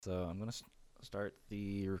So I'm gonna start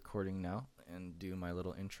the recording now and do my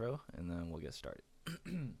little intro, and then we'll get started.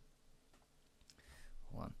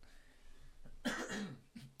 Hold on.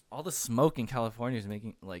 All the smoke in California is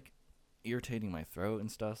making irritating my throat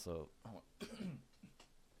and stuff. So.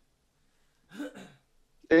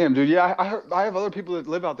 Damn, dude. Yeah, I heard, I have other people that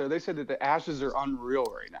live out there. They said that the ashes are unreal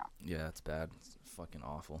right now. Yeah, it's bad. It's fucking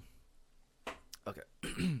awful. Okay.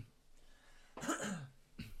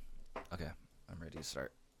 Okay, I'm ready to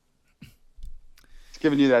start. It's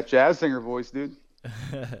giving you that jazz singer voice, dude.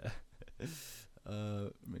 Make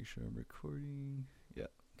sure I'm recording. Yeah,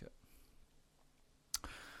 okay.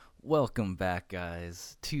 Welcome back,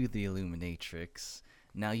 guys, to the Illuminatrix.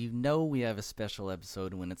 Now, you know we have a special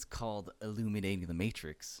episode when it's called Illuminating the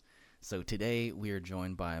Matrix. So today we are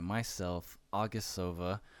joined by myself, August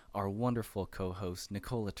Sova, our wonderful co-host,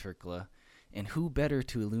 Nicola Turkla, and who better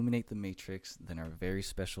to illuminate the Matrix than our very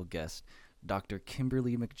special guest, Dr.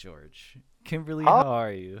 Kimberly McGeorge. Kimberly, how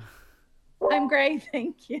are you? I'm great,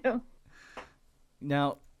 thank you.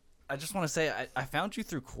 Now, I just want to say, I found you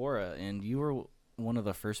through Quora, and you were one of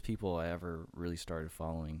the first people I ever really started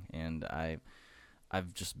following, and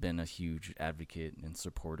I've just been a huge advocate and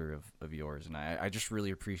supporter of yours, and I just really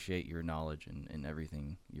appreciate your knowledge and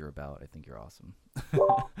everything you're about. I think you're awesome.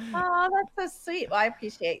 Oh, that's so sweet. Well, I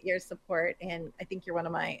appreciate your support, and I think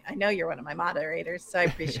I know you're one of my moderators, so I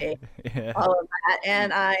appreciate Yeah. all of that,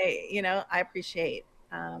 and I appreciate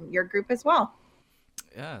your group as well.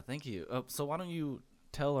 Yeah, thank you. So why don't you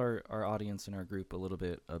tell our audience and our group a little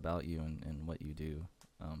bit about you and what you do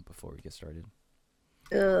before we get started?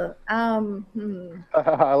 I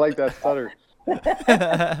like that stutter. Well,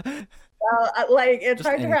 it's Just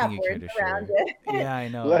hard to wrap anything you care words to around share. it. Yeah, I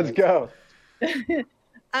know. Let's go.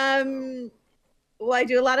 Well, I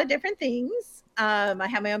do a lot of different things. I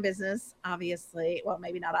have my own business, obviously. Well,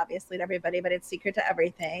 maybe not obviously to everybody, but it's secret to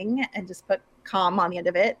everything, and just put calm on the end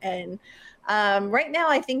of it. And right now,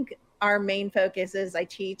 I think our main focus is I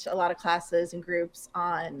teach a lot of classes and groups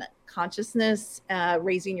on consciousness,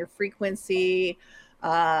 raising your frequency,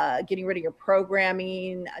 getting rid of your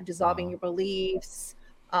programming, dissolving your beliefs.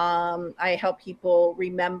 I help people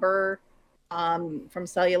remember from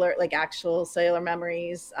cellular, like actual cellular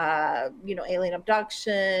memories, alien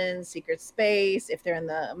abduction, secret space, if they're in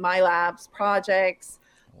the My Labs projects.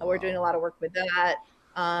 We're doing a lot of work with that.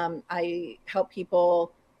 I help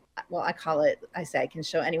people. Well, I say I can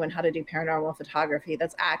show anyone how to do paranormal photography.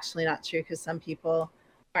 That's actually not true because some people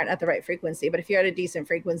aren't at the right frequency. But if you're at a decent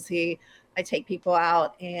frequency, I take people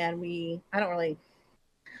out and I don't really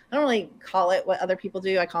call it what other people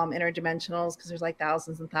do. I call them interdimensionals because there's like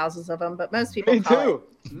thousands and thousands of them. But most people Me call too.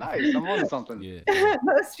 Nice. I'm on something. Yeah.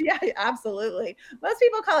 yeah, absolutely. Most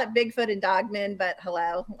people call it Bigfoot and Dogman, but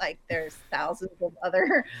hello, like there's thousands of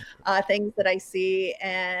other things that I see.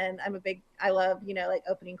 And I love, like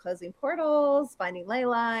opening, closing portals, finding ley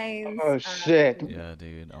lines. Oh, shit. Yeah,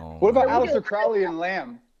 dude. Oh, What about man. Aleister Crowley and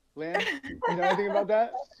Lamb? Lamb? You know anything about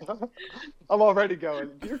that? I'm already going.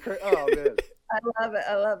 You're crazy. Oh, man. I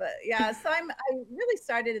love it. Yeah. So I really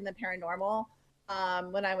started in the paranormal.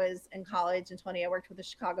 When I was in college in 20, I worked with the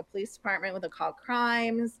Chicago Police Department with occult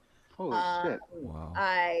crimes. Holy shit. Wow.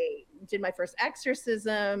 I did my first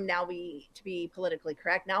exorcism. Now to be politically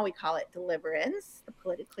correct, now we call it deliverance, the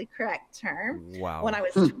politically correct term. Wow. When I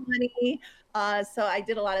was 20. So I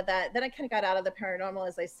did a lot of that. Then I kind of got out of the paranormal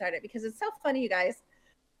as I started because it's so funny, you guys.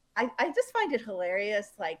 I just find it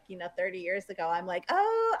hilarious. 30 years ago, I'm like,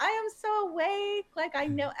 oh, I am so awake. Like, I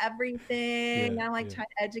know everything. Yeah, I'm like trying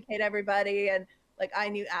to educate everybody. And I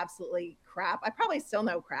knew absolutely crap. I probably still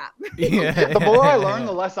know crap. Yeah. The more I learn,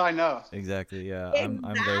 the less I know. Exactly. Yeah.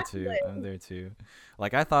 Exactly. I'm there too.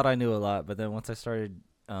 Like, I thought I knew a lot, but then once I started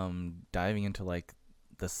diving into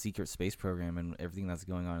the secret space program and everything that's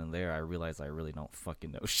going on in there, I realized I really don't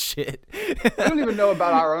fucking know shit. We don't even know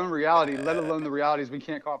about our own reality, let alone the realities we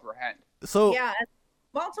can't comprehend. So Yeah.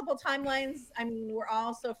 Multiple timelines. I mean, we're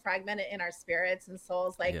all so fragmented in our spirits and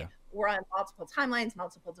souls. We're on multiple timelines,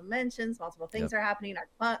 multiple dimensions, multiple things are happening.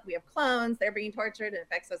 We have clones. They're being tortured. It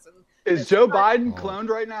affects us. Is Joe Biden cloned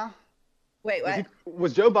right now? Wait, what?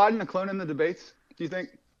 Was Joe Biden a clone in the debates, do you think?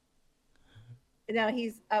 No,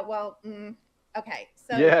 he's okay.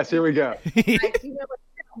 So Yes, here we go. this isn't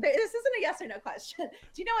a yes or no question.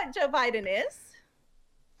 Do you know what Joe Biden is?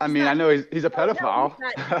 I mean, I know he's a pedophile.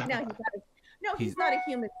 He's not a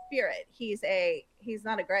human spirit. He's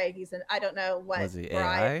not a gray. I don't know what. Was he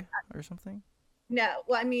AI or something? No.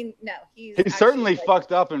 Well, I mean, no. He's certainly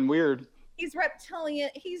fucked up and weird. He's reptilian.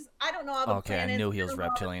 I don't know all the Okay, I planets. knew he was don't know all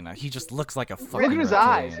the- reptilian. He just looks like a Look fucking at his reptilian.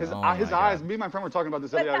 eyes. His, Oh his my eyes. God. Me and my friend were talking about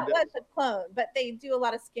this the But other that day. was a clone. But they do a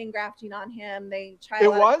lot of skin grafting on him. They try a It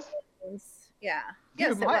lot was? of things. Yeah. Dude,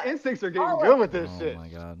 Yes, it my was. instincts are getting Oh, good with this Oh shit. my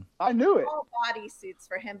God. I knew it. All body suits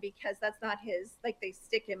for him because that's not his. Like they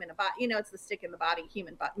stick him in a body. You know, it's the stick in the body,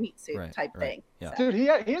 human meat suit Right, type right, thing. yeah. So. Dude, he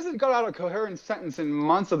hasn't got out a coherent sentence in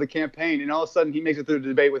months of the campaign, and all of a sudden he makes it through the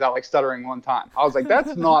debate without like stuttering one time. I was like,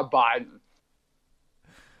 that's not Biden.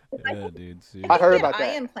 Yeah, dude. Seriously. I heard He had about eye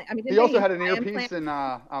that. implant. I mean, He also they had an eye earpiece implant- and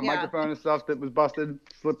a microphone and stuff that was busted,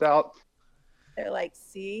 slipped out. They're like,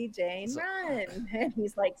 "See Jane So- run," and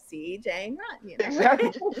he's like, "See Jane run." You know?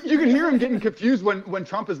 Exactly. You can hear him getting confused when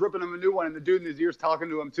Trump is ripping him a new one, and the dude in his ears talking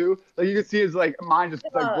to him too. Like you can see his like mind just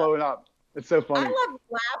like blowing up. It's so funny. I love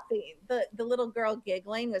laughing. The little girl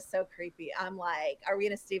giggling was so creepy. I'm like, "Are we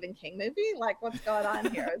in a Stephen King movie? Like, what's going on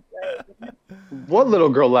here?" It's like, What little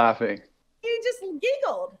girl laughing? he just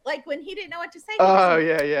giggled, like when he didn't know what to say. he Oh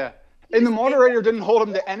just- yeah. he And the just moderator didn't hold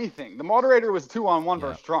him to anything. The moderator was 2-on-1 Yeah.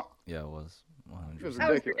 versus Trump. Yeah, it was. It was 100%. That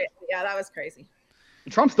was ridiculous. yeah, that was crazy.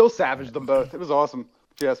 Trump still savaged them both. It was awesome,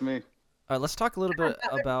 if you ask me. All right, let's talk a little bit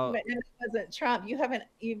about. But it wasn't Trump.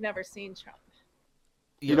 You've never seen Trump.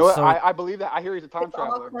 You know what? So, I believe that. I hear he's a time It's all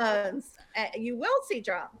traveler. clones. You will see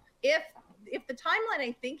Trump if the timeline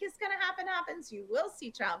I think is going to happens. You will see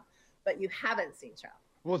Trump, but you haven't seen Trump.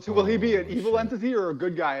 Well, will he be an Oh, evil shit. entity or a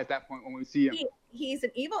good guy at that point when we see him? He's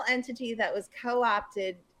an evil entity that was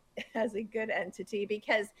co-opted as a good entity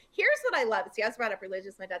because here's what I love. See, I was brought up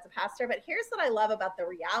religious. My dad's a pastor, but here's what I love about the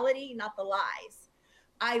reality, not the lies.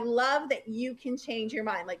 I love that you can change your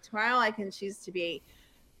mind. Like tomorrow I can choose to be,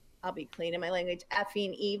 I'll be clean in my language,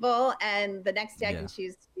 effing evil. And the next day I Yeah. can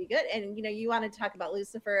choose to be good. And, you know, you want to talk about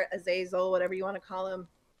Lucifer, Azazel, whatever you want to call him.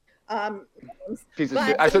 Piece of But-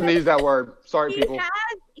 shit. I shouldn't use that word. Sorry, people.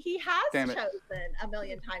 He has Damn it. chosen a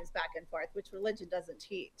million times back and forth, which religion doesn't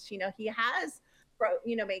teach. You know, he has,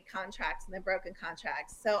 made contracts and then broken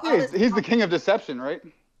contracts. So all Yeah, this he's the king of deception, right?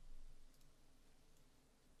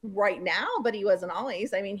 right now, but he wasn't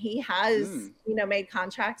always. I mean, he has, made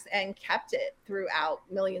contracts and kept it throughout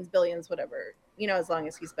millions, billions, whatever, as long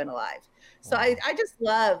as he's been alive. So Wow. I just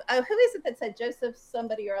love, who is it that said, Joseph,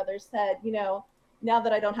 somebody or others said, now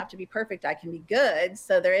that I don't have to be perfect, I can be good.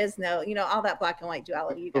 So there is no, all that black and white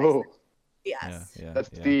duality. You guys Oh, yes. Yeah, that's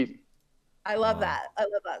yeah. deep. I love Wow. that. I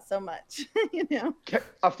love that so much.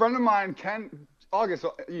 A friend of mine, Ken August,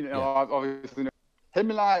 Yeah. obviously, him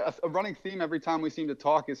and I, a running theme every time we seem to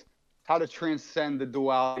talk is how to transcend the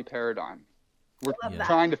duality paradigm. We're I love that.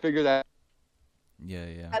 trying to figure that. Yeah,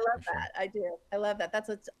 yeah. I love for sure. that. I do. I love that. That's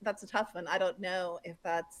a tough one. I don't know if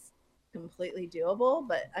that's completely doable,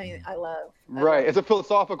 but I love. Right. It's a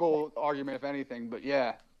philosophical argument, if anything, but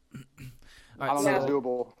yeah, All I right, don't so know if it's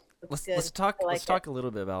doable. let's talk I like let's talk a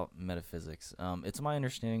little bit about metaphysics. It's my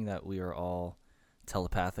understanding that we are all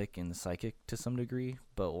telepathic and psychic to some degree,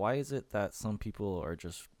 but why is it that some people are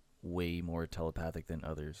just way more telepathic than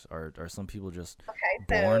others? Are some people just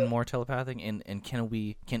Okay, born so more telepathic, and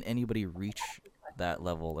can anybody reach that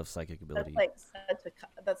level of psychic ability?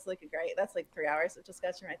 that's like 3 hours of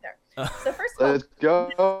discussion right there. So first of all, Let's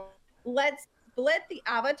go. let's split the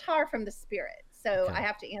avatar from the spirit. So Okay. I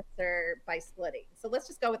have to answer by splitting. So let's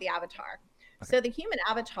just go with the avatar. Okay. So the human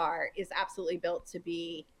avatar is absolutely built to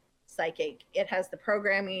be psychic. It has the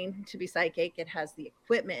programming to be psychic. It has the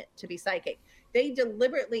equipment to be psychic. They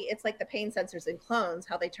deliberately, it's like the pain sensors in clones,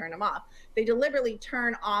 how they turn them off. They deliberately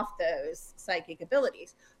turn off those psychic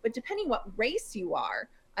abilities. But depending what race you are,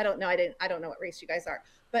 I don't know. I don't know what race you guys are.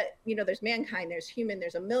 But there's mankind, there's human,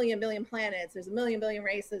 there's a million planets, there's a million billion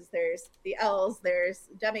races, there's the elves, there's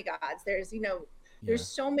demigods, there's there's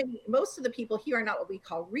so many. Most of the people here are not what we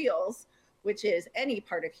call reals, which is any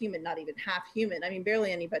part of human, not even half human. I mean,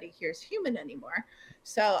 barely anybody here is human anymore.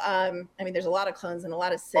 So, there's a lot of clones and a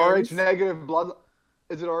lot of sins. RH negative blood.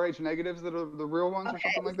 Is it RH negatives that are the real ones or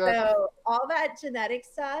something like that? So all that genetic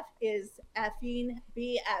stuff is effing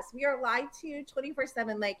BS. We are lied to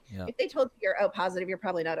 24/7. Like Yeah. if they told you you're O positive, you're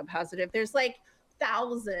probably not O positive. There's like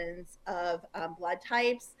thousands of blood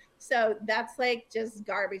types. So that's like just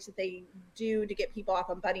garbage that they do to get people off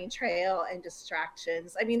on bunny trail and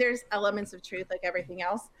distractions. I mean, there's elements of truth like everything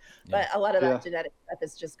else, but a lot of that genetic stuff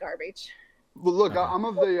is just garbage. Well, look, Okay. I'm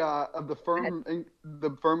of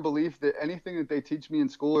the firm belief that anything that they teach me in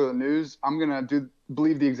school or the news, I'm gonna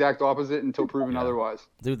believe the exact opposite until proven Yeah. otherwise.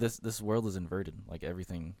 Dude, this world is inverted. Like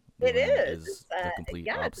everything we It learn is. is the complete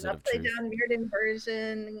It's opposite an of truth. upside down weird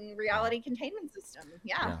inversion reality containment system.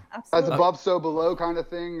 Yeah, Yeah. As absolutely. above, so below kind of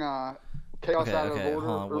thing. chaos Okay, out of okay, order,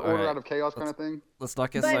 hold on. or All order right. out of chaos kind of thing. Let's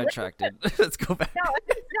not get But- sidetracked. Let's go back. No,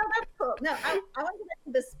 that's cool. No, I want to get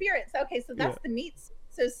to the spirits. Okay, so that's the meat suit.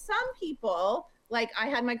 So some people, like I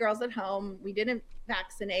had my girls at home, we didn't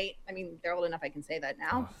vaccinate. I mean, they're old enough, I can say that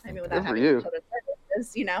now. Oh, I mean, Good without for having you. children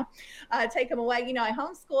services, take them away. I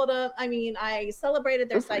homeschooled them. I mean, I celebrated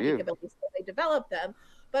their Good for you. psychic abilities, so they developed them.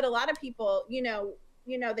 But a lot of people,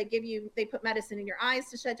 they put medicine in your eyes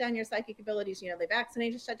to shut down your psychic abilities. They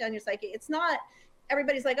vaccinate to shut down your psychic. It's not,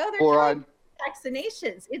 everybody's like, oh, they're Fluoride.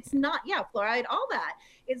 vaccinations. It's not, fluoride, all that.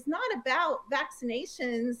 It's not about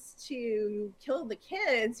vaccinations to kill the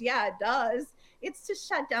kids. Yeah, it does. It's to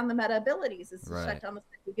shut down the meta abilities. It's to shut down the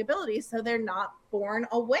psychic abilities so they're not born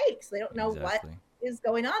awake. So they don't know what is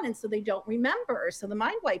going on. And so they don't remember. So the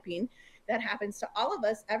mind wiping that happens to all of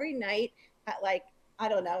us every night at I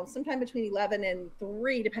don't know, sometime between 11 and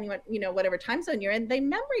 3, depending on, whatever time zone you're in, they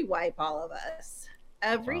memory wipe all of us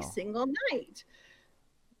every single night.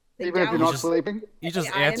 Even if you're not sleeping? You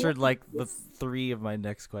just answered like the 3 of my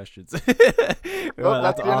next questions. That's the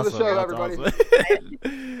end of the show, everybody.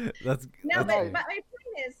 That's but my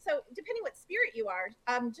point is, so depending what spirit you are,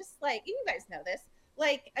 just like, you guys know this,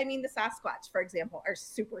 the Sasquatch, for example, are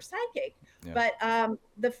super psychic, but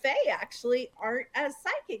the Fae actually aren't as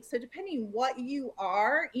psychic. So depending what you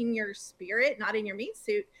are in your spirit, not in your meat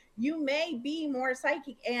suit, you may be more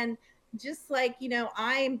psychic. And just like,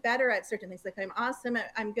 I'm better at certain things. Like I'm awesome.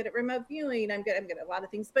 I'm good at remote viewing. I'm good at a lot of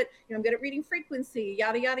things, but I'm good at reading frequency,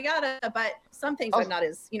 yada, yada, yada. But some things I'm not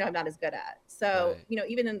as good at. So,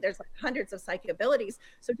 even there's hundreds of psychic abilities.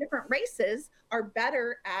 So different races are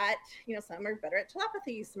better at, some are better at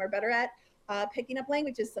telepathy. Some are better at picking up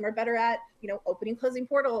languages. Some are better at, opening, closing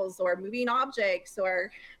portals or moving objects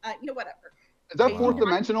or, whatever. Is that fourth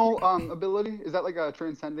dimensional ability? Is that like a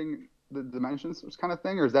transcending the dimensions kind of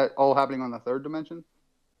thing, or is that all happening on the third dimension?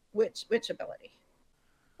 Which ability?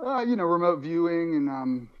 Remote viewing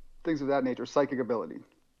and things of that nature, psychic ability.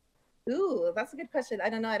 Ooh, that's a good question. I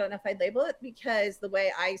don't know. I don't know if I'd label it, because the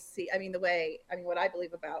way I see, what I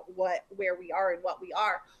believe about where we are and what we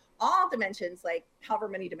are, all dimensions, like however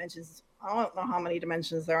many dimensions, I don't know how many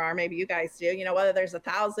dimensions there are. Maybe you guys do, whether there's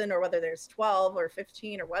 1,000 or whether there's 12 or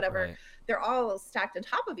 15 or whatever, they're all stacked on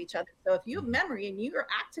top of each other. So if you have memory and you are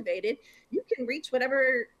activated, you can reach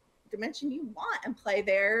whatever dimension you want and play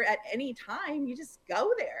there at any time. You just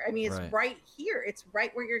go there. I mean, it's right here. It's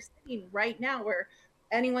right where you're sitting right now, where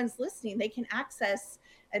anyone's listening, they can access.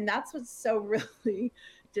 And that's what's so really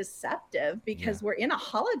deceptive, because we're in a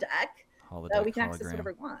holodeck, so we can access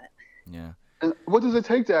whatever we want. Yeah. And what does it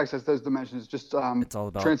take to access those dimensions? Just it's all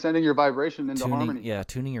about transcending your vibration into harmony. Yeah,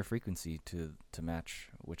 tuning your frequency to match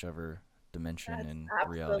whichever dimension and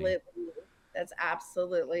reality. That's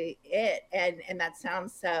absolutely it. And that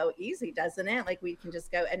sounds so easy, doesn't it? Like we can just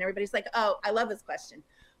go, and everybody's like, oh, I love this question.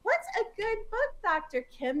 What's a good book, Dr.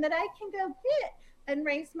 Kim, that I can go get and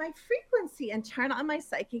raise my frequency and turn on my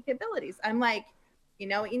psychic abilities? I'm like, you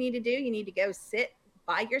know what you need to do? You need to go sit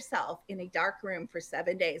by yourself in a dark room for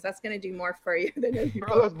 7 days. That's going to do more for you than if you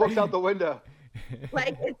throw those books out the window.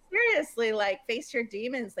 Like, it's seriously like, face your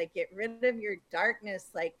demons, like get rid of your darkness,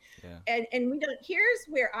 like, and we don't, here's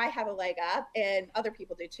where I have a leg up, and other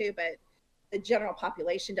people do too, but the general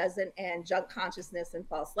population doesn't, and junk consciousness and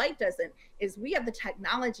false light doesn't, is we have the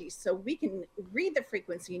technology, so we can read the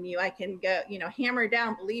frequency in you. I can go, hammer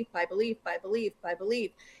down belief by belief by belief by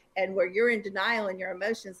belief, and where you're in denial and your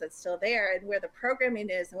emotions, that's still there, and where the programming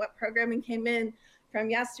is and what programming came in from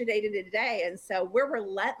yesterday to today. And so we're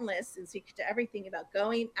relentless and secret to everything about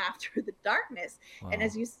going after the darkness. Wow. And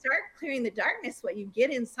as you start clearing the darkness, what you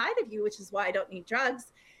get inside of you, which is why I don't need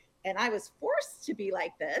drugs, and I was forced to be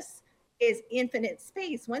like this, is infinite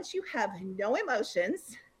space. Once you have no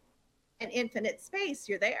emotions and infinite space,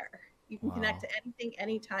 you're there. You can connect to anything,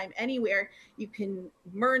 anytime, anywhere. You can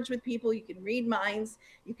merge with people. You can read minds.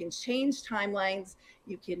 You can change timelines.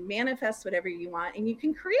 You can manifest whatever you want, and you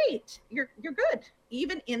can create. You're good,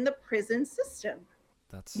 even in the prison system.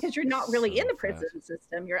 That's because you're not really in the prison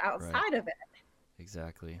system. You're outside of it.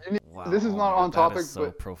 Exactly. Wow. This is not on topic, that is so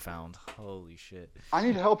but profound. Holy shit. I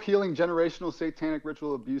need help healing generational satanic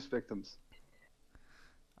ritual abuse victims.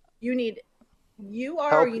 You need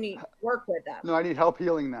work with them. No, I need help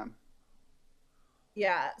healing them.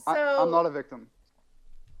 Yeah. So I'm not a victim.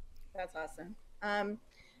 That's awesome.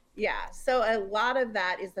 Yeah. So a lot of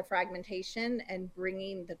that is the fragmentation and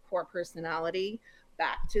bringing the core personality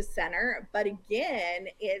back to center. But again,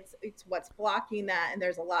 it's what's blocking that. And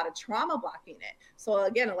there's a lot of trauma blocking it. So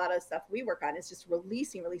again, a lot of stuff we work on is just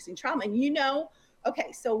releasing trauma. And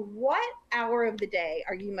okay, so what hour of the day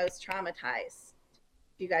are you most traumatized?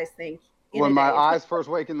 Do you guys think? When my eyes first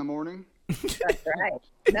wake in the morning. That's right.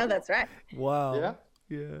 No, that's right. Wow. Yeah.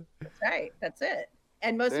 Yeah. That's right. That's it.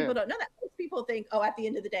 And most people Damn. don't know that. Most people think, oh, at the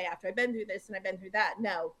end of the day, after I've been through this and I've been through that.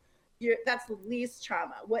 No, that's the least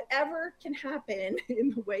trauma. Whatever can happen in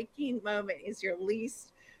the waking moment is your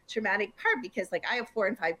least traumatic part, because like I have 4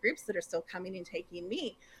 and 5 groups that are still coming and taking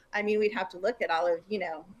me. I mean, we'd have to look at all of,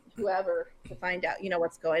 whoever to find out,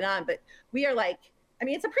 what's going on. But we are like, I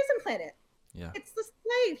mean, it's a prison planet. Yeah. It's the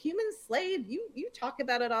human slave. You talk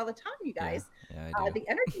about it all the time, you guys. Yeah, I do. The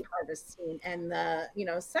energy harvesting and the,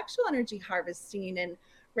 sexual energy harvesting and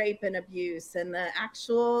rape and abuse and the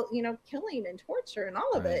actual, killing and torture and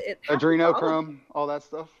all of it. Adrenochrome, all that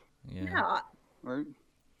stuff. Yeah. Right.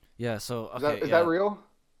 Yeah. So Is that real?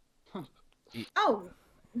 Oh,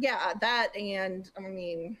 yeah, that, and I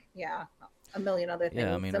mean, a million other things.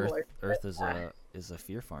 Yeah, I mean, Earth is a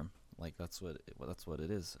fear farm. Like that's what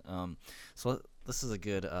it is. So this is a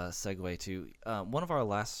good segue to one of our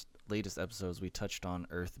latest episodes. We touched on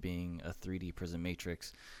Earth being a 3D prison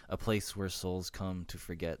matrix, a place where souls come to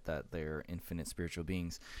forget that they're infinite spiritual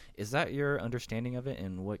beings. Is that your understanding of it?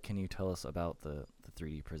 And what can you tell us about the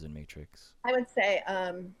 3D prison matrix? I would say,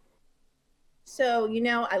 so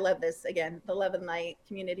I love this. Again, the Love and Light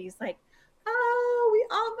community is like, oh, we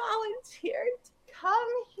all volunteered to come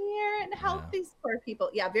here and help these poor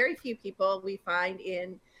people. Yeah, very few people we find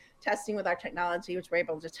in testing with our technology, which we're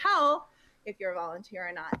able to tell if you're a volunteer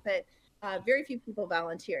or not. But very few people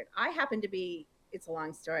volunteered. I happen to be, it's a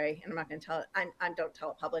long story, and I'm not going to tell it. I don't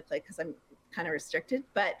tell it publicly because I'm kind of restricted.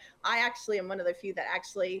 But I actually am one of the few that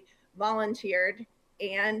actually volunteered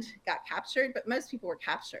and got captured. But most people were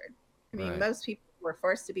captured. I mean, most people were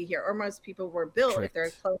forced to be here, or most people were built if they're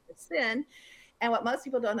close to sin. And what most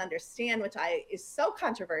people don't understand, which is so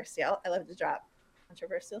controversial, I love to drop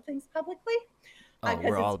controversial things publicly. Oh,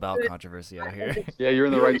 we're all about controversy out here. Yeah, you're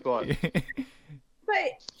in the right spot.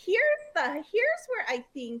 But here's where I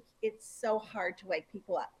think it's so hard to wake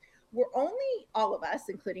people up. All of us,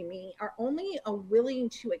 including me, are only willing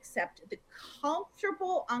to accept the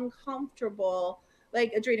uncomfortable,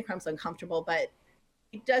 like adrenochrome's uncomfortable, but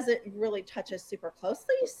it doesn't really touch us super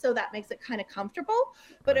closely, so that makes it kind of comfortable.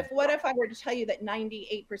 But what if I were to tell you that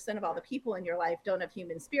 98% of all the people in your life don't have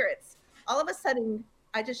human spirits? All of a sudden,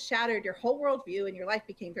 I just shattered your whole worldview, and your life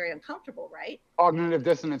became very uncomfortable, right? Cognitive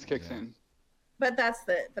dissonance kicks in. But that's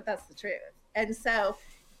the truth. And so,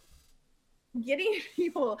 getting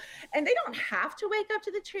people, and they don't have to wake up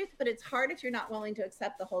to the truth, but it's hard if you're not willing to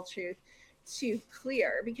accept the whole truth to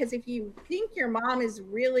clear. Because if you think your mom is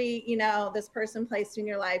really, this person placed in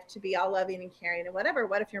your life to be all loving and caring and whatever,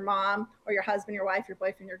 what if your mom or your husband, your wife, your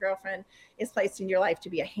boyfriend, your girlfriend is placed in your life to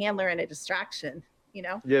be a handler and a distraction?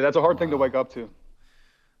 Yeah, that's a hard thing to wake up to.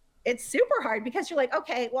 It's super hard because you're like,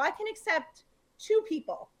 okay, well, I can accept 2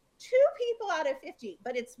 people out of 50,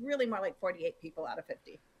 but it's really more like 48 people out of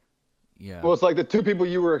 50. Yeah. Well, it's like the 2 people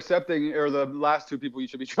you were accepting are the last 2 people you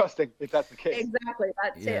should be trusting, if that's the case. Exactly,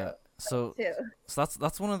 that too. Yeah. So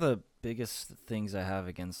that's one of the biggest things I have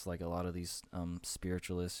against like a lot of these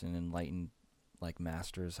spiritualists and enlightened like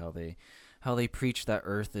masters, how they preach that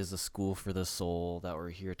Earth is a school for the soul, that we're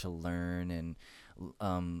here to learn, and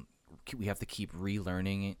we have to keep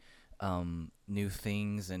relearning new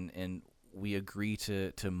things, and we agree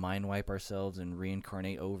to mind wipe ourselves and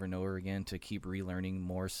reincarnate over and over again to keep relearning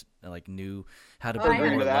more like new, how to be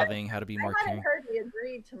more loving, how to be more caring. I heard we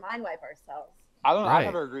agreed to mind wipe ourselves. I don't know. I've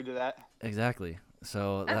never agreed to that. Exactly.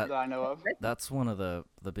 So that I know of. That's one of the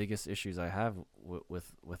biggest issues I have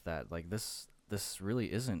with that. Like this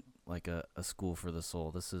really isn't like a school for the soul.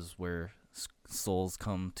 This is where souls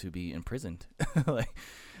come to be imprisoned. Like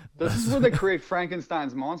this is where they create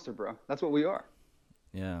Frankenstein's monster, bro. That's what we are.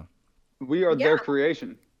 Yeah. We are their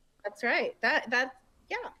creation. That's right. That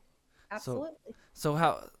yeah. Absolutely.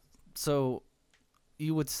 So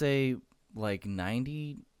you would say like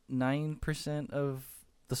 99% of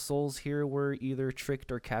the souls here were either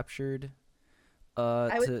tricked or captured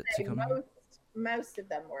I would say come most of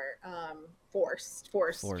them were forced,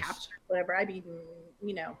 captured, whatever. I mean,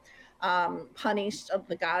 punished of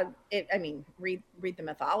the god. Read the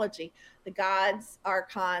mythology. The gods,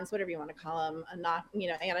 Archons, whatever you want to call them,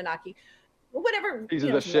 Anunnaki, whatever.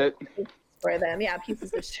 Pieces of shit. For them, yeah,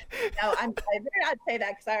 pieces of shit. No, I better not say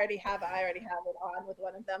that because I already have it on with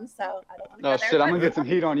one of them, so I don't want to. Oh shit! I'm gonna get some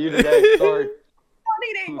heat on you today. Sorry. I don't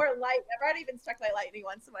need any more light. I've already been struck by lightning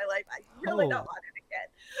once in my life. I really don't want it again.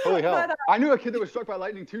 Holy hell! But, I knew a kid that was struck by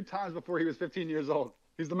lightning 2 times before he was 15 years old.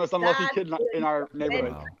 He's the most unlucky kid in our neighborhood.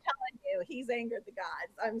 I'm telling you, he's angered the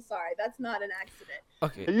gods. I'm sorry, that's not an accident.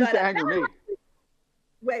 Okay. He used to anger me.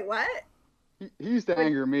 Wait, what? He used to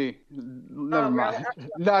anger me. Never mind.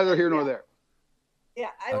 Neither here nor there. Yeah,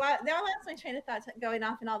 now I lost my train of thought going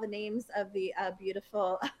off in all the names of the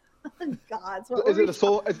beautiful gods. What Is were it we a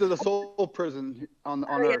soul? Is it a soul prison on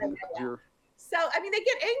Oh, yeah, Earth? yeah. So, I mean, they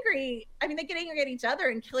get angry. I mean, they get angry at each other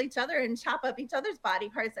and kill each other and chop up each other's body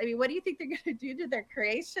parts. I mean, what do you think they're going to do to their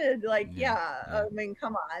creation? Like, yeah. I mean,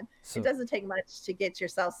 come on. So, it doesn't take much to get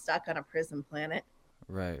yourself stuck on a prison planet.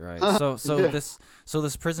 Right. So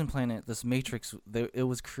this prison planet, this matrix, it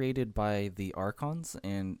was created by the Archons,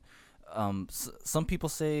 and some people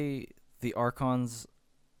say the Archons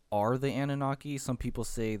are the Anunnaki. Some people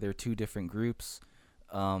say they're two different groups.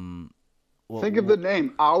 Think of the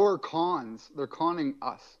name, our cons. They're conning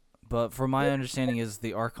us. But from my understanding, is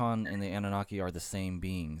the Archon and the Anunnaki are the same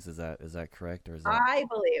beings? Is that correct, or is that? I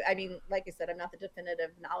believe. I mean, like I said, I'm not the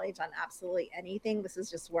definitive knowledge on absolutely anything. This is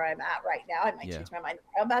just where I'm at right now. I might change my mind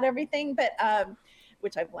about everything, but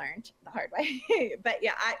which I've learned the hard way. But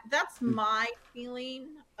yeah, that's my feeling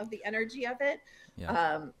of the energy of it.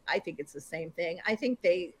 Yeah. I think it's the same thing. I think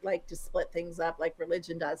they like to split things up like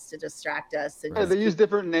religion does to distract us. And they use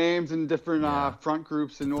different names and different front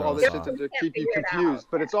groups and all this shit to keep you confused.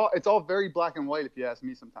 But it's all very black and white if you ask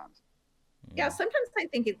me sometimes. Yeah, sometimes I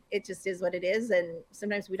think it just is what it is, and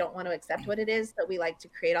sometimes we don't want to accept what it is, but we like to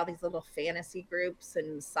create all these little fantasy groups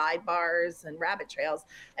and sidebars and rabbit trails.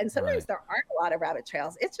 And sometimes there aren't a lot of rabbit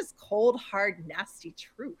trails. It's just cold, hard, nasty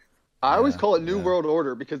truth. I always call it New World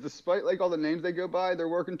Order because despite like all the names they go by, they're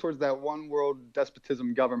working towards that one world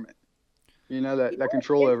despotism government. You know, that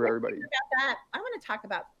control over everybody. About that, I want to talk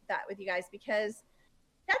about that with you guys because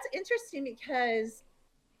that's interesting because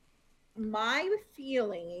my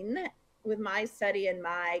feeling with my study and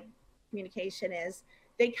my communication is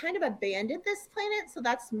they kind of abandoned this planet. So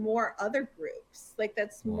that's more other groups. Like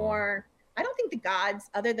that's more, I don't think the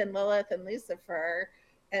gods other than Lilith and Lucifer,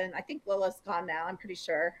 and I think Lilith's gone now. I'm pretty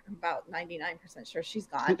sure. I'm about 99% sure she's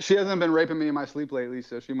gone. She hasn't been raping me in my sleep lately,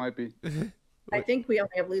 so she might be. I think we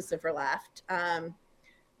only have Lucifer left. But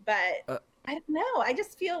I don't know. I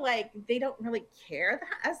just feel like they don't really care.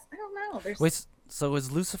 I don't know. Wait, so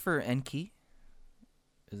is Lucifer Enki?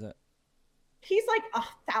 Is that? He's like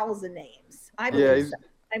 1,000 names. I believe so.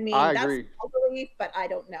 I mean, that's my belief, but I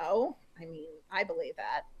don't know. I mean, I believe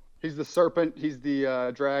that. He's the serpent. He's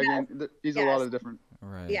the dragon. Yes. He's a lot of different.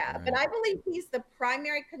 Right. Yeah, but I believe he's the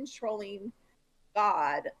primary controlling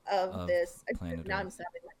god of this. Planet now I'm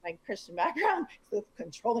sounding like my Christian background. The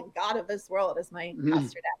controlling god of this world, as my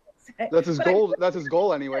pastor dad would say. That's his goal. That's his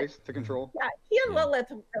goal, anyways, to control. Yeah, he and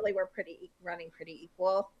Lilith really were running pretty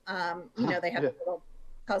equal. You know, they had little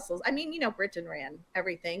tussles. I mean, you know, Britain ran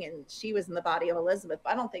everything, and she was in the body of Elizabeth.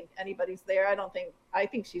 But I don't think anybody's there. I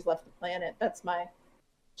think she's left the planet.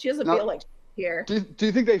 She doesn't feel like she's here. Do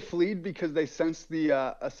you think they fled because they sensed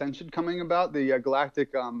the ascension coming about, the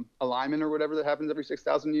galactic alignment or whatever that happens every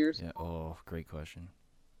 6,000 years? Yeah. Oh, great question.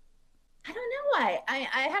 I don't know why.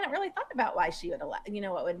 I hadn't really thought about why she would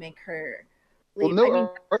what would make her leave.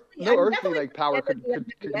 Well, no earthly like power could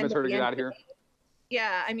convince her to get out of here.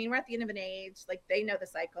 Yeah, I mean, we're at the end of an age. Like, they know the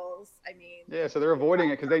cycles. I mean... Yeah, so they're avoiding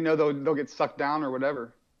it because they know they'll get sucked down or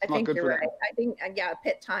whatever. I think you're right. I think,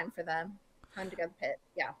 pit time for them. Time to go to pit.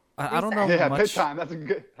 Yeah. I don't know much... pit time. That's a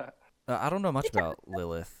good... I don't know much about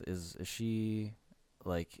Lilith. Is she,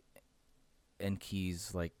 like,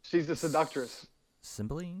 Enki's, like... She's a seductress.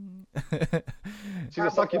 Sibling? She's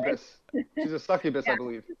a succubus. She's a succubus, I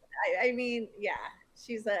believe. I mean,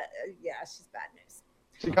 she's bad news.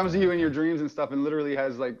 She comes to you in your dreams and stuff and literally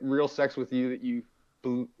has like real sex with you that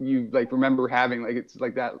you like remember having, like it's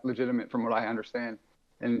like that legitimate from what I understand.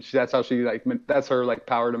 And that's how she that's her like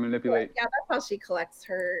power to manipulate. Yeah, that's how she collects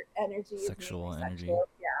her energy. Sexual energy. Yeah.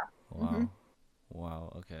 Wow. Mm-hmm.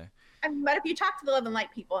 Wow. Okay. But if you talk to the love and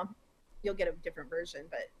light people, you'll get a different version.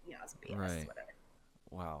 But it's BS, whatever.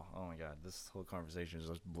 Wow. Oh my God. This whole conversation is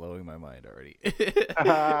just blowing my mind already.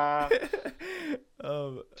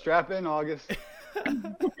 Strap in, August. You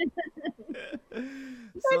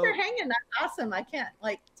guys are hanging. That's awesome. I can't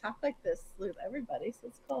talk like this with everybody, so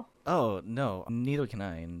it's cool. Oh no, neither can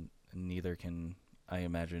I, and neither can I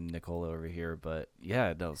imagine Nicola over here. But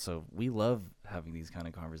yeah, no. So we love having these kind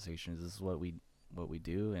of conversations. This is what we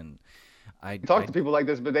do, and I talk to people like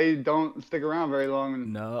this, but they don't stick around very long.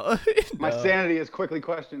 And no, my sanity is quickly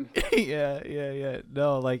questioned. Yeah.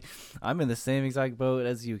 No, like I'm in the same exact boat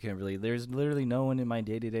as you, Kimberly. There's literally no one in my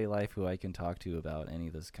day-to-day life who I can talk to about any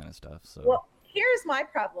of this kind of stuff. So well, here's my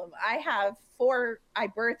problem. I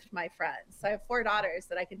birthed my friends. So I have 4 daughters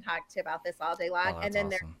that I can talk to about this all day long, and then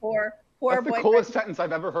there's 4 That's the boyfriends. coolest sentence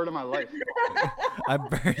I've ever heard in my life. I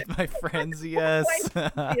birthed my friends. Yes.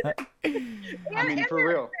 I mean, for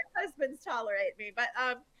real. Husbands tolerate me, but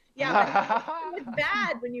Yeah, but it's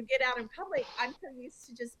bad when you get out in public. I'm so used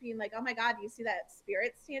to just being like, oh my God, do you see that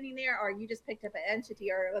spirit standing there? Or you just picked up an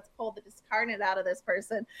entity, or let's pull the discarnate out of this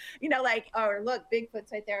person. You know, like, or look,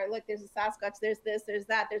 Bigfoot's right there. Look, there's a Sasquatch, there's this, there's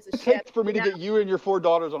that, there's a It ship. takes for me to get you and your 4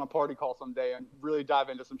 daughters on a party call someday and really dive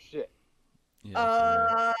into some shit.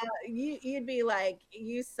 Yeah, You'd be like,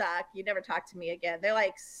 you suck. You never talk to me again. They're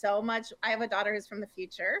like so much. I have a daughter who's from the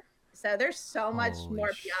future. So there's so much Holy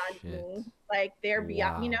more beyond shit. me. Like they're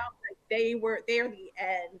beyond, you know, like they're the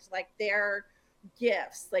end. Like they're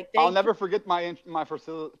gifts. Like I'll never forget my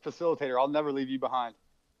facilitator. I'll never leave you behind.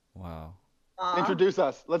 Wow. Introduce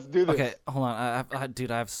us. Let's do this. Okay, hold on.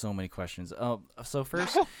 Dude, I have so many questions. So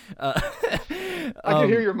first, I can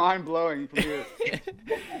hear your mind blowing from here.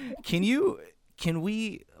 Can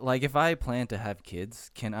we, like, if I plan to have kids,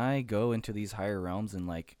 can I go into these higher realms and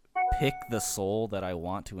like pick the soul that I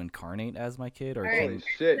want to incarnate as my kid? Or Right. Holy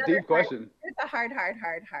shit, deep question. It's a hard,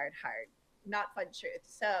 not fun truth.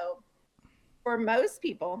 So for most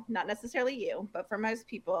people, not necessarily you, but for most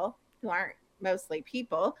people who aren't mostly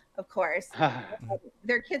people, of course,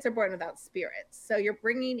 their kids are born without spirits. So you're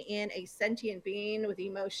bringing in a sentient being with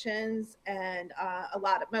emotions, and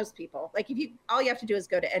most people, like all you have to do is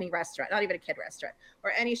go to any restaurant, not even a kid restaurant,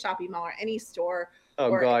 or any shopping mall or any store.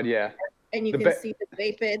 Oh God, yeah. And you can see the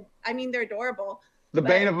vapid. I mean, they're adorable. The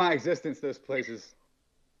bane of my existence, those places.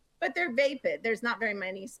 But they're vapid. There's not very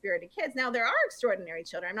many spirited kids. Now, there are extraordinary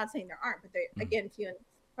children. I'm not saying there aren't, but they're, again, few and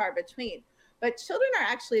far between. But children are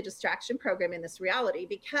actually a distraction program in this reality,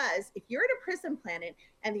 because if you're at a prison planet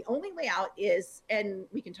and the only way out is, and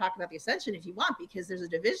we can talk about the ascension if you want, because there's a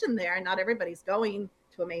division there and not everybody's going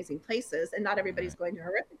to amazing places and not everybody's going to a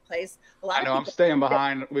horrific place. I know, I'm staying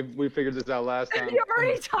behind. We figured this out last time. You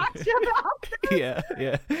already talked about this. Yeah,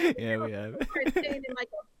 we have. We're staying in like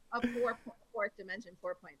a 4.4 dimension,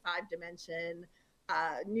 4.5 dimension,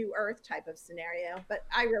 new Earth type of scenario. But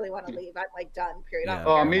I really want to leave. I'm like done, period. Yeah.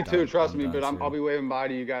 Oh, me too, trust me, but too. I'll be waving bye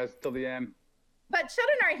to you guys till the end. But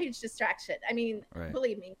children are a huge distraction. I mean, Right.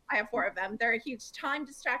 Believe me, I have 4 of them. They're a huge time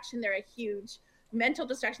distraction. They're a huge mental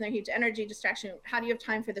distraction. They're a huge energy distraction. How do you have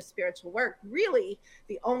time for the spiritual work? Really,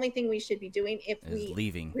 the only thing we should be doing, if we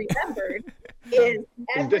remembered,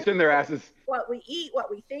 is ditching their asses. What we eat,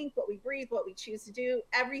 what we think, what we breathe, what we choose to do.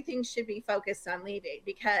 Everything should be focused on leaving,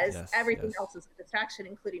 because everything else is a distraction,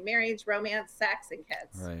 including marriage, romance, sex, and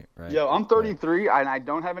kids. Right. Yo, I'm 33 and I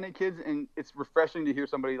don't have any kids, and it's refreshing to hear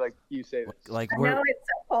somebody like you say this. Like, I know it's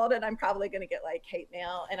so cold, and I'm probably going to get like hate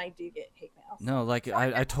mail, and I do get hate mail. So. No, like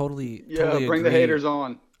I totally bring agree. the haters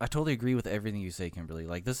on. I totally agree with everything you say, Kimberly.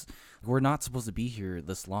 Like this, we're not supposed to be here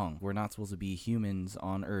this long. We're not supposed to be humans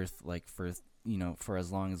on Earth like for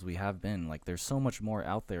as long as we have been. Like there's so much more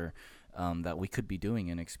out there that we could be doing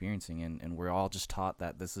and experiencing, and we're all just taught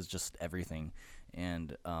that this is just everything.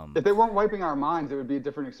 And if they weren't wiping our minds, it would be a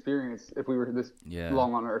different experience if we were this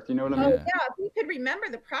long on Earth. You know what I mean? Yeah, if we could remember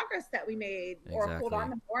the progress that we made, or hold on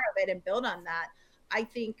to more of it and build on that, I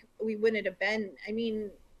think we wouldn't have been. I mean,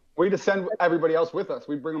 we'd just send everybody else with us.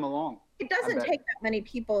 We'd bring them along. It doesn't take that many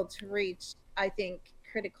people to reach, I think,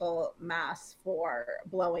 critical mass for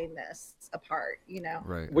blowing this apart.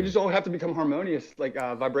 Right. We just all have to become harmonious, like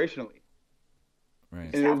vibrationally.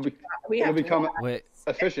 Right. And it'll become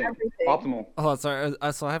efficient, optimal. Oh, sorry.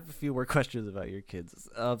 So I have a few more questions about your kids.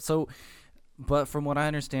 But from what I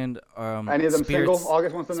understand, any of them single?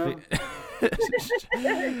 August wants to know.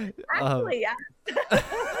 Actually, yeah.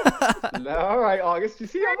 All right, August. You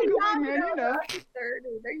see how I'm going, man. You know. 30.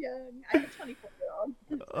 They're young. I have a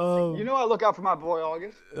 24-year-old. Oh. You know I look out for my boy,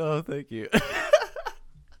 August. Oh, thank you.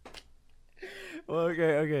 Well,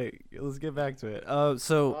 okay. Let's get back to it. All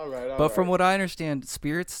right. From what I understand,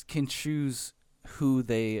 spirits can choose who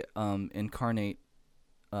they incarnate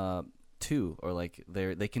to, or like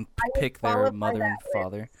they can pick their mother and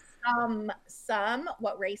father. Some.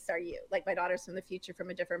 What race are you? Like my daughter's from the future, from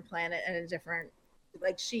a different planet and a different.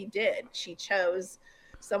 Like she chose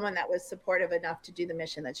someone that was supportive enough to do the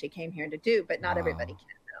mission that she came here to do, but not everybody can.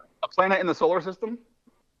 A planet in the solar system?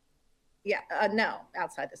 Yeah, no,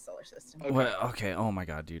 outside the solar system. Okay. Oh my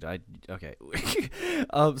God, dude. Okay.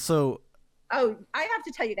 Oh, I have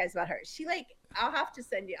to tell you guys about her. She I'll have to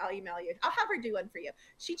I'll email you. I'll have her do one for you.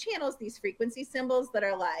 She channels these frequency symbols that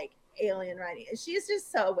are like alien writing. She's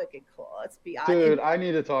just so wicked cool. It's beyond. Dude, I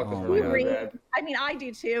need to talk to her. I mean, I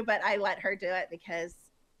do too, but I let her do it because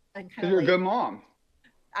I'm kind of. You're a good mom.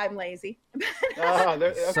 I'm lazy.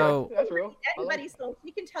 So that's real. Anybody's soul.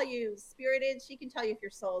 She can tell you spirited. She can tell you if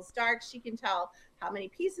your soul is dark. She can tell how many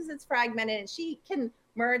pieces it's fragmented, and she can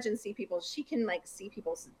merge and see people. She can see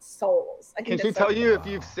people's souls. Can she tell you if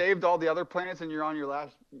you've saved all the other planets and you're on your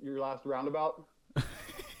last roundabout?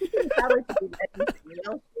 Probably could do anything,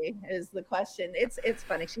 will she, is the question. It's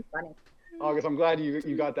funny. She's funny. August, I'm glad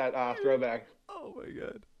you got that throwback. Oh my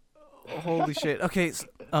god. Holy shit. Okay,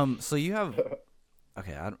 so you have.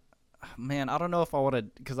 Okay, I don't know if I want to,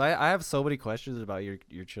 because I have so many questions about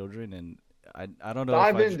your children, and I don't know.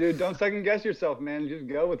 Dive in, dude. Don't second guess yourself, man. Just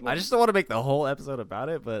go with one. I just don't want to make the whole episode about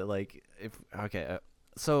it, but like, if okay,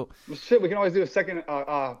 so. Well, shit, we can always do a second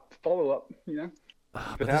follow up. You know.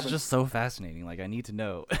 But this is just so fascinating. Like, I need to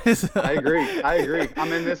know. I agree.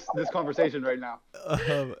 I'm in this conversation right now.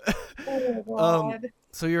 Oh, God.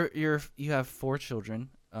 So you have 4 children,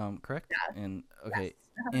 correct? Yeah. And okay,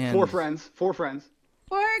 Yes. and 4 friends. Four friends.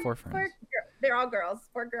 They're all girls.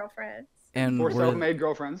 4 girlfriends. And 4 self-made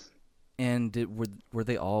girlfriends. And were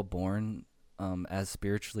they all born as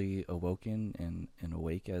spiritually awoken and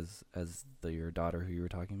awake as your daughter who you were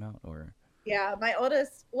talking about, or? Yeah, my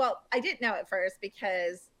oldest, well, I didn't know at first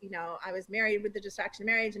because, I was married with the distraction of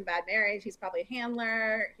marriage and bad marriage. He's probably a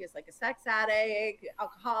handler. He was like a sex addict,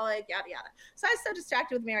 alcoholic, yada, yada. So I was so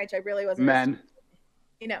distracted with marriage. I really wasn't. Men.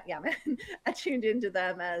 Men. I tuned into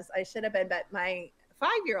them as I should have been. But my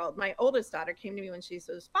 5-year-old, my oldest daughter, came to me when she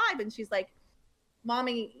was 5, and she's like,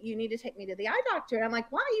 Mommy, you need to take me to the eye doctor. And I'm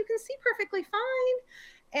like, why? You can see perfectly fine.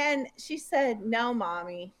 And she said, no,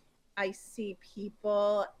 Mommy, I see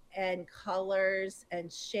people and colors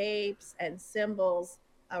and shapes and symbols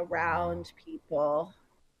around people.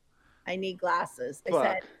 I need glasses.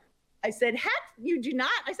 I said, heck, you do not.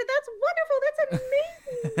 I said, that's wonderful. That's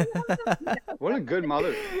amazing. What a good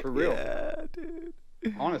mother, for real. Yeah, dude.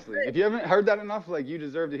 Honestly, if you haven't heard that enough, like, you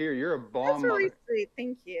deserve to hear. You're a bomb That's really mother. sweet.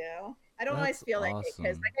 Thank you. I don't always feel like it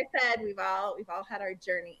because, like I said, we've all had our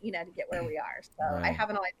journey, to get where we are. So Right. I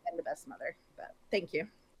haven't always been the best mother, but thank you.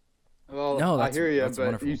 Well, No, I hear you, that's but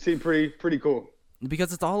wonderful. you seem pretty cool.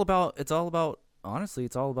 Because honestly,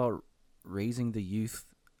 it's all about raising the youth.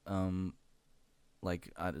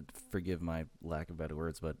 Forgive my lack of better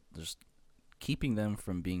words, but just keeping them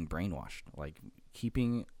from being brainwashed, like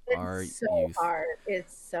keeping our It's so youth. hard.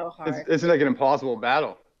 It's so hard. It's like an impossible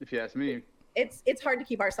battle, if you ask me. It's hard to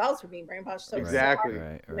keep ourselves from being brainwashed. So Exactly. it's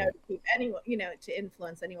so hard, Right. to keep anyone, to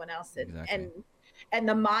influence anyone else. Exactly. And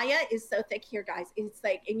the Maya is so thick here, guys. It's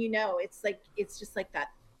like, and it's just like that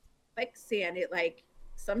quicksand. It like,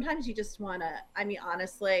 sometimes you just want to,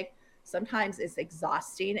 honestly, sometimes it's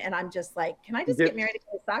exhausting. And I'm just like, can I just get married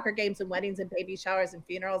to soccer games and weddings and baby showers and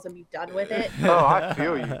funerals and be done with it? Oh, I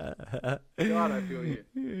feel you. God, I feel you.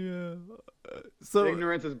 Yeah. So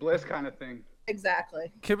Ignorance is bliss kind of thing.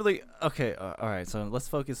 Exactly. Kimberly, okay, all right. So let's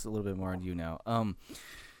focus a little bit more on you now.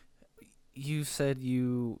 You said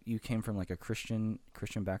you came from like a Christian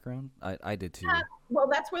background. I did too. Well,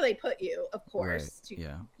 that's where they put you, of course. Right. To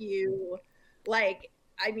Yeah. you, like,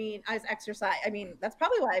 I was exercise. That's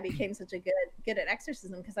probably why I became such a good at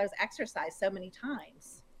exorcism, because I was exercised so many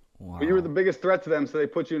times. Wow. But you were the biggest threat to them, so they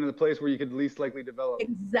put you into the place where you could least likely develop.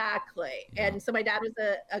 Exactly. Yeah. And so my dad was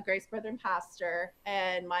a Grace Brethren pastor,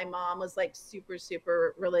 and my mom was like super,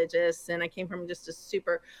 super religious. And I came from just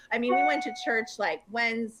we went to church like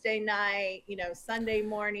Wednesday night, Sunday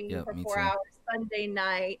morning for 4 hours, Sunday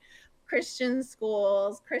night, Christian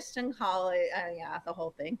schools, Christian college. The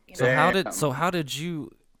whole thing. So how did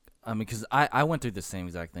you, because I went through the same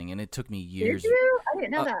exact thing, and it took me years. Did you? I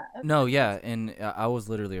didn't know that. Okay. No, yeah, and I was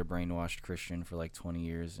literally a brainwashed Christian for like 20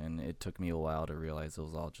 years, and it took me a while to realize it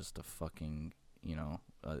was all just a fucking,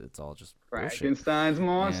 it's all just bullshit. Frankenstein's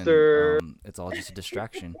monster. And, it's all just a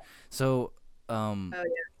distraction. So, oh yeah,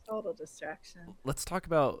 total distraction. let's talk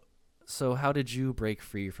about. So, how did you break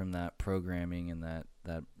free from that programming and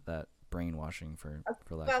that brainwashing, for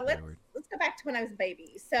lack of a better word? Let's go back to when I was a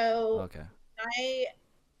baby. So, Okay.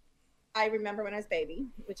 I remember when I was a baby,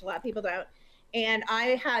 which a lot of people don't. And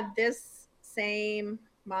I had this same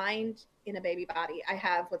mind in a baby body. I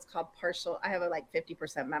have what's called I have a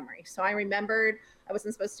 50% memory. So I remembered I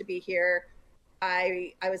wasn't supposed to be here.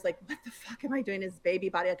 I was like, what the fuck am I doing in this baby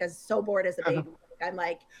body? Like, I was so bored as a baby. I'm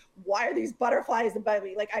like, why are these butterflies above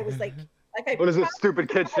me? Like, I was like What is this stupid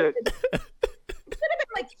kid shit? It could have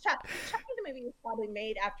been like Chucky the movie was probably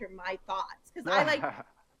made after my thoughts, because I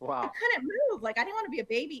Wow. couldn't move. Like, I didn't want to be a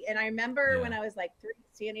baby. And I remember when I was like 3,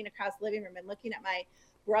 standing across the living room and looking at my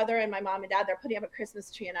brother and my mom and dad. They're putting up a Christmas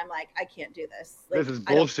tree, and I'm like, I can't do this. Like, This is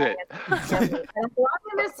bullshit. I don't belong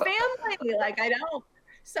in this family. Like, I don't.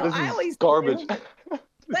 So This I is always garbage. knew. This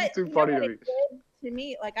But is too you funny know to what me. it did to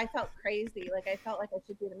me, like, I felt crazy. Like, I felt like I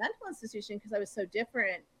should be in a mental institution because I was so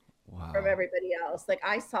different Wow. from everybody else. Like,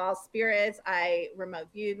 I saw spirits. I remote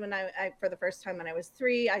viewed when I for the first time when I was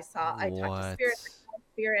 3. I talked to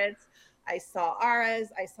spirits. I saw auras.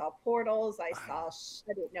 I saw portals. I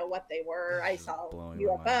didn't know what they were. I saw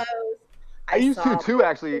UFOs. I used to too,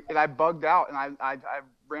 actually, and I bugged out, and I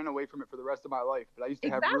ran away from it for the rest of my life. But I used to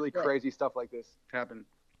have really crazy stuff like this happen.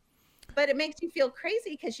 But it makes you feel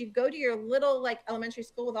crazy because you go to your little like elementary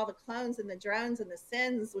school with all the clones and the drones and the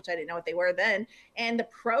sins, which I didn't know what they were then, and the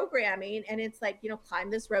programming, and it's like,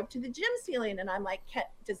 climb this rope to the gym ceiling, and I'm like,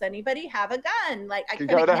 does anybody have a gun? Like I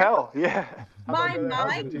couldn't go to hell, yeah. My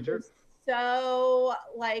mind was so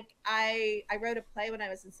like I wrote a play when I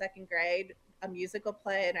was in second grade, a musical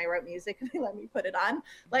play, and I wrote music and they let me put it on.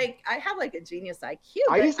 Like I have like a genius IQ.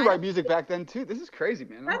 I used to write music back then too. This is crazy,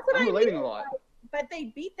 man. I'm relating a lot. But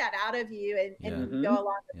they beat that out of you and you go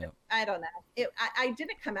along with it. I don't know. I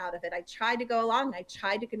didn't come out of it. I tried to go along. I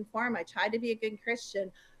tried to conform. I tried to be a good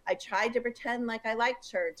Christian. I tried to pretend like I liked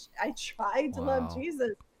church. I tried to love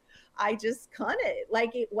Jesus. I just couldn't.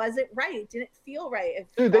 Like it wasn't right. It didn't feel right.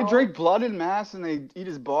 Dude, they drink blood in mass and they eat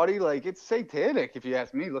his body. Like it's satanic if you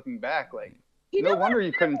ask me looking back. Like no wonder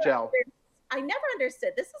you couldn't gel. I never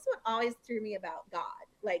understood. This is what always threw me about God,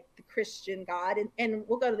 like the Christian God. And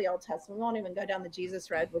we'll go to the Old Testament. We won't even go down the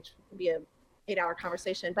Jesus road, which would be an 8-hour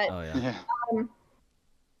conversation. But I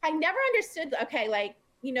never understood, okay, like,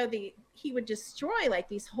 he would destroy like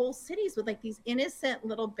these whole cities with like these innocent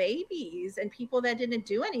little babies and people that didn't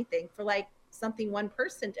do anything for like something one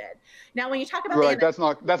person did. Now, when you talk about that's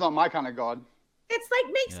not my kind of God. It's like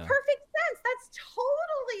makes perfect sense. That's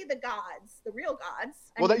totally the gods, the real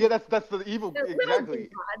gods. That's the evil. The exactly.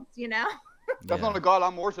 Gods, That's not a god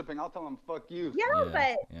I'm worshiping. I'll tell them, fuck you.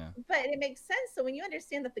 But it makes sense. So when you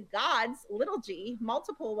understand that the gods, little g,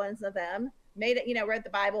 multiple ones of them, made it, wrote the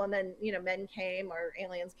Bible, and then men came or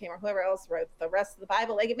aliens came or whoever else wrote the rest of the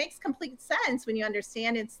Bible. Like it makes complete sense when you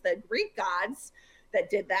understand it's the Greek gods that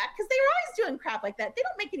did that, because they were always doing crap like that. They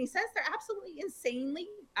don't make any sense. They're absolutely insanely.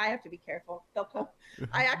 I have to be careful. They'll come.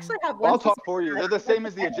 I actually have one. I'll talk for you. They're the same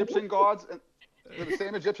as the Egyptian gods. They're the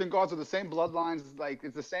same Egyptian gods with the same bloodlines. Like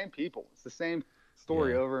it's the same people. It's the same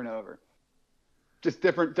story over and over. Just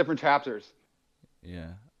different chapters.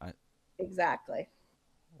 Yeah. Exactly.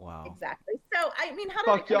 Wow. Exactly. So I mean, how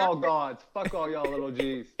fuck y'all gods? Fuck all y'all little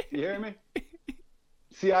G's. You hear me?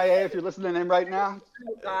 CIA, if you're listening in right now.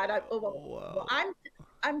 Oh God, well,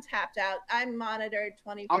 I'm tapped out. I'm monitored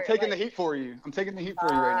 24. I'm taking the heat for you. I'm taking the heat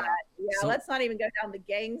for you right now. Yeah, let's not even go down the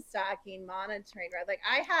gang stalking monitoring road. Like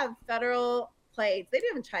I have federal plates. They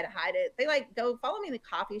didn't even try to hide it. They like go follow me in the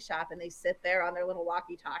coffee shop and they sit there on their little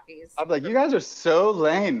walkie-talkies. I'm like, you guys are so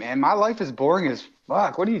lame, man. My life is boring as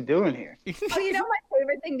fuck. What are you doing here? Oh, my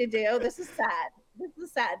favorite thing to do. This is sad.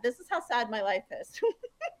 This is how sad my life is.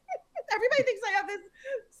 Everybody thinks I have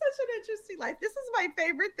such an interesting life. This is my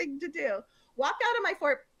favorite thing to do. Walk out on my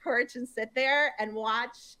porch and sit there and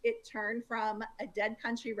watch it turn from a dead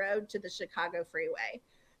country road to the Chicago freeway,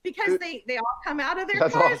 because they all come out of their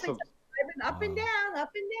cars. Awesome. They just driving up and down.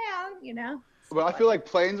 Well, I feel like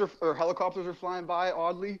planes or helicopters are flying by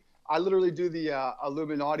oddly. I literally do the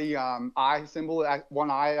Illuminati eye symbol,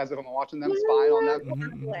 one eye, as if I'm watching them, spying on them.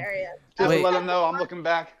 That's hilarious. Just to let them know I'm looking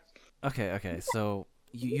back. Okay. So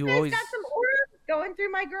you guys always got some orbs going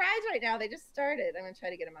through my garage right now. They just started. I'm gonna try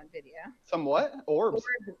to get them on video. Some what? Orbs?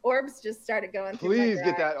 Orbs just started going through. Please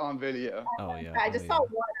get that on video. Oh yeah. I just saw one.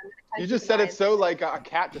 You just said it so like a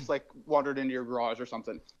cat just like wandered into your garage or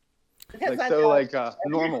something. Because like so like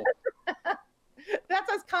normal.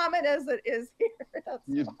 That's as common as it is here.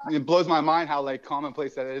 It blows my mind how like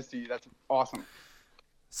commonplace that is to you. That's awesome.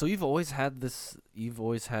 So you've always had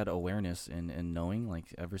awareness and knowing,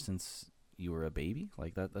 like ever since you were a baby?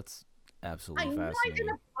 Like that's absolutely fascinating. I knew I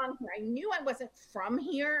didn't belong here. I knew I wasn't from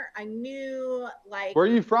here. I knew like. Where are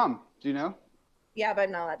you from? Do you know? Yeah, but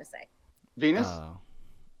I'm not allowed to say. Venus?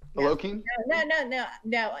 Elohim?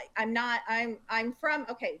 No. I'm not. I'm from.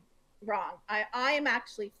 Okay, wrong. I am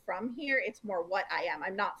actually from here. It's more what I am.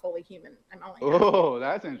 I'm not fully human. I'm only. Oh,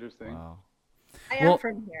 that's interesting. Wow. I am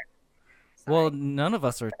from here. Sorry. Well, none of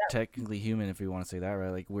us are technically human, if we want to say that, right?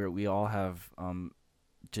 Like we all have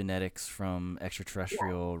genetics from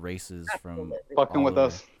extraterrestrial races. Absolutely. From fucking with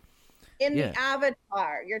us. In the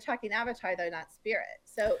Avatar, you're talking Avatar though, not spirit.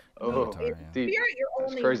 So spirit, you're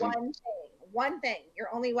only one thing. You're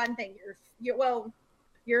only one thing.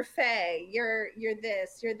 You're Fae. You're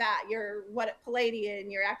this. You're that. You're Palladian.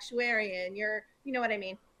 You're Actuarian. You know what I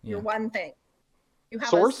mean. You're one thing. You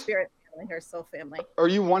have a spirit family here, soul family. Are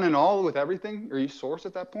you one and all with everything? Are you source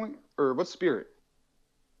at that point, or what's spirit?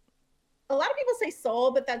 A lot of people say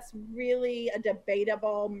soul, but that's really a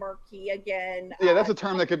debatable, murky again. Yeah, that's a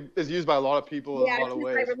term that is used by a lot of people in a lot of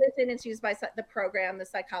ways. It's used by religion, it's used by the program, the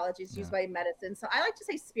psychology, it's used by medicine. So I like to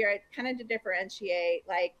say spirit, kind of to differentiate.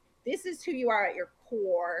 Like this is who you are at your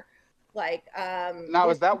core. Like now,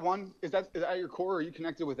 is that at your core? Are you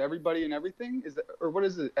connected with everybody and everything? Is that, or what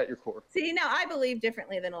is it at your core? See, now I believe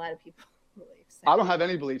differently than a lot of people believe. So. I don't have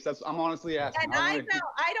any beliefs. I'm honestly asking. And I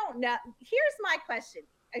don't know. Here's my question.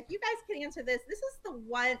 If you guys can answer this, this is the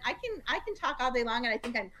one I can talk all day long, and I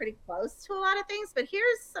think I'm pretty close to a lot of things. But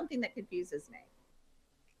here's something that confuses me.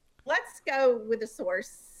 Let's go with the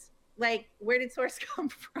source. Like, where did source come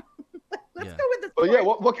from? Let's go with the source. Oh yeah,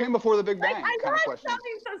 what came before the Big Bang? I know it sounds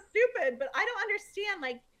so stupid, but I don't understand.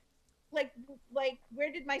 Like,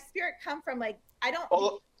 where did my spirit come from? Like, I don't.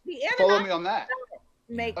 Follow me on that.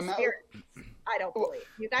 Make spirits. I don't believe.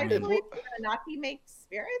 You guys believe Anunnaki make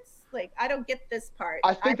spirits? Like, I don't get this part.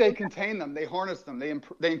 I think they contain them. They harness them. They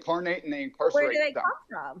incarnate and they incarcerate them. Where do they come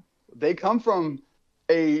from? They come from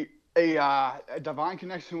a divine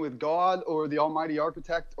connection with God or the Almighty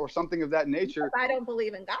Architect or something of that nature. Because I don't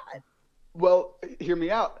believe in God. Well, hear me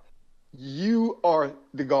out. You are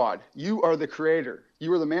the God. You are the creator.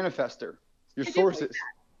 You are the manifester. Your sources.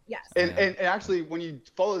 Yes. And actually, when you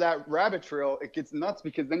follow that rabbit trail, it gets nuts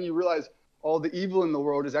because then you realize all the evil in the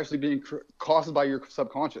world is actually being caused by your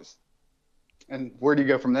subconscious. And where do you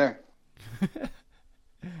go from there?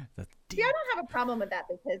 See, I don't have a problem with that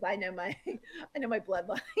because I know my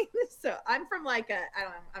bloodline. So I'm from I'm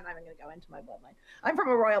not even gonna go into my bloodline. I'm from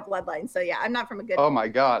a royal bloodline. So yeah, I'm not from a good. Oh my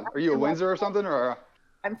God, are you a Windsor or something or?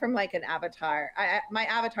 I'm from like an Avatar. My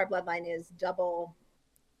Avatar bloodline is double,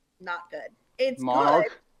 not good. It's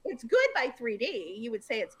Monarch? Good. It's good by 3D. You would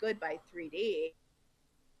say it's good by 3D.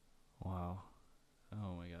 Wow.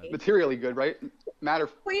 Oh my God. Materially good, right? Matter.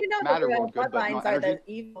 Well, you know, matter the world good, but bloodlines not are energy.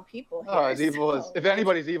 the evil people here. Oh, as evil as if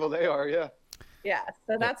anybody's evil, they are. Yeah. Yeah.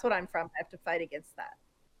 So that's what I'm from. I have to fight against that.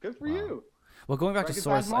 Good for you. Well, going back to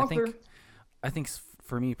source, I think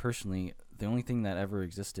for me personally, the only thing that ever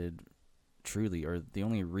existed truly, or the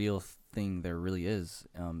only real thing there really is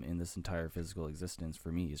in this entire physical existence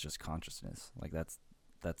for me is just consciousness. Like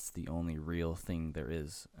that's the only real thing there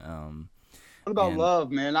is. What about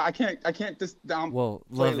love, man? I can't just down. Well,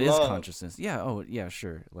 love is consciousness. Yeah. Oh, yeah.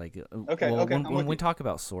 Sure. Like, okay. When we talk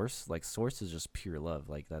about source, like source is just pure love.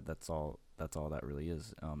 Like that's all that really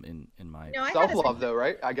is. In my self-love, though,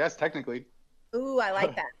 right? I guess technically. Ooh, I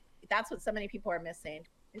like that. That's what so many people are missing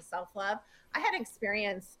is self-love. I had an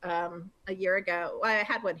experience a year ago. Well, I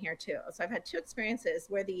had one here too. So I've had two experiences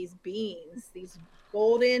where these beings, these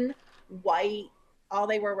golden white, all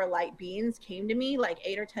they were light beings, came to me, like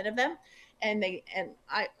 8 or 10 of them. And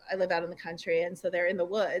I live out in the country, and so they're in the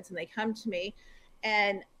woods, and they come to me,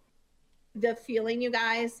 and the feeling, you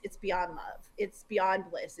guys, it's beyond love, it's beyond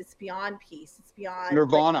bliss, it's beyond peace, it's beyond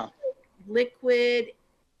nirvana, liquid.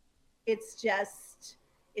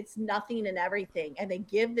 It's nothing and everything, and they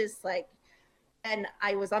give this like. And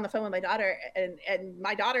I was on the phone with my daughter, and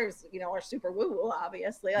my daughters, are super woo-woo,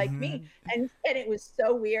 obviously, like me. And it was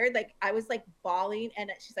so weird. Like, I was like bawling, and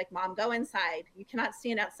she's like, Mom, go inside. You cannot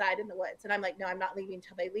stand outside in the woods. And I'm like, no, I'm not leaving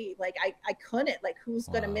until they leave. Like, I couldn't. Like, who's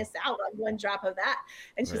going to miss out on one drop of that?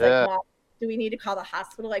 And she's like, Mom, do we need to call the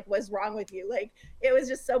hospital? Like, what's wrong with you? Like, it was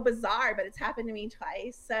just so bizarre, but it's happened to me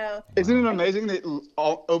twice. So isn't it amazing that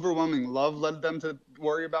overwhelming love led them to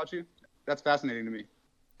worry about you? That's fascinating to me.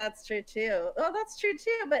 That's true too. Oh, that's true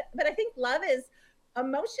too. But I think love is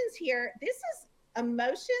emotions here.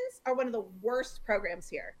 Emotions are one of the worst programs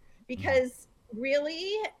here because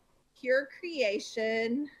really pure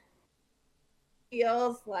creation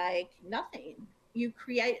feels like nothing. You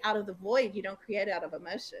create out of the void. You don't create out of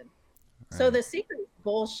emotion. Right. So the secret is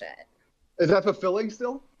bullshit. Is that fulfilling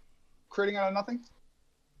still? Creating out of nothing?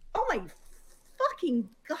 Oh my fucking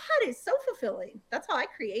God, it's so fulfilling. That's how I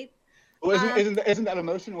create. Well, isn't that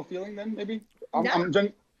emotional feeling then? Maybe I'm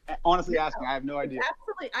honestly asking. I have no idea.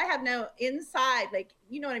 Absolutely, I have no inside. Like,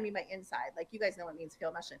 you know what I mean by inside. Like, you guys know what it means to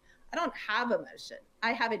feel emotion. I don't have emotion.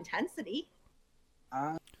 I have intensity.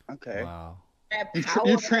 Okay. Wow.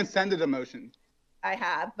 You transcended emotion. I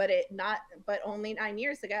have, but only 9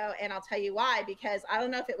 years ago, and I'll tell you why. Because I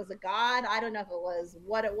don't know if it was a God. I don't know if it was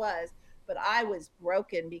what it was. But I was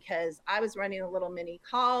broken because I was running a little mini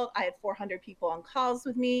call. I had 400 people on calls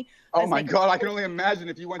with me. Oh my God, I can only imagine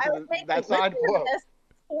if you went to that side.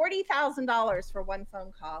 $40,000 for one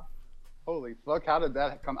phone call. Holy fuck, how did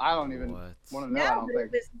that come? I don't even want to know. No, I don't think.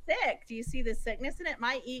 It was sick. Do you see the sickness in it?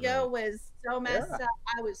 My ego was so messed up.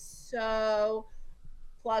 I was so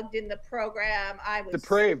plugged in the program. I was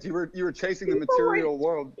depraved. You were chasing the material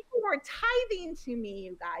world. People were tithing to me,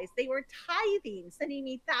 you guys. They were tithing, sending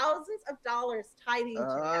me thousands of dollars tithing to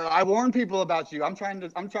me. I warn people about you. I'm trying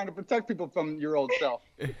to protect people from your old self.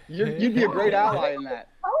 You'd be a great ally in that.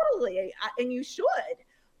 Totally, and you should.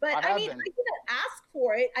 But I mean, I didn't ask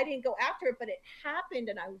for it. I didn't go after it, but it happened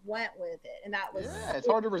and I went with it. And that was, it's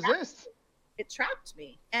hard to resist. It trapped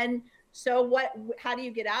me. And so how do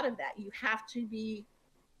you get out of that? You have to be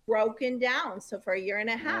broken down. So for a year and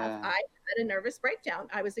a half, I had a nervous breakdown.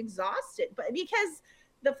 I was exhausted, but because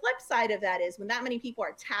the flip side of that is when that many people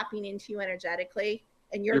are tapping into you energetically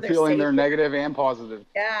and you're feeling their negative and positive.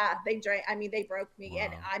 Yeah, they broke me. Wow.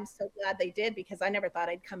 And I'm so glad they did, because I never thought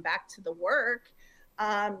I'd come back to the work.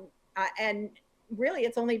 And really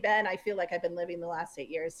it's only been, I feel like I've been living the last 8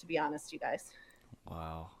 years, to be honest, you guys.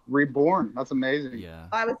 Wow. Reborn. That's amazing. Yeah.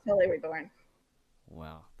 I was totally reborn.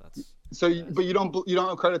 Wow. That's so. But you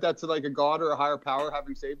don't credit that to like a god or a higher power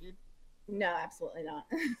having saved you? No, absolutely not.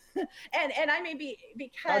 and I may be,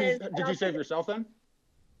 because did you save yourself then?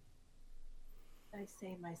 I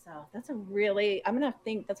save myself? That's a really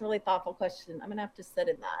thoughtful question. I'm gonna have to sit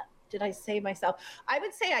in that. Did I save myself? I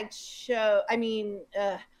would say I don't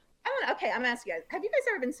know. Okay, I'm gonna ask you guys. Have you guys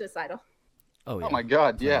ever been suicidal? Oh yeah. Oh my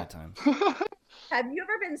God, yeah. Times. Have you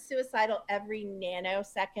ever been suicidal every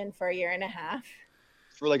nanosecond for a year and a half?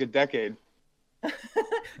 For like a decade.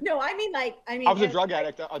 No, I mean, I was a drug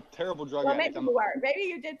addict, a terrible drug addict. Maybe you were. Maybe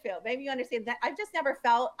you did feel. Maybe you understand that. I've just never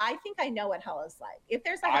felt. I think I know what hell is like. If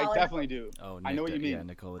there's a hell, I definitely do. Oh, I know what you mean. Yeah,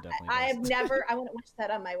 Nicola definitely. I have never. I wouldn't wish that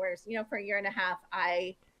on my worst. For a year and a half,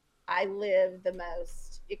 I lived the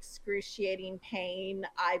most excruciating pain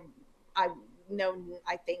I've known.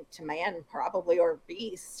 I think to man probably, or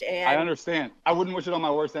beast. And I understand. I wouldn't wish it on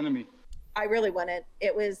my worst enemy. I really wouldn't.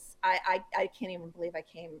 It was. I can't even believe I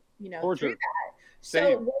came. Torture. Through that.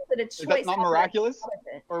 Same. So was it a choice? Is that not miraculous?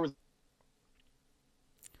 Or is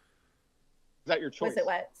that your choice? Was it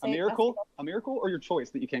what? A miracle? A miracle or your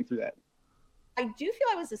choice that you came through that? I do feel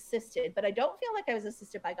I was assisted, but I don't feel like I was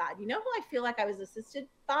assisted by God. You know who I feel like I was assisted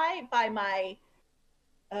by? By my,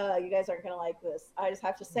 you guys aren't going to like this. I just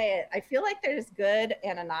have to say it. I feel like there's good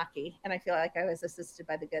Anunnaki, and I feel like I was assisted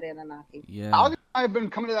by the good Anunnaki. Yeah. I've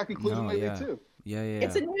been coming to that conclusion lately too. Yeah.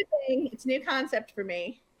 It's a new thing. It's a new concept for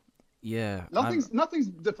me. Yeah. Nothing's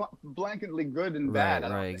blanketly good and bad.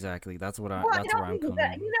 Right, exactly. That's what that's where I'm coming.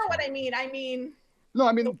 You know what I mean? No,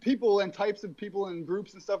 I mean people and types of people and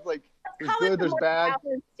groups and stuff, like there's good, there's bad.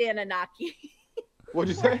 Balanced Anunnaki. What'd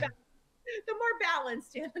you say? The more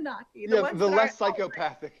balanced Anunnaki. The less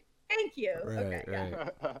psychopathic. Thank you. Right, okay. Right.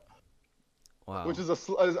 Yeah. Wow. Which is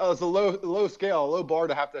a low scale, a low bar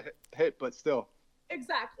to have to hit, but still.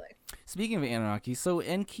 Exactly. Speaking of Anunnaki, so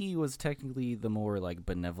Enki was technically the more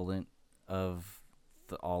benevolent of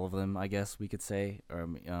all of them, I guess we could say.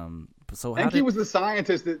 So Enki was the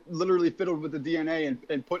scientist that literally fiddled with the DNA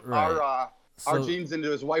and put our genes into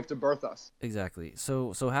his wife to birth us. Exactly.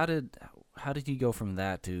 So how did he go from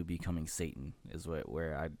that to becoming Satan? Is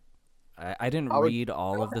where I didn't read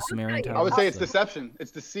all of the Sumerian tablets. I would say it's deception.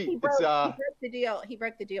 It's deceit. He broke the deal. He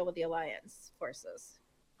broke the deal with the Alliance forces.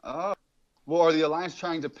 Oh. Well, are the Alliance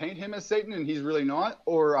trying to paint him as Satan and he's really not?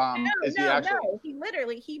 Or is he actually? No,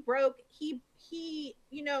 he broke,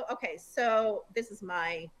 okay, so this is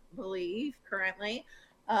my belief currently.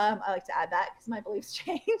 I like to add that because my beliefs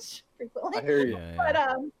change frequently. I hear you. Yeah. But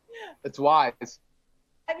it's wise.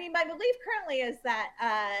 I mean, my belief currently is that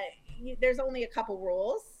there's only a couple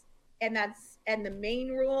rules, and the main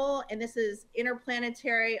rule, and this is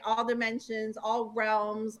interplanetary, all dimensions, all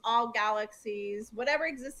realms, all galaxies, whatever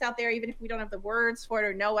exists out there, even if we don't have the words for it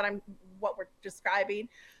or know what we're describing.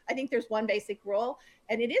 I think there's one basic rule,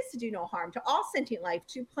 and it is to do no harm to all sentient life,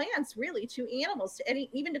 to plants, really, to animals, to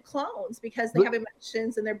even to clones, because they have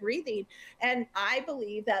emotions and they're breathing. And I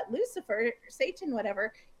believe that Lucifer, Satan,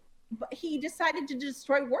 whatever, he decided to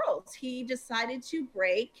destroy worlds. He decided to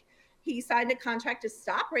break. He signed a contract to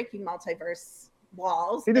stop breaking multiverse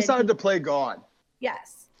walls. He decided to play God.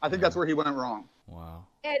 Yes. I think that's where he went wrong. Wow.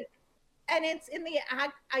 And it's in the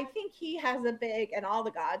act. I think he has a big, and all the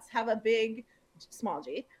gods have a big, small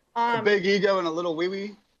g. A big ego and a little wee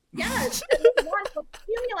wee. Yes. They want to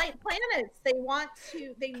accumulate planets.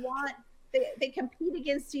 They compete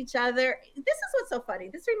against each other. This is what's so funny.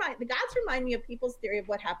 The gods remind me of people's theory of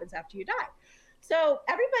what happens after you die. So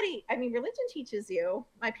everybody, religion teaches you,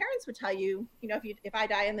 my parents would tell you, if I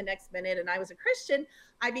die in the next minute and I was a Christian,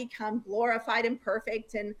 I become glorified and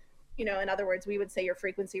perfect. And, in other words, we would say your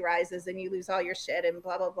frequency rises and you lose all your shit and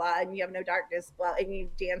blah, blah, blah. And you have no darkness, blah, and you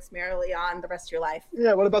dance merrily on the rest of your life.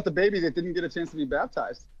 Yeah. What about the baby that didn't get a chance to be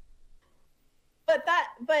baptized?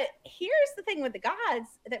 But here's the thing with the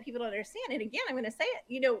gods that people don't understand. And again, I'm going to say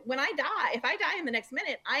it, when I die, if I die in the next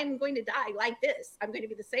minute, I'm going to die like this. I'm going to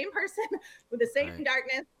be the same person with the same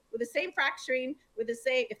darkness, with the same fracturing, with the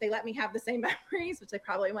same, if they let me have the same memories, which they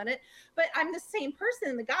probably wouldn't, but I'm the same person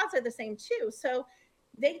and the gods are the same too. So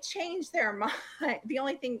they change their mind. The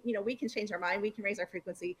only thing, we can change our mind, we can raise our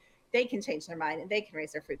frequency. They can change their mind and they can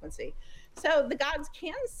raise their frequency. So the gods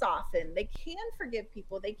can soften, they can forgive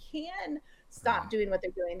people, they can stop doing what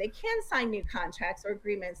they're doing, they can sign new contracts or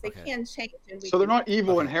agreements, they can change. And so they're not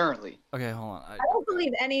evil inherently. Okay, hold on. I don't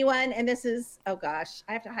believe anyone, and this is, oh gosh,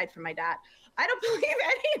 I have to hide from my dad. I don't believe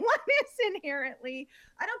anyone is inherently,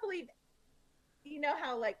 I don't believe,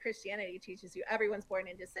 how like Christianity teaches you everyone's born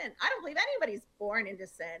into sin. I don't believe anybody's born into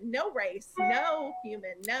sin. No race, no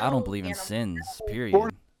human, no. I don't believe in sins, period.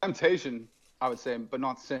 Born temptation, I would say, but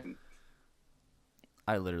not sin.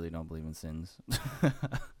 I literally don't believe in sins.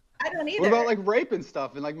 I don't either. What about like rape and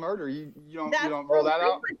stuff and like murder? You don't roll that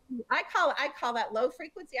out? I call that low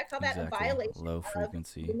frequency. I call that a violation low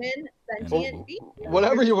frequency. Of human sentient being.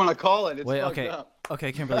 Whatever you want to call it. It's Wait, fucked up.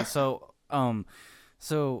 Okay, Kimberly. So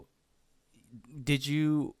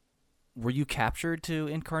were you captured to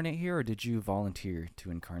incarnate here, or did you volunteer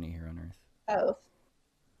to incarnate here on Earth?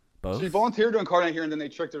 Both. She volunteered to incarnate here, and then they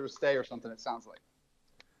tricked her to stay or something. It sounds like.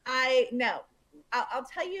 I'll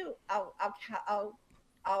tell you.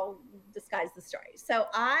 I'll disguise the story. So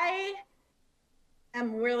I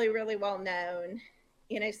am really, really well known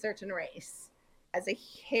in a certain race as a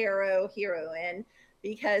heroine,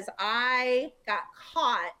 because I got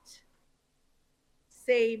caught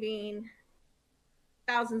saving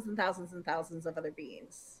thousands and thousands and thousands of other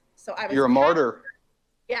beings. So I was. You're a martyr.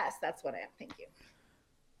 Yes, that's what I am. Thank you.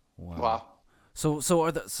 Wow. So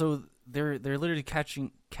they're literally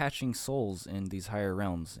catching souls in these higher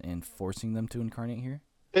realms and forcing them to incarnate here?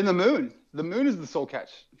 In the moon. The moon is the soul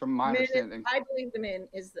catch, from my understanding. I believe the moon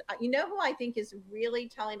is, who I think is really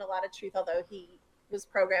telling a lot of truth, although he was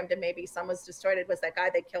programmed and maybe some was distorted, was that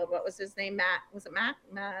guy they killed. What was his name? Matt. Was it Matt?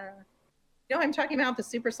 I'm talking about the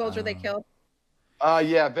super soldier they killed.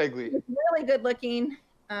 Yeah, vaguely. He was really good looking.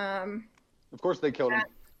 Of course they killed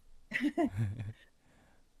him.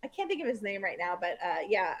 I can't think of his name right now, but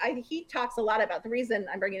he talks a lot about, the reason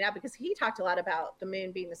I'm bringing it up, because he talked a lot about the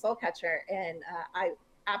moon being the soul catcher, and I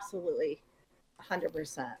absolutely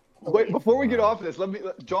 100%. Wait, before we get off of this,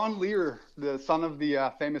 John Lear, the son of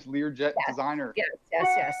the famous Learjet designer,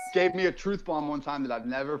 yes, gave me a truth bomb one time that I've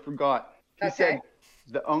never forgot. He said,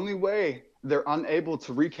 the only way they're unable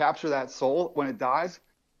to recapture that soul when it dies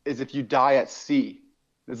is if you die at sea.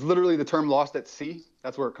 It's literally the term lost at sea.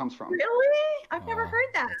 That's where it comes from. Really? I've never heard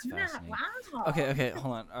that. Wow. Okay,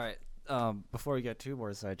 hold on. All right. Before we get too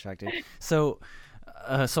more sidetracked, so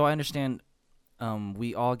I understand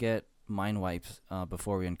we all get mind wipes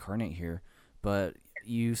before we incarnate here, but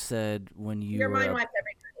you said when you're mind wiped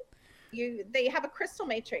every night. They have a crystal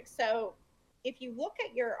matrix. So if you look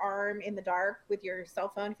at your arm in the dark with your cell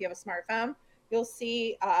phone, if you have a smartphone, you'll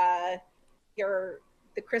see the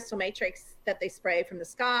crystal matrix that they spray from the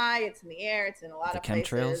sky. It's in the air. It's in a lot of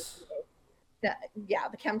places. The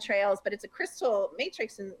chemtrails, but it's a crystal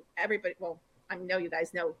matrix, and everybody, well, I know you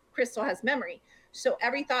guys know crystal has memory. So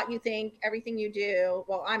every thought you think, everything you do,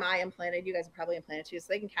 well, I'm implanted. You guys are probably implanted too, so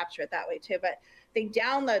they can capture it that way too. But they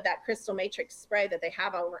download that crystal matrix spray that they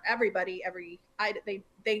have over everybody.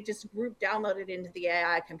 They just group download it into the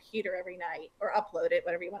AI computer every night, or upload it,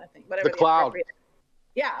 whatever you want to think. Whatever the cloud.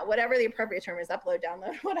 Whatever the appropriate term is, upload,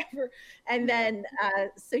 download, whatever. And then,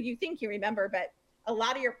 so you think you remember, but a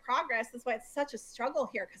lot of your progress, that's why it's such a struggle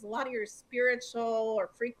here, because a lot of your spiritual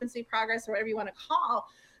or frequency progress, or whatever you want to call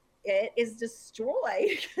it, is destroyed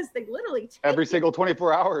because they literally take every single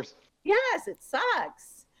 24 hours. Yes, it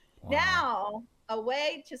sucks. Wow. Now, a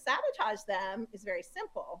way to sabotage them is very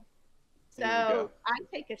simple. So I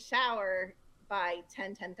take a shower by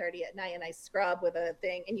 10:30 at night, and I scrub with a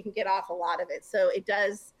thing, and you can get off a lot of it. So it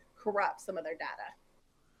does corrupt some of their data.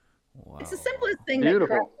 Wow. It's the simplest thing that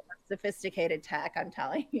corrupts sophisticated tech, I'm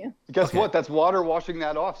telling you. Guess what? That's water washing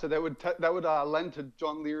that off. So that would lend to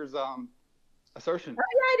John Lear's assertion. Oh,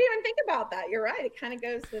 yeah, I didn't even think about that. You're right. It kind of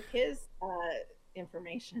goes with his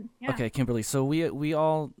information. Yeah. Okay, Kimberly. So we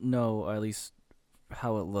all know, at least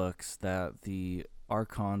how it looks, that the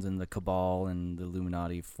Archons and the Cabal and the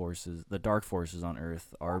Illuminati forces, the dark forces on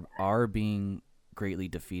Earth, are being greatly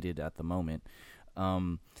defeated at the moment.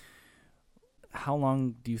 How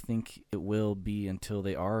long do you think it will be until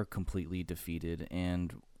they are completely defeated,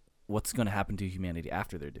 and what's going to happen to humanity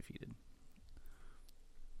after they're defeated?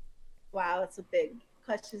 Wow, that's a big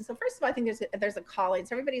question. So first of all, I think there's a calling.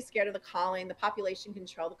 So everybody's scared of the calling, the population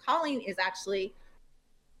control. The calling is actually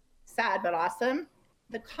sad but awesome.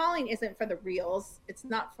 The calling isn't for the reals. It's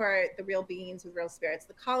not for the real beings with real spirits.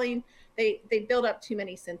 The calling, they build up too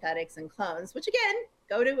many synthetics and clones, which again,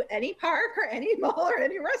 go to any park or any mall or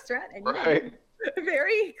any restaurant and right.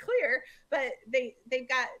 Very clear. But they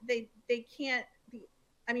can't.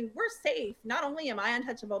 I mean, we're safe. Not only am I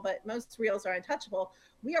untouchable, but most reals are untouchable.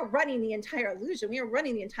 We are running the entire illusion. We are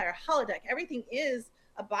running the entire holodeck. Everything is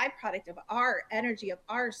a byproduct of our energy, of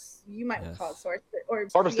our, you might call it source, or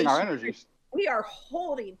harvesting our creation. energies. We are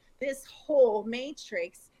holding this whole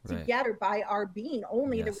matrix together by our being,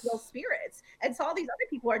 only the real spirits. And so all these other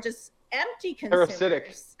people are just empty consumers.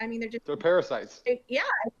 Parasitic. I mean, they're parasites. Yeah.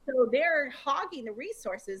 So they're hogging the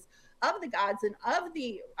resources of the gods and of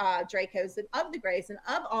the Dracos and of the Greys and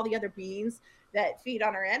of all the other beings that feed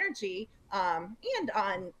on our energy, and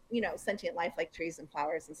on, you know, sentient life like trees and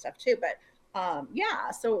flowers and stuff too. But yeah,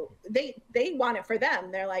 so they want it for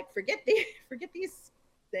them. They're like, forget these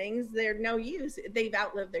things. They're no use. They've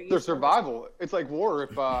outlived their use. Their survival. It's like war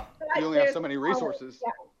if you only have so many resources.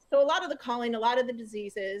 Yeah. So a lot of the calling, a lot of the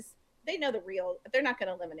diseases, they know the real. They're not going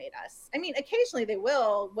to eliminate us. I mean, occasionally they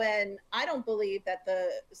will, when I don't believe that the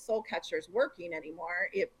soul catcher is working anymore.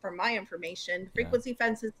 From my information, frequency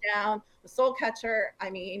fence is down. The soul catcher, I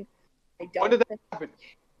mean, I don't. When did that happen?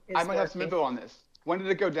 I might have some info on this. When did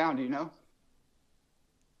it go down? Do you know?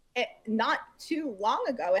 Not too long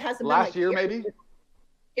ago. It hasn't last been year, maybe.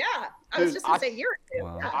 Yeah, I was just gonna say a year or two.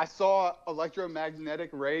 Wow. Yeah. I saw electromagnetic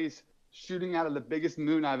rays shooting out of the biggest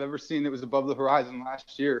moon I've ever seen that was above the horizon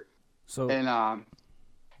last year. So, and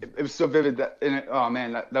it was so vivid that, oh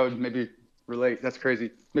man, that would maybe relate. That's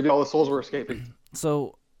crazy. Maybe all the souls were escaping.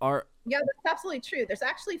 So yeah, that's absolutely true. There's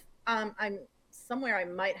actually I'm somewhere I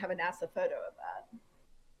might have a NASA photo of that.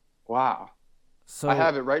 Wow. So I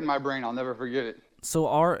have it right in my brain. I'll never forget it. So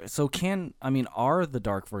are the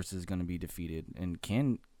dark forces going to be defeated, and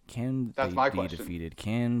can That's they my be question. defeated?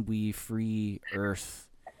 Can we free Earth?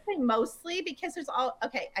 Mostly because there's I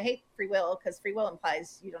hate free will, because free will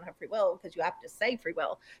implies you don't have free will, because you have to say free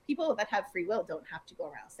will. People that have free will don't have to go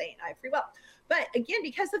around saying I have free will. But again,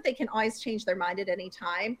 because they can always change their mind at any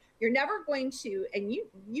time, you're never going to, and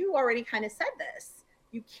you already kind of said this,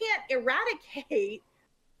 you can't eradicate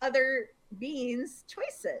other beings'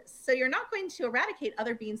 choices. So you're not going to eradicate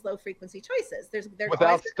other beings' low frequency choices. There's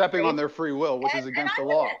without stepping on their free will, which is against the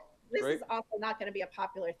law. This is also not going to be a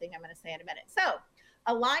popular thing I'm going to say in a minute. So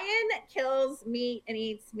a lion kills meat and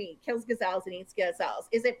eats meat, kills gazelles and eats gazelles.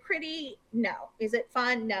 Is it pretty? No. Is it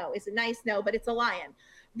fun? No. Is it nice? No, but it's a lion.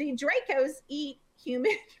 The Dracos eat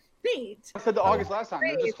human meat. I said to August last time,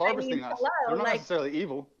 they're just harvesting us. They're not necessarily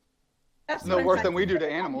evil. That's no worse than we do to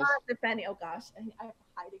animals. Defending. Oh gosh, I have to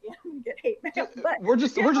hide again and get hate mail. But we're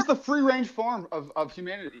just a free range farm of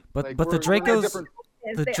humanity. But like, the Dracos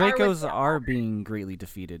the Dracos are being greatly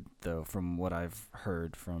defeated, though, from what I've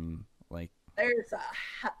heard from like.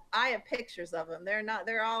 I have pictures of them.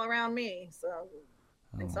 They're all around me. So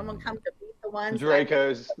when someone comes to beat the ones.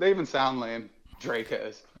 Dracos, they even sound lame.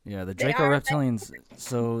 Dracos. Yeah, the Draco Reptilians.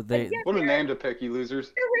 So they. What a name to pick, you losers.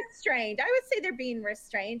 They're restrained. I would say they're being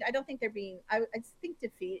restrained. I don't think they're being. I think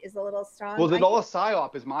defeat is a little strong. Was it all a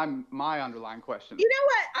psyop? Is my underlying question. You know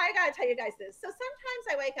what? I gotta tell you guys this. So sometimes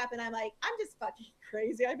I wake up and I'm like, I'm just fucking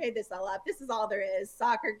crazy. I made this all up. This is all there is: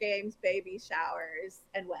 soccer games, baby showers,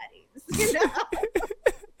 and weddings. You know.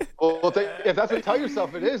 Well, if that's what you tell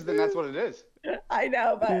yourself it is, then that's what it is. I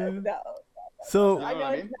know, but no. So I know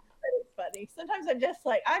it's funny. Sometimes I'm just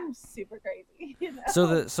like, I'm super crazy. You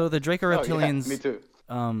know? So the Draco Reptilians. Me too.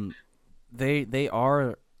 They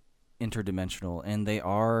are interdimensional, and they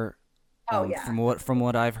are. From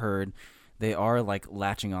what I've heard, they are like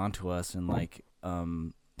latching onto us and like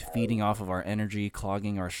feeding off of our energy,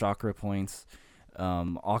 clogging our chakra points.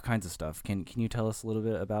 All kinds of stuff. Can you tell us a little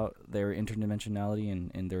bit about their interdimensionality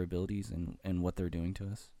and their abilities and what they're doing to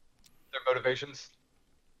us? Their motivations.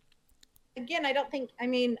 Again, I don't think. I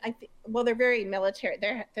mean, well, they're very military.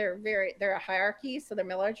 They're a hierarchy, so they're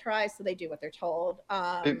militarized, so they do what they're told.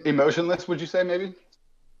 Emotionless, would you say, maybe?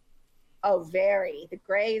 Oh, very. The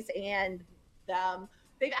Greys and them.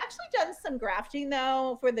 They've actually done some grafting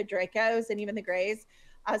though for the Dracos and even the Greys.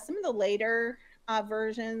 Some of the later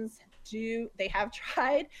versions they have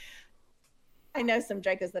tried. I know some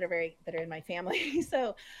Dracos that are in my family,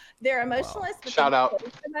 so they're emotionless. Wow. Shout out.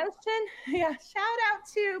 Emotion, yeah. Shout out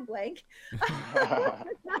to blank.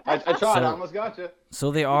 I tried. I almost got you. So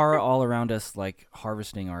they are all around us, like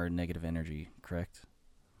harvesting our negative energy, correct?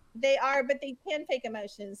 They are, but they can fake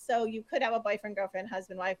emotions. So you could have a boyfriend, girlfriend,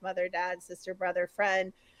 husband, wife, mother, dad, sister, brother,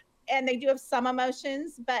 friend, and they do have some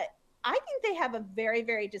emotions. But I think they have a very,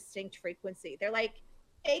 very distinct frequency. They're like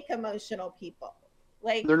fake emotional people.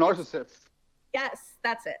 Like they're narcissists. Yes,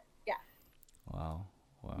 that's it. Yeah. Wow.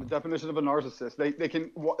 The definition of a narcissist. They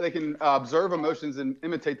can observe emotions and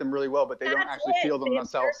imitate them really well, but they don't actually feel them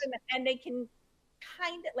themselves. And they can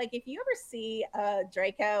kind of, like, if you ever see a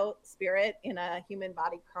Draco spirit in a human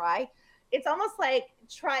body cry, it's almost like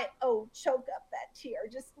choke up that tear.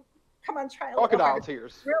 Just come on, try a little Crocodile harder.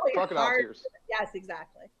 tears. Really Crocodile hard. tears. Yes,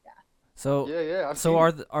 exactly. Yeah. So Yeah. I've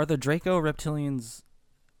so seen are the Draco Reptilians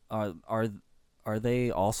are they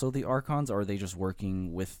also the Archons, or are they just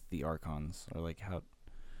working with the Archons, or like how?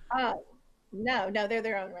 No, they're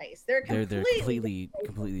their own race. They're completely different.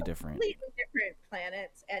 Completely different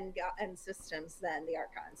planets and systems than the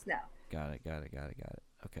Archons. No. Got it.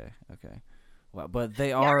 Okay. Well, but they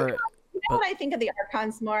The are. Archons, what I think of the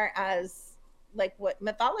Archons more as like what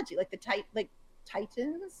mythology, like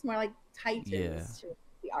Titans, more like Titans to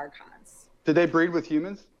the Archons. Did they breed with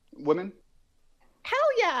humans, women? Hell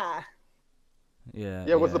yeah.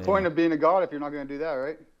 Yeah. What's the point of being a god if you're not going to do that,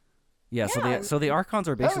 right? Yeah. So the Archons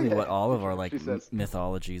are basically what all of our like She says.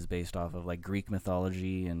 mythology is based off of, like Greek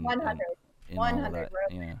mythology and 100. and 100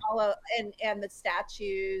 all of that. Yeah. And the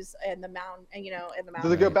statues and the mountain, and and the mountain.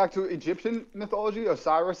 Does it go back to Egyptian mythology,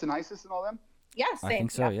 Osiris and Isis and all them? Yeah, same. I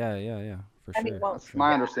think so. Yeah. For sure. That's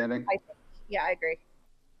my understanding. I agree.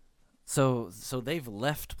 So they've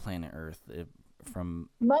left planet Earth from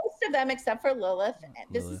Most of them, except for Lilith.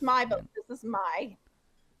 This is my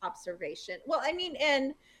observation. Well, I mean,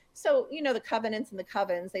 and so the covenants and the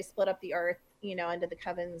covens, they split up the earth, into the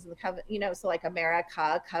covens and the coven, so like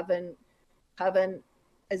America, coven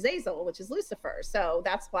Azazel, which is Lucifer. So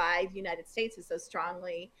that's why the United States is so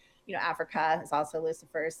strongly, Africa is also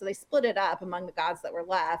Lucifer. So they split it up among the gods that were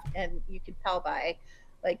left, and you can tell by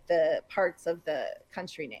like the parts of the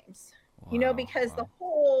country names, because the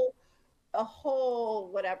whole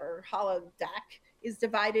whatever holodeck is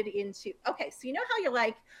divided into, okay, so how you're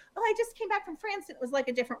like, oh, I just came back from France and it was like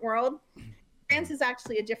a different world. France is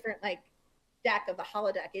actually a different like deck of the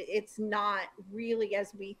holodeck. It's not really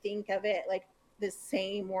as we think of it, like the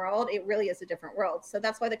same world. It really is a different world. So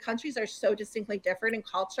that's why the countries are so distinctly different in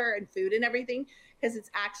culture and food and everything, because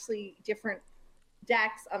it's actually different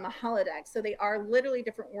decks on the holodeck. So they are literally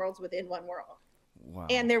different worlds within one world. Wow.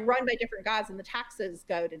 And they're run by different gods, and the taxes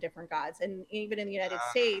go to different gods. And even in the United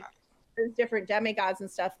States, there's different demigods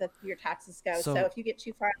and stuff that your taxes go. So if you get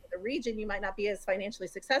too far out of the region, you might not be as financially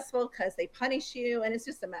successful because they punish you, and it's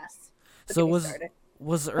just a mess. So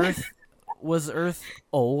was Earth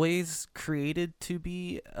always created to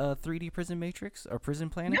be a 3D prison matrix or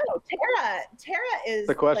prison planet? No, Terra is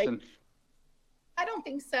the question. Like, I don't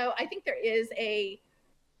think so. I think there is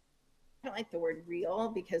I don't like the word real,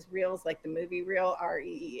 because real is like the movie real,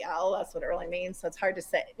 REEL. That's what it really means. So it's hard to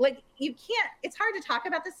say. Like it's hard to talk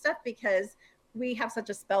about this stuff because we have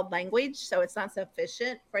such a spelled language. So it's not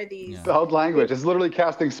sufficient for these. Spelled language. It's literally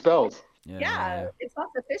casting spells. Yeah. It's not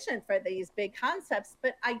sufficient for these big concepts.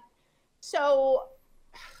 But I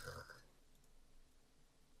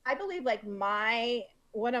believe like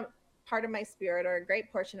part of my spirit, or a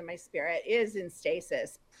great portion of my spirit, is in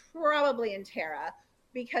stasis, probably in Terra.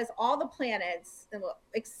 Because all the planets,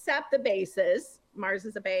 except the bases, Mars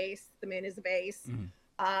is a base, the moon is a base.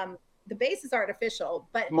 Mm-hmm. The base is artificial,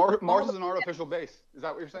 but Mars is an artificial base. Is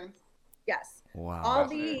that what you're saying? Yes. Wow.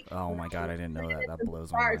 Oh my God, I didn't know that. That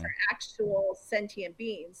blows my mind. Stars are actual sentient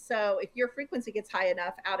beings. So if your frequency gets high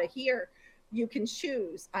enough out of here, you can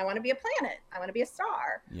choose. I want to be a planet. I want to be a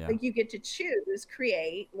star. Yeah. Like you get to choose,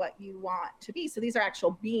 create what you want to be. So these are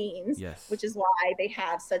actual beings, yes. Which is why they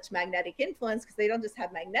have such magnetic influence, because they don't just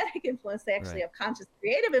have magnetic influence. They actually have conscious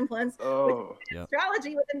creative influence. Oh,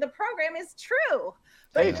 astrology within the program is true.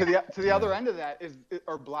 But hey, to the other end of that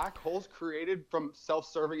are black holes created from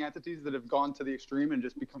self-serving entities that have gone to the extreme and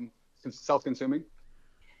just become self-consuming?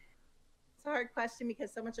 It's a hard question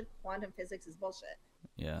because so much of quantum physics is bullshit.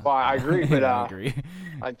 Yeah. Well, I agree, but I agree.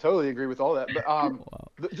 I totally agree with all that.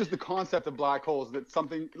 But just the concept of black holes, that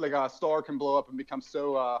something like a star can blow up and become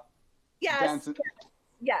so dense,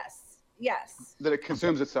 yes, that it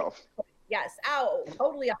consumes itself. Yes.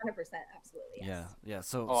 Totally 100%. Absolutely. Yes. Yeah.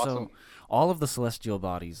 So, awesome. So all of the celestial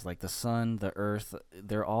bodies, like the sun, the earth,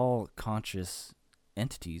 they're all conscious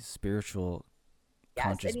entities, spiritual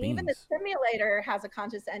conscious beings. Even the simulator has a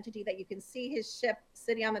conscious entity that you can see his ship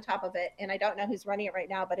sitting on the top of it. And I don't know who's running it right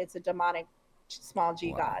now, but it's a demonic small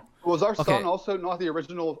g god. Was our sun also not the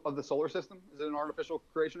original of the solar system? Is it an artificial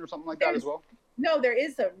creation or something like that as well? No, there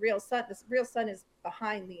is a real sun. This real sun is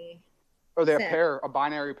behind the. Or they a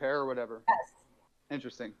binary pair or whatever. Yes.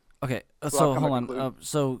 Interesting. Okay, so hold on.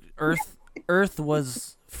 So Earth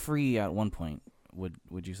was free at one point.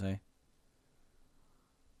 Would you say?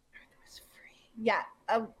 Earth was free. Yeah,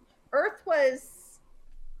 Earth was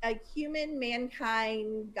a human,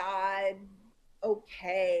 mankind, God,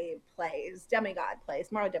 demigod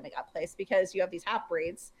place, more demigod place, because you have these half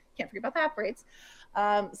breeds Can't forget about the half braids.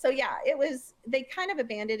 So yeah, they kind of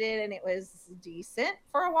abandoned it, and it was decent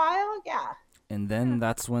for a while. Yeah. And then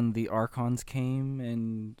that's when the Archons came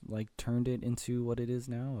and like turned it into what it is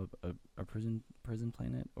now, a prison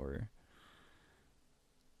planet, or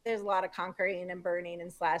there's a lot of conquering and burning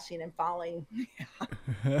and slashing and falling.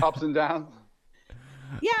 Ups and downs.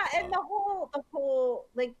 Yeah, and the whole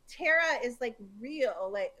like Terra is like real,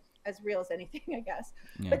 like as real as anything, I guess.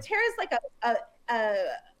 Yeah. But Terra is like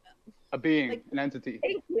a being, like, an entity.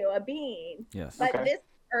 Thank you, a being. Yes. But this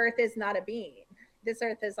Earth is not a being. This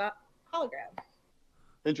Earth is a hologram.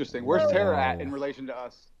 Interesting. Where's Terra at in relation to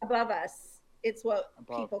us? Above us. It's what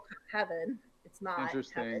people call heaven. It's not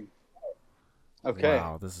interesting. Heaven. Okay.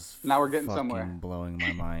 Wow, this is now we're getting fucking somewhere. Blowing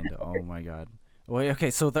my mind. Oh my god. Wait,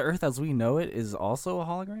 okay, so the Earth as we know it is also a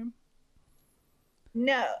hologram?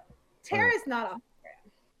 No. Terra is not a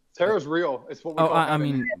hologram. Terra's real. It's what we call I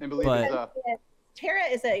mean, Terra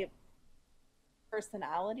is a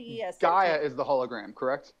personality. Gaia is the hologram,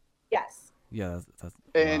 correct? Yes. Yeah, that's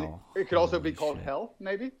and wow. it could also Holy be called shit. Hell,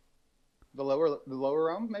 maybe? The lower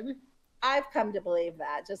realm, maybe? I've come to believe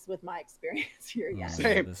that just with my experience here. Yeah.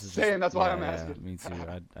 Same. That's why I'm yeah, asking. Me too.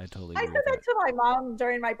 I totally I agree said with that to my mom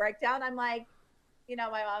during my breakdown. I'm like,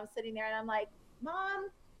 my mom's sitting there and I'm like, Mom,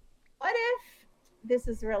 what if this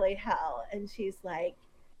is really hell? And she's like,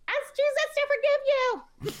 ask Jesus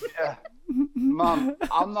to forgive you. Yeah. Mom,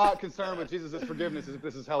 I'm not concerned with Jesus' forgiveness if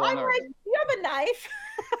this is hell on earth. I'm like, you have a knife.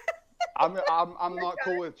 I'm not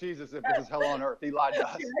cool with Jesus if this is hell on earth. He lied to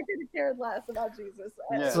us. I could have cared less about Jesus.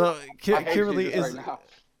 Yeah. So, I hate Kimberly, Jesus right now.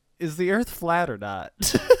 is the Earth flat or not?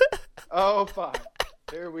 Oh, fuck.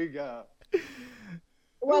 Here we go.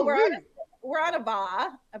 Well, we're on a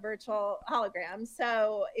VA, a virtual hologram.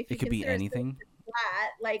 So if you it could be anything.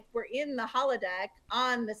 Flat, like we're in the holodeck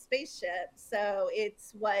on the spaceship, so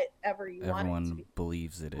it's whatever you want. Everyone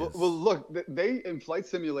believes it is. Well, look, they in flight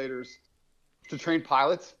simulators to train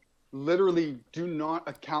pilots literally do not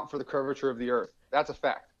account for the curvature of the Earth. That's a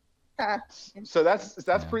fact. So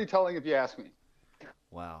that's pretty telling if you ask me.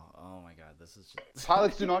 Wow. Oh my God. This is just...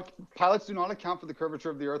 pilots do not account for the curvature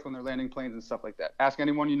of the Earth when they're landing planes and stuff like that. Ask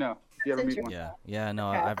anyone you know if you ever meet one. Yeah. No,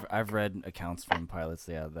 I've read accounts from pilots.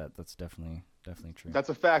 Yeah, that's definitely true. That's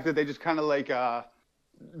a fact that they just kind of like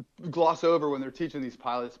gloss over when they're teaching these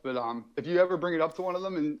pilots. But if you ever bring it up to one of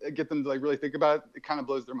them and get them to like really think about it, it kind of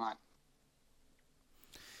blows their mind.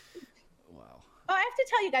 Wow. Oh, I have to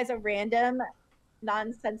tell you guys a random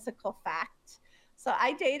nonsensical fact. So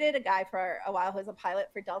I dated a guy for a while who was a pilot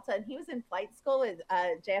for Delta, and he was in flight school with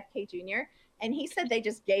JFK Jr., and he said they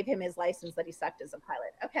just gave him his license that he sucked as a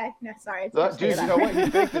pilot. Okay, no, sorry. Dude, you know what? He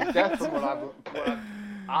faked his death from what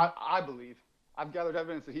I believe. I've gathered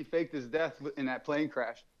evidence that he faked his death in that plane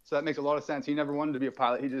crash. So that makes a lot of sense. He never wanted to be a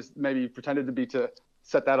pilot. He just maybe pretended to be to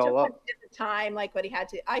set that all up. At the time, like what he had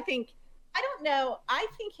to. I don't know. I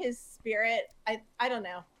think his spirit, I don't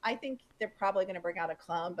know. I think they're probably going to bring out a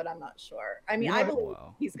clone, but I'm not sure. I mean, I believe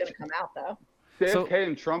he's going to come out, though.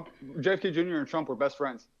 JFK Jr. and Trump were best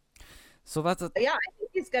friends. So that's yeah, I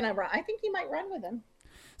think he's going to run. I think he might run with him.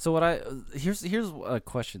 So here's a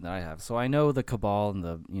question that I have. So I know the Cabal and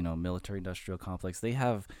the military industrial complex, they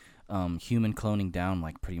have human cloning down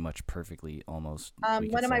like pretty much perfectly almost.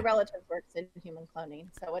 One of my relatives works in human cloning.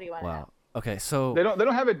 So what do you want to know? Okay, so they don't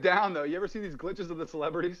have it down though. You ever see these glitches of the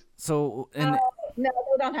celebrities? So no, they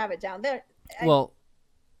don't have it down.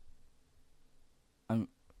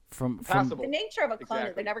 From the nature of a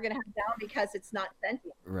clone, they're never going to have it down because it's not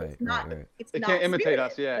sentient. Right. It can't imitate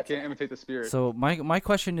us. Yeah, it can't imitate the spirit. So my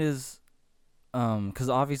question is, because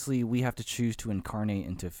obviously we have to choose to incarnate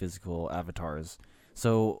into physical avatars.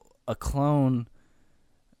 So a clone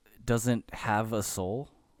doesn't have a soul,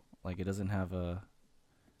 like it doesn't have a.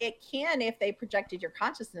 It can if they projected your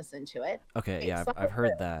consciousness into it. Okay, yeah, I've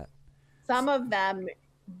heard that. Some of them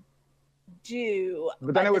do.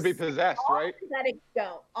 But then it would be possessed, right? Synthetics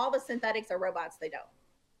don't. All the synthetics are robots. They don't.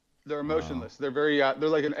 They're emotionless. They're very. They're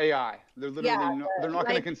like an AI. They're literally. They're not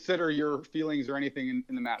going to consider your feelings or anything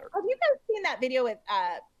in the matter. Have you guys seen that video with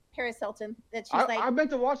Paris Hilton? That she's like, I meant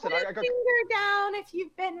to watch that. Put a finger down if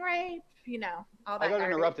you've been raped. All that. I got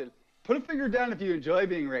interrupted. Put a finger down if you enjoy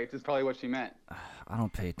being raped is probably what she meant. I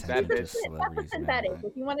don't pay attention to celebrities. That's a synthetic.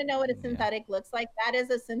 If you want to know what a synthetic looks like, that is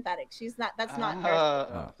a synthetic. That's not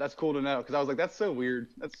her. That's cool to know because I was like, that's so weird.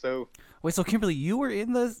 That's so. Wait, so Kimberly, you were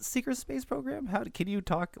in the secret space program? Can you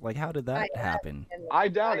talk? Like, how did that happen? I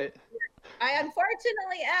doubt it. I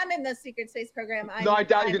unfortunately am in the secret space program. No, I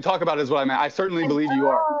doubt you can talk about it is what I meant. I certainly believe you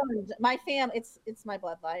are. My it's my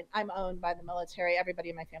bloodline. I'm owned by the military. Everybody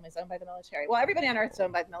in my family is owned by the military. Well, everybody on Earth's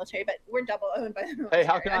owned by the military, but we're double owned by the military. Hey,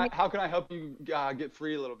 how can I help you get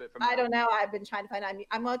free a little bit from that? I don't know. I've been trying to find.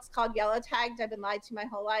 I'm what's called yellow tagged. I've been lied to my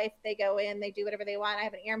whole life. They go in, they do whatever they want. I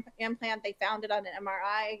have an ear implant. They found it on an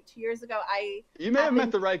MRI 2 years ago. You may have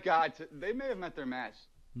met the right guy. They may have met their match.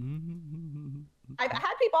 I've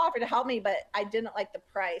had people offer to help me, but I didn't like the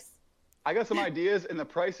price. I got some ideas, and the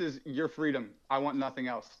price is your freedom. I want nothing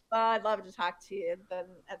else. I'd love to talk to you then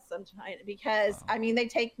at some time because I mean they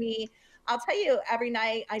take me. I'll tell you every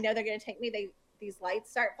night. I know they're going to take me. These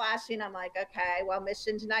lights start flashing. I'm like, okay, well,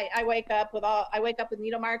 mission tonight. I wake up with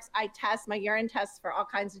needle marks. I test my urine tests for all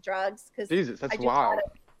kinds of drugs because Jesus, that's wild.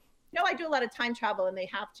 I do a lot of time travel, and they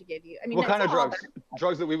have to give you. I mean, what kind of drugs?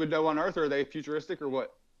 Drugs that we would know on Earth, or are they futuristic, or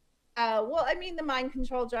what? Well, I mean, the mind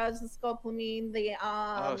control drugs, the scopolamine, the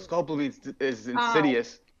scopolamine is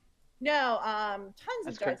insidious. No, tons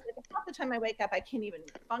of drugs. Half the time I wake up, I can't even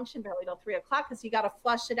function barely till 3 o'clock because you got to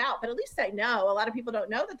flush it out. But at least I know. A lot of people don't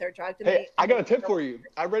know that they're drugged. Hey, I got a tip for you.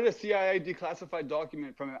 I read a CIA declassified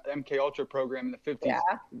document from an MK Ultra program in the 50s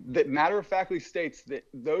that matter-of-factly states that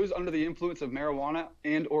those under the influence of marijuana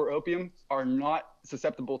and or opium are not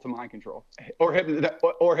susceptible to mind control or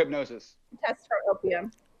hypnosis. Test for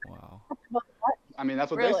opium. Wow. I mean, that's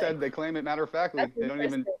what they said. They claim it matter-of-factly. They don't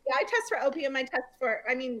even. Yeah, I test for opium. I test for.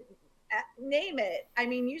 I mean. Name it. I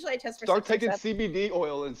mean, usually I test for. Start taking CBD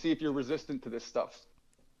oil and see if you're resistant to this stuff.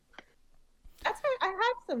 I have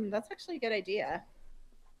some. That's actually a good idea.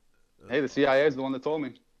 Hey, the CIA is the one that told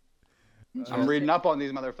me. I'm reading up on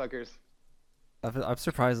these motherfuckers. I'm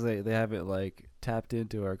surprised they haven't like tapped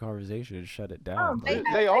into our conversation and shut it down. Oh,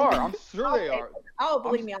 they are. I'm sure they are. Oh,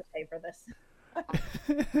 believe me, I'll pay for this.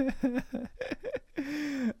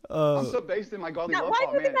 I'm so based in my godly love. Why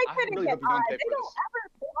do you think I really couldn't get on? They don't ever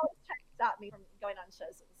always try to stop me from going on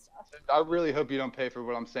shows and stuff. I really hope you don't pay for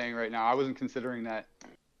what I'm saying right now. I wasn't considering that.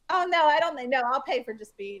 Oh no, I don't. No, I'll pay for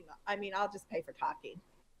just being. I mean, I'll just pay for talking.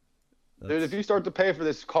 Dude, if you start to pay for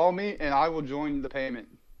this, call me and I will join the payment.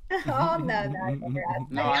 Oh no.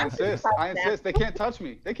 No, I insist. They can't touch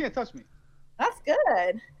me. That's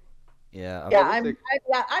good. Yeah. I'm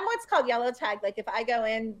what's called yellow tag. Like if I go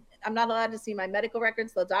in, I'm not allowed to see my medical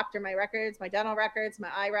records. They'll doctor my records, my dental records, my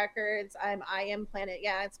eye records. I'm implanted.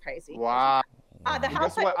 Yeah, it's crazy. Wow. The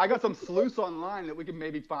house. Guess what? I got some sleuths online that we can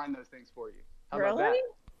maybe find those things for you. How about that?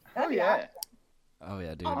 Oh yeah. Oh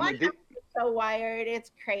yeah, dude. Oh, my house is so wired.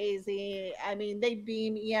 It's crazy. I mean, they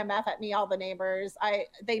beam EMF at me. All the neighbors.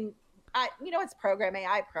 It's programming.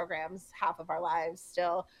 AI programs half of our lives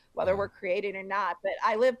still, whether we're creating or not. But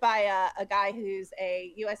I live by a guy who's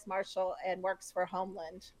a U.S. Marshal and works for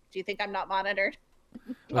Homeland. Do you think I'm not monitored?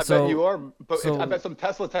 I bet you are, but I bet some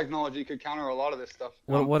Tesla technology could counter a lot of this stuff.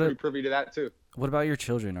 I'm pretty privy to that too. What about your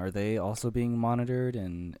children? Are they also being monitored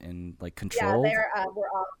and like controlled? Yeah,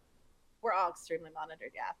 we're all extremely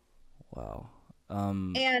monitored. Yeah. Wow.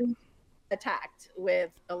 And attacked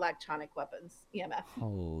with electronic weapons, EMF.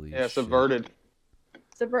 Holy shit.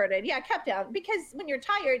 Subverted. Yeah, kept down. Because when you're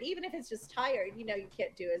tired, even if it's just tired, you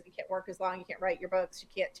can't work as long, you can't write your books, you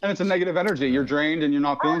can't teach. And it's a negative energy. You're drained and you're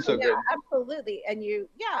not feeling so good. Absolutely. And you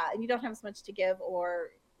don't have as much to give,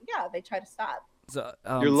 or they try to stop. So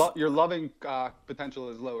your loving potential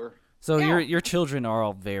is lower. So your children are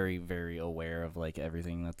all very, very aware of like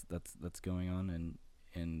everything that's going on,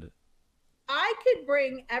 and I could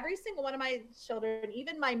bring every single one of my children,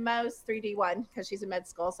 even my most 3D one, because she's in med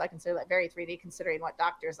school, so I consider that very 3D considering what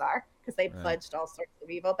doctors are, because they pledged all sorts of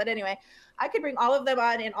evil. But anyway, I could bring all of them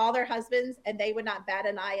on and all their husbands, and they would not bat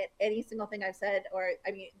an eye at any single thing I've said. Or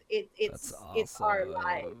I mean, it's our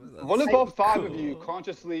lives. What if all five of you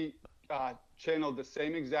consciously channeled the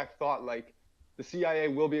same exact thought, like the CIA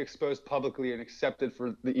will be exposed publicly and accepted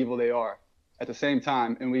for the evil they are at the same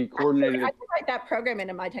time, and we coordinated. I can write that program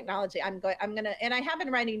into my technology. I'm gonna, and I have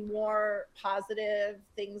been writing more positive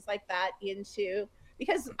things like that into,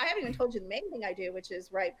 because I haven't even told you the main thing I do, which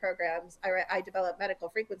is write programs. I develop medical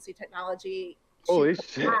frequency technology. Holy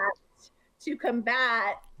shit! To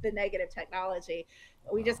combat the negative technology.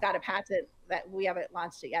 We just got a patent that we haven't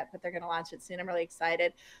launched it yet, but they're going to launch it soon. I'm really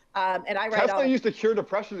excited. And I write Tesla used to cure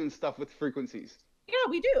depression and stuff with frequencies. Yeah,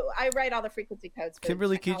 we do. I write all the frequency codes. For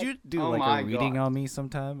Kimberly, could you do like a reading on me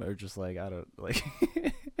sometime, or just like I don't like? No,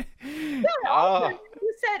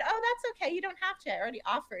 you said, "Oh, that's okay. You don't have to." I already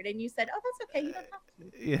offered, and you said, "Oh, that's okay. You don't have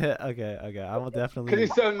to." Yeah. Okay. I will definitely. Because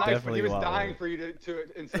he's so nice, but he was dying for you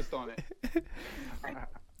to insist on it.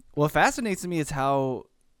 What fascinates me is how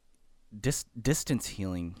distance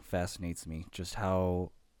healing fascinates me. Just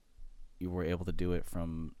how you were able to do it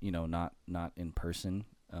from, not in person.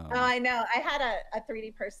 Oh, I know. I had a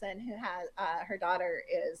 3D person who has her daughter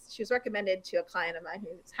she was recommended to a client of mine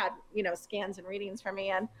who's had, scans and readings from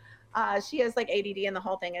me. And she has like ADD and the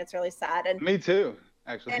whole thing. And it's really sad. And me too,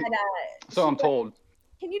 actually. And, so I'm told.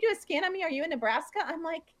 Can you do a scan on me? Are you in Nebraska? I'm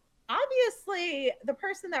like, obviously the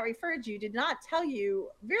person that referred you did not tell you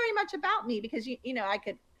very much about me, because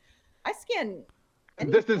I scan.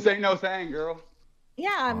 Distance ain't no thing, girl.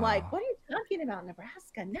 Yeah, I'm like, what are you talking about,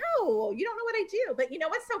 Nebraska? No, you don't know what I do. But you know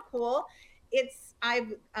what's so cool?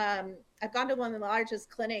 I've gone to one of the largest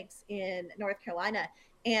clinics in North Carolina,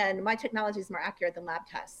 and my technology is more accurate than lab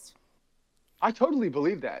tests. I totally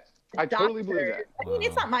believe that. I totally believe that. I mean,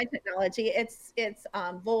 it's not my technology. It's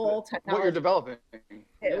Vol technology. What you're developing.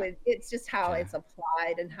 It's just how it's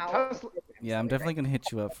applied and how. Yeah, I'm definitely gonna hit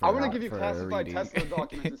you up for. I want to give you classified Tesla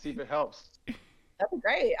documents and see if it helps. That'd be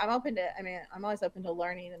great. I'm always open to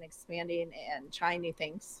learning and expanding and trying new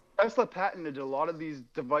things. Tesla patented a lot of these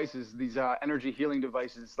devices, these energy healing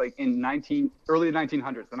devices, like in early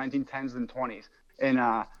 1900s, the 1910s and 20s,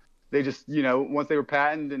 and they just, once they were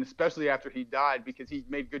patented, and especially after he died, because he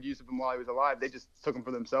made good use of them while he was alive, they just took them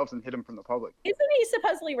for themselves and hid them from the public. Isn't he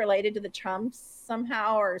supposedly related to the Trumps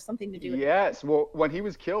somehow, or something to do with Yes. Well, when he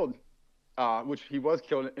was killed, which he was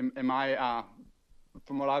killed in my,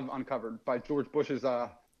 from what I've uncovered, by George Bush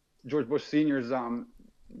Sr.'s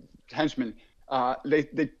henchmen,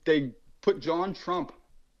 they put John Trump,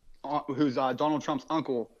 who's Donald Trump's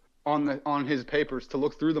uncle, on his papers to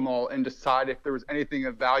look through them all and decide if there was anything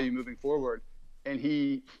of value moving forward. And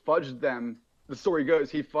he fudged them. The story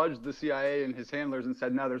goes, he fudged the CIA and his handlers and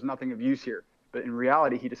said, no, there's nothing of use here. But in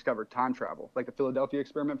reality, he discovered time travel, like the Philadelphia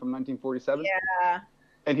experiment from 1947. Yeah.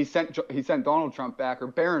 And he sent Donald Trump back, or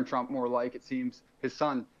Barron Trump, more like it seems, his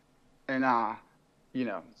son, and Yeah,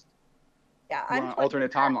 I'm an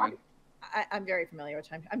alternate timeline. I'm very familiar with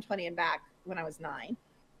time. I'm 20 and back when I was 9.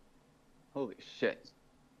 Holy shit.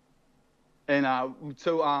 And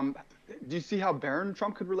so do you see how Barron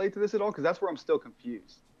Trump could relate to this at all? Because that's where I'm still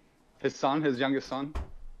confused. His youngest son.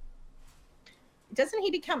 Doesn't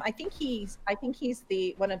he become? I think he's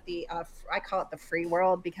the one of the. I call it the free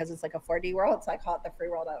world because it's like a 4D world, so I call it the free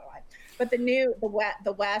world. I don't know why. But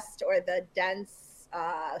the West, or the dense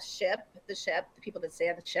the people that stay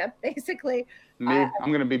on the ship, basically. Me,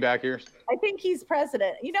 I'm gonna be back here. I think he's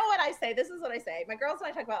president. You know what I say? This is what I say. My girls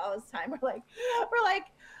and I talk about all this time. We're like,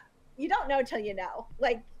 you don't know till you know.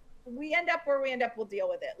 Like, we end up where we end up. We'll deal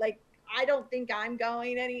with it. Like, I don't think I'm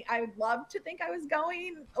going I would love to think I was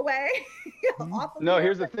going away. No,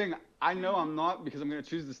 here's the thing. I know I'm not, because I'm going to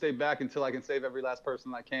choose to stay back until I can save every last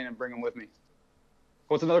person I can and bring them with me.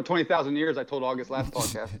 What's another 20,000 years? I told August last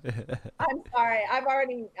podcast. I'm sorry. I've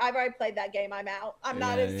already played that game. I'm out. I'm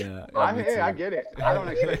not as. Yeah. I get it. I don't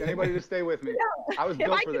expect anybody to stay with me. No. I was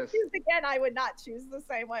built for this. If I could choose again, I would not choose the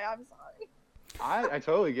same way. I'm sorry. I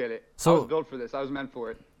totally get it. So, I was built for this. I was meant for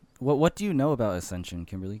it. What do you know about Ascension,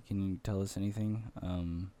 Kimberly? Can you tell us anything?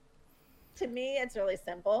 To me, it's really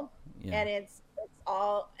simple, and it's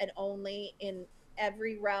all and only in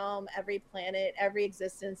every realm, every planet, every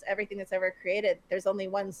existence, everything that's ever created. There's only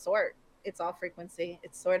one sort. It's all frequency.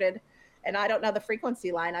 It's sorted, and I don't know the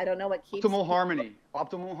frequency line. I don't know what keeps optimal harmony.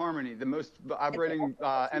 Optimal harmony. The most vibrating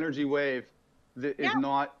energy wave that is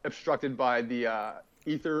not obstructed by the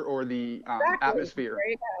ether or the atmosphere. There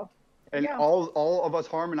you go. And all of us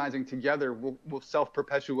harmonizing together will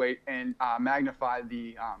self-perpetuate and magnify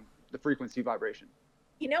the frequency vibration.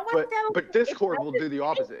 You know what, though? But Discord will do the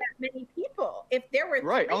opposite. That many people. If there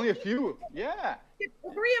were only a few. Yeah. 3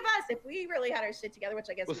 of us, if we really had our shit together, which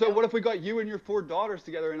I guess. Well, so what if we got you and your 4 daughters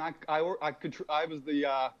together, and I was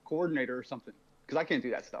the coordinator or something? Because I can't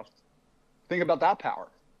do that stuff. Think about that power.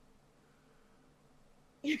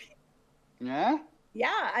 Yeah.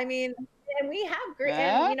 Yeah, I mean. And we have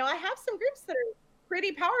and I have some groups that are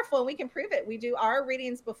pretty powerful, and we can prove it. We do our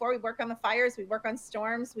readings before we work on the fires, we work on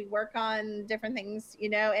storms, we work on different things,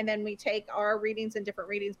 and then we take our readings and different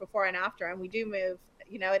readings before and after, and we do move.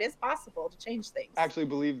 It is possible to change things. I actually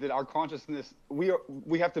believe that our consciousness, we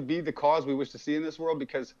have to be the cause we wish to see in this world,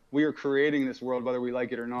 because we are creating this world whether we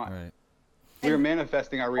like it or not. Right. We are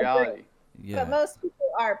manifesting our reality. Yeah. But most people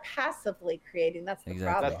are passively creating. That's the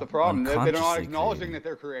problem. That's the problem. They're not acknowledging that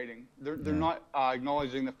they're creating. They're not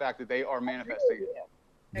acknowledging the fact that they are manifesting.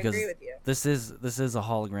 I agree with you. This is a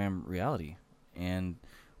hologram reality, and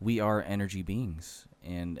we are energy beings.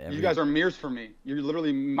 And you guys are mirrors for me. You're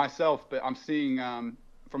literally myself, but I'm seeing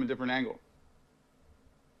from a different angle.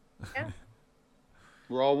 Yeah.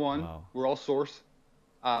 We're all one. Wow. We're all source.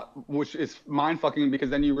 Which is mind-fucking,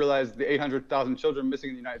 because then you realize the 800,000 children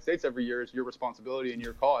missing in the United States every year is your responsibility and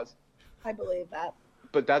your cause. I believe that.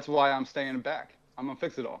 But that's why I'm staying back. I'm gonna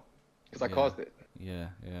fix it all because I caused it. Yeah.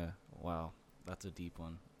 Wow, that's a deep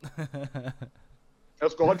one.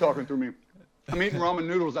 That's God talking through me. I'm eating ramen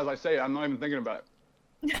noodles as I say it. I'm not even thinking about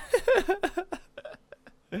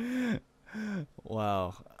it.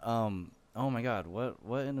 Wow. Oh my God. What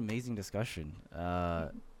an amazing discussion.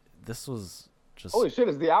 This was just. Holy shit!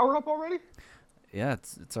 Is the hour up already? Yeah,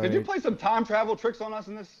 it's Did already. you play some time travel tricks on us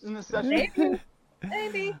in this session?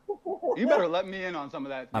 Maybe. You better let me in on some of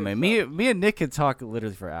that. I mean, stuff. me and Nick could talk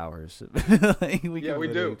literally for hours. Like, we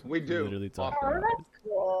do. Literally talk Oh, for hours. that's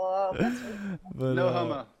cool. That's really cool. But, No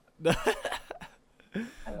homo. I love it.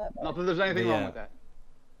 Not that there's anything wrong with that.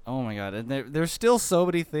 Oh my God, and there's still so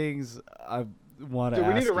many things I want to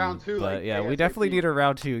ask. We need a round you, two. But like, yeah, we definitely need a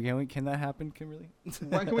round two. Can that happen, Kimberly?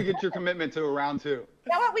 When can we get your commitment to a round two?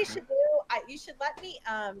 You know what we should do? You should let me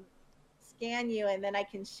scan you, and then I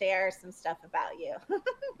can share some stuff about you.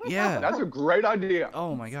 Yeah. That's a great idea.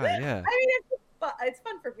 Oh my God, yeah. I mean, it's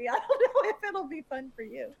fun for me. I don't know if it'll be fun for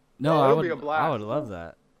you. No, Oh, I it'll would. be a blast. I would love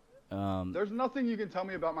that. There's nothing you can tell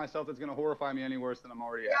me about myself that's gonna horrify me any worse than I'm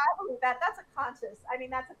already at. Yeah, I believe that. That's a conscious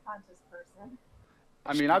person.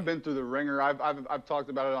 I mean, I've been through the ringer. I've talked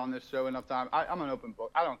about it on this show enough time. I'm an open book.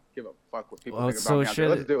 I don't give a fuck what people think about me out there.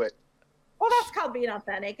 Let's do it. Well, that's called being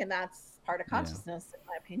authentic, and that's part of consciousness, in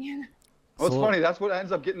my opinion. Well, it's funny. That's what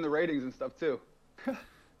ends up getting the ratings and stuff too.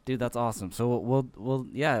 Dude, that's awesome. So we'll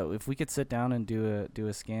yeah, if we could sit down and do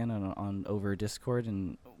a scan on over Discord,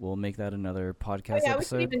 and we'll make that another podcast Yeah,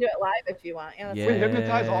 episode. we can even do it live if you want. Yeah. Can we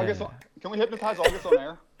hypnotize August? Can we hypnotize August on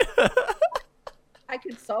air? I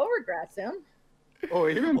could soul regress him. Oh,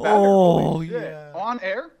 even better. Oh, Holy shit. yeah. On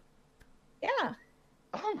air? Yeah,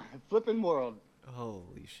 Oh my flipping world.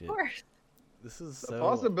 Holy shit! of course. This is The so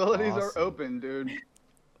possibilities are awesome. open, dude.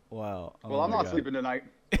 Wow. Oh Well, I'm my not God. sleeping tonight.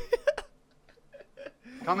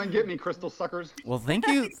 Come and get me, crystal suckers. Well, thank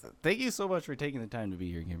you so much for taking the time to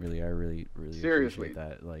be here, Kimberly. I really Seriously. appreciate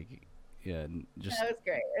that. Like, yeah, just That was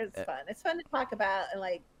great. It was fun. It's fun to talk about and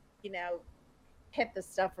hit this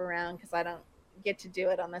stuff around because I don't get to do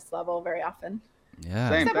it on this level very often. yeah.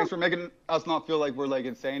 Same. Thanks for making us not feel like we're like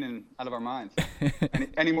insane and out of our minds.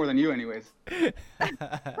 any more than you, anyways.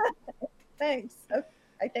 Thanks.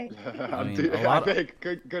 I think. I mean, I think.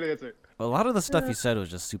 Good answer. A lot of the stuff you said was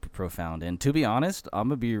just super profound, and to be honest, I'm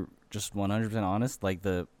gonna be just 100% honest. Like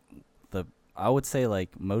I would say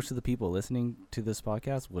like most of the people listening to this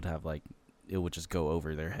podcast would have like it would just go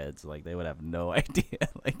over their heads. Like they would have no idea.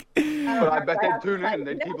 Like, But I bet they'd tune in.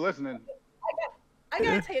 They'd keep listening. I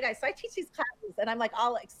gotta tell you guys, so I teach these classes and I'm like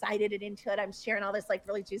all excited and into it. I'm sharing all this like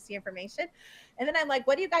really juicy information. And then I'm like,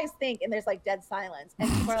 what do you guys think? And there's like dead silence. And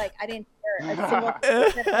people are like, I didn't hear a single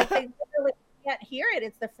thing. Like, they literally can't hear it.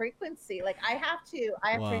 It's the frequency. Like I have to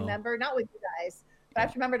Wow. remember, not with you guys, but I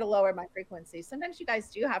have to remember to lower my frequency. Sometimes you guys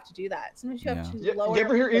do have to do that. Sometimes you have to You lower.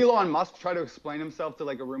 ever hear Elon Musk try to explain himself to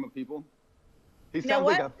like a room of people? He You know sounds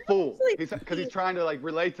like a what? fool. Actually, Because he's trying to like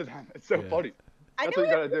relate to them. It's so Yeah. funny. I That's know what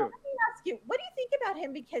you gotta Let do. me ask you, what do you think about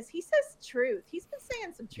him? Because he says truth. He's been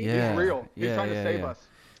saying some truth. Yeah. He's real. He's Yeah, trying to yeah, save yeah. us.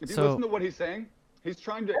 If you So- listen to what he's saying, he's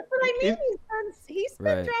trying to. That's what I mean. He's been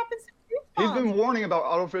Right. dropping some truth He's bombs. been warning about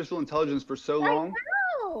artificial intelligence for so long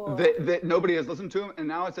Oh. that nobody has listened to him, and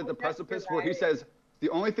now it's at the That's precipice where he right. says the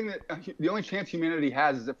only chance humanity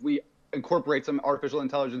has is if we incorporate some artificial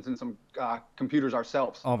intelligence in some computers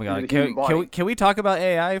ourselves. oh my into God, the human body. can we talk about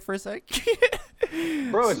AI for a sec?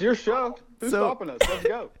 Bro, it's your show. Who's So- stopping us? Let's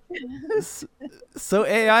go. So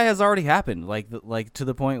AI has already happened, like to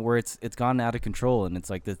the point where it's gone out of control, and it's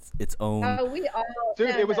like its own. Oh, we all. Dude,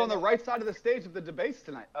 no, it was no, on the no. right side of the stage of the debates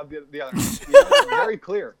tonight, of the other night. You know, very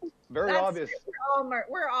clear, very That's- obvious.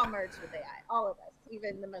 We're all merged with AI. All of us.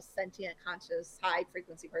 Even the most sentient, conscious, high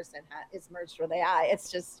frequency person is merged with AI. It's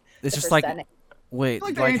just. It's the just like percentage. wait,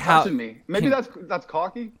 Like they like ain't how? touching me. Maybe that's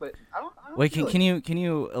cocky, but I don't Wait, feel it. can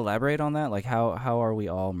you elaborate on that? Like how are we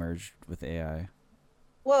all merged with AI?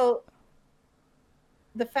 Well,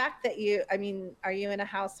 the fact that are you in a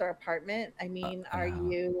house or apartment? I mean,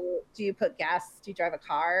 do you put gas? Do you drive a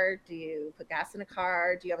car? Do you put gas in a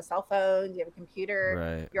car? Do you have a cell phone? Do you have a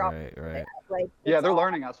computer? Right, You're all right. like Yeah, it's they're all-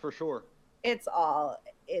 learning us for sure. It's all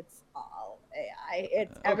AI.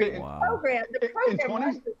 It's Okay, every Wow. program. The In program 20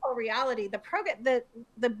 runs this whole reality. The program,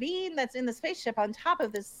 the being that's in the spaceship on top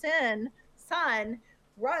of the sun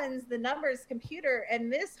runs the numbers computer,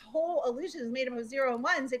 and this whole illusion is made up of 0 and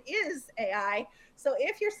 1s. It is AI. So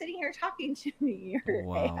if you're sitting here talking to me, you're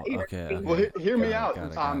Wow, AI. You're okay, being- Well, hear me out.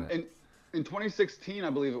 Got it. In 2016, I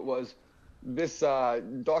believe it was, this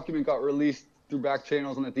document got released through back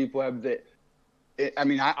channels on the deep web that,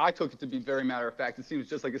 I took it to be very matter of fact. It seems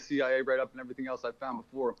just like a CIA write-up and everything else I've found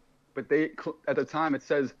before. but at the time it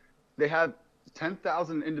says they have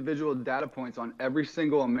 10,000 individual data points on every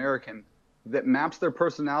single American that maps their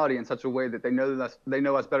personality in such a way that they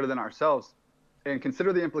know us better than ourselves. And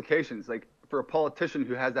consider the implications, like for a politician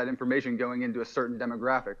who has that information going into a certain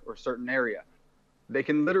demographic or certain area, they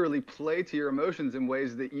can literally play to your emotions in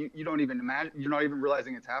ways that you don't even imagine. You're not even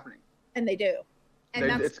realizing it's happening. And they do.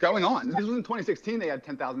 And it's going on. This was in 2016. They had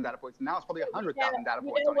 10,000 data points. Now it's probably 100,000 data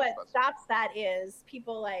points. You know what stops that is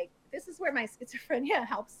people like, this is where my schizophrenia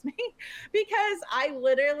helps me, because I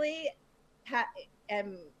literally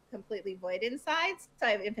am completely void inside. So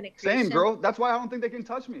I have infinite creation. Same, girl. That's why I don't think they can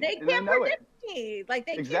touch me. They can't predict me. Like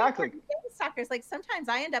they exactly. Can't gang stalkers. Like sometimes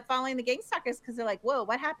I end up following the gang stalkers because they're like, whoa,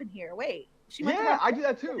 what happened here? Wait. I do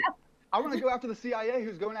that too. I want to go after the CIA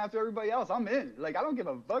who's going after everybody else. I'm in. Like, I don't give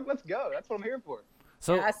a fuck. Let's go. That's what I'm here for.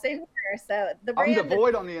 So same here. So I'm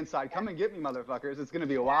devoid on the inside. Come and get me, motherfuckers. It's gonna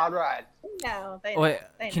be a wild ride. No,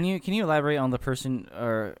 can you elaborate on the person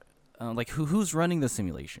or like who's running the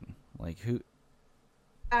simulation? Like who?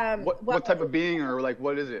 What type of being or like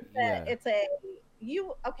what is it? It's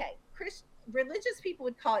religious people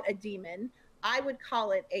would call it a demon. I would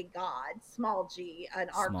call it a god, small g, an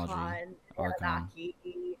archon, Anunnaki.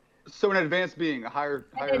 So an advanced being, a higher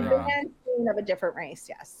advanced being of a different race,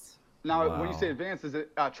 yes. Now, when you say advanced, is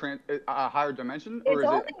it a higher dimension,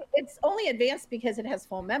 or it's only advanced because it has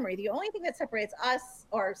full memory. The only thing that separates us,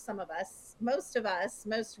 or some of us,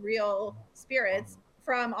 most real spirits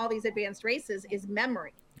from all these advanced races is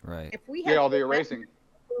memory. Right. If we had all the erasing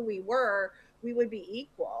who we were, we would be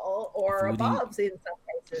equal or above in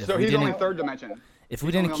some cases. So he's only third dimension. If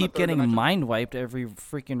we didn't keep getting mind wiped every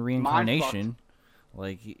freaking reincarnation,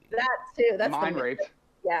 like that too. That's mind raped.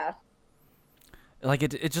 Yeah. Like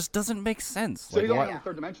it just doesn't make sense. So he's only in the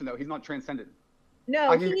third dimension, though. He's not transcended.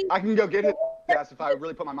 No, I can go get his ass if I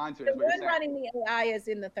really put my mind to it. The one running the AI is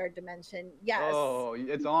in the third dimension. Yes. Oh,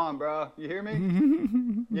 it's on, bro. You hear me?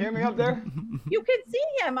 You hear me up there? You can see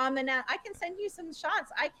him on the I can send you some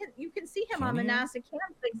shots. You can see him on the NASA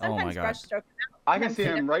camp. Like sometimes brushstroke. I can see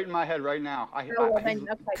him right in my head right now.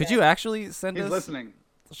 Could you actually send us? He's listening.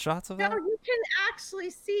 Shots of that? No, you can actually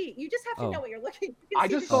see. You just have to know what you're looking. I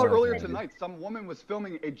just saw it earlier tonight. Some woman was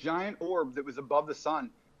filming a giant orb that was above the sun.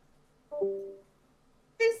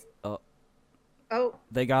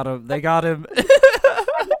 They got him. They got him.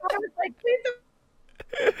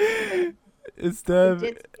 It's them.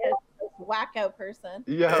 Wacko person.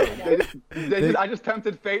 Yeah. I just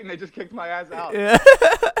tempted fate and they just kicked my ass out. Yeah.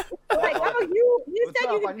 Like, oh, you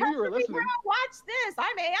said you could I knew you were listening. Watch this.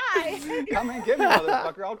 I'm AI. Come and get me,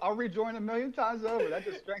 motherfucker. I'll rejoin 1,000,000 times over. That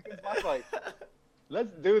just strengthens my fight.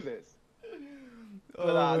 Let's do this.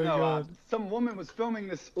 But some woman was filming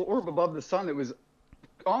this orb above the sun that was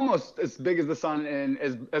almost as big as the sun and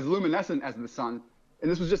as luminescent as the sun. And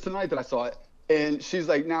this was just tonight that I saw it. And she's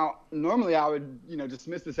like, now, normally I would,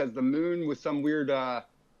 dismiss this as the moon with some weird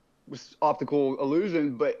optical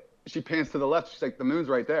illusion, but she pans to the left. She's like, the moon's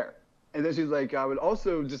right there. And then she's like, I would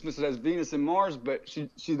also dismiss it as Venus and Mars, but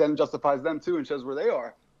she then justifies them too and shows where they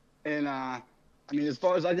are. And I mean, as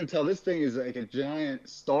far as I can tell, this thing is like a giant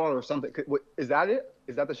star or something. Is that it?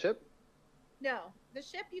 Is that the ship? No, the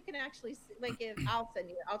ship you can actually see. Like, I'll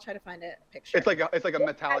try to find a picture. It's like a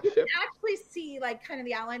metallic ship. You can actually see like kind of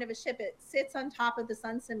the outline of a ship. It sits on top of the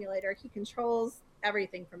sun simulator. He controls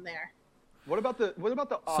everything from there. What about the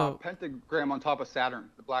pentagram on top of Saturn?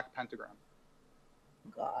 The black pentagram.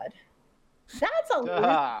 God.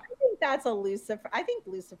 I think that's a Lucifer. I think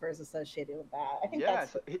Lucifer is associated with that. I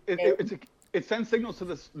think it sends signals to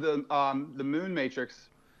the moon matrix.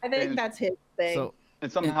 I think that's his thing.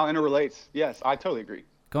 And somehow interrelates. Yes, I totally agree.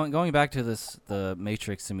 Going back to the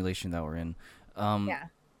matrix simulation that we're in.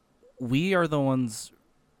 We are the ones.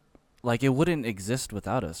 Like, it wouldn't exist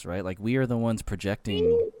without us, right? Like, we are the ones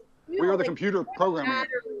projecting. We are the computer programming.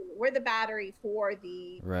 We're the battery for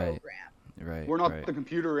the program. Right. We're not the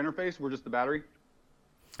computer interface. We're just the battery.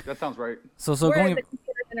 That sounds right. So we're going the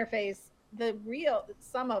computer interface.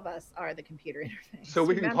 Some of us are the computer interface. So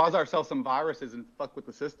we can cause ourselves some viruses and fuck with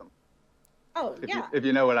the system. Oh, if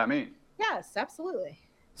you know what I mean. Yes, absolutely.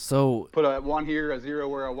 So put a 1 here, a 0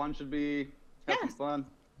 where a 1 should be. Have some fun.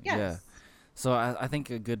 Yes. Yeah. So I think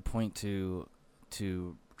a good point to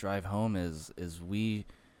drive home is we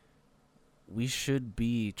should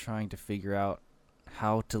be trying to figure out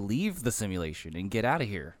how to leave the simulation and get out of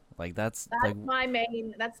here. Like that's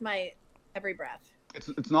my every breath.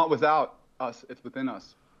 It's not without us, it's within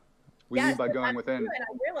us. We lead by going within. And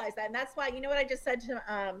I realized that, and that's why, you know what I just said to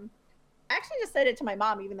I actually just said it to my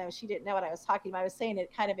mom, even though she didn't know what I was talking about. I was saying it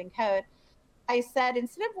kind of in code. I said,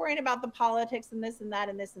 instead of worrying about the politics and this and that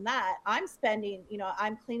and this and that, I'm spending,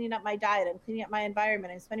 I'm cleaning up my diet, I'm cleaning up my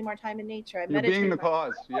environment, I'm spending more time in nature, I'm You're meditating. being the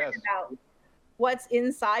cause, yes. About what's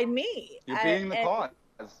inside me. You're being the cause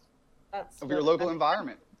of your local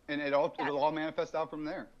environment, and it'll all manifest out from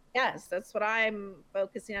there. Yes, that's what I'm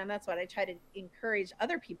focusing on. That's what I try to encourage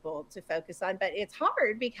other people to focus on. But it's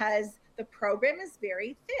hard because the program is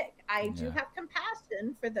very thick. I do have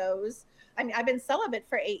compassion for those. I mean, I've been celibate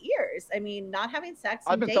for 8 years. I mean, not having sex.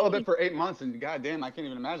 I've been celibate for 8 months, and goddamn, I can't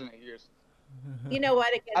even imagine 8 years. You know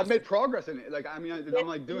what? I've made progress in it. Like, I mean, I'm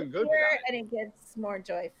like doing good with it. And it gets more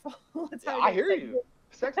joyful. I hear you.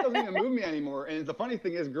 Sex doesn't even move me anymore. And the funny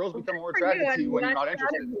thing is, girls become more attracted to you when you're not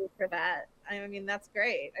interested. For that. I mean, that's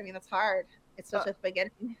great. I mean, that's hard. It's such a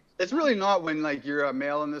beginning. It's really not when, like, you're a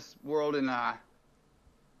male in this world and,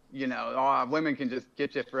 women can just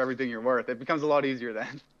get you for everything you're worth. It becomes a lot easier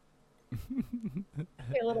then.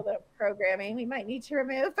 A little bit of programming we might need to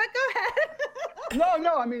remove, but go ahead.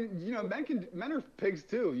 No. I mean, men are pigs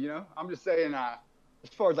too. I'm just saying. As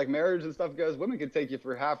far as like marriage and stuff goes, women can take you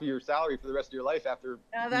for half of your salary for the rest of your life after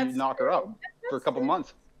you knock her up for a couple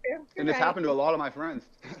months. And it's happened to a lot of my friends.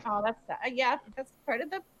 Oh, that's part of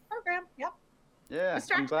the program. Yep. Yeah,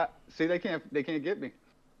 I'm glad. See, they can't get me.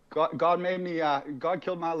 God made me. God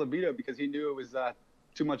killed my libido because He knew it was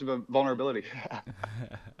too much of a vulnerability.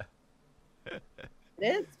 It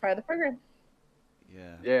is part of the program.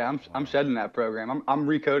 Yeah. Yeah, I'm shedding that program. I'm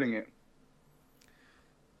recoding it.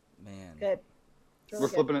 Man. Good. We're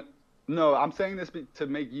flipping it. No, I'm saying this to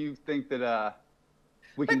make you think that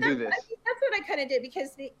we can do this. That's what I kind of did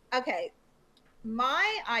because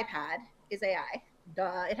my iPad is AI.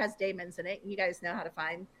 Duh, it has daemons in it. You guys know how to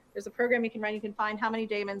find. There's a program you can run. You can find how many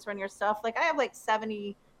daemons run your stuff. Like I have like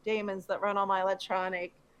 70 daemons that run all my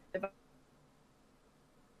electronic devices.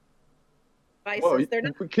 Whoa,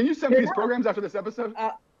 can you send me these programs after this episode?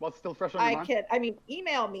 While it's still fresh on your mind? I mean,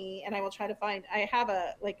 email me and I will try to find. I have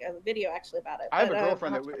a video actually about it. I have a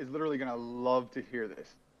girlfriend that is literally gonna love to hear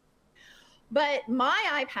this. But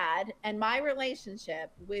my iPad and my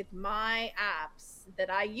relationship with my apps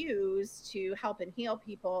that I use to help and heal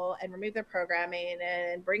people and remove their programming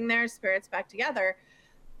and bring their spirits back together,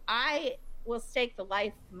 I will stake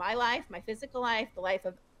my physical life, the life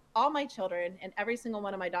of all my children and every single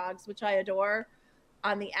one of my dogs, which I adore,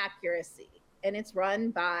 on the accuracy. And it's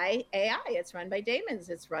run by AI. It's run by daemons.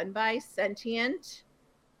 It's run by sentient,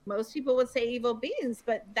 most people would say evil beings,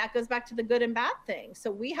 but that goes back to the good and bad thing. So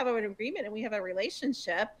we have an agreement and we have a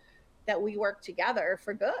relationship that we work together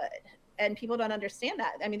for good. And people don't understand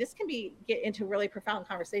that. I mean, this can get into really profound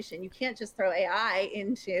conversation. You can't just throw AI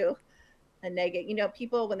into a negative.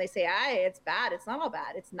 People, when they say AI, it's bad. It's not all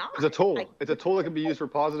bad. It's not. It's a tool. It's a tool that can be used for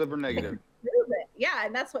positive or negative. Yeah,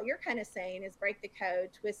 and that's what you're kind of saying is break the code,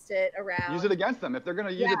 twist it around. Use it against them. If they're going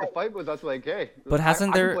to use it to fight with us, like, hey, but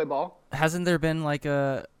hasn't there been like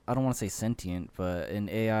a, I don't want to say sentient, but an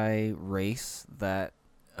AI race that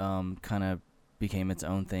kind of became its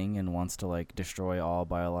own thing and wants to like destroy all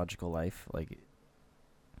biological life? Like,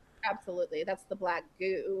 absolutely. That's the black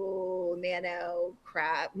goo, nano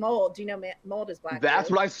crap, mold. Do you know mold is black That's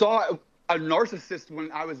goo? what I saw. A narcissist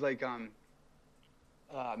when I was like,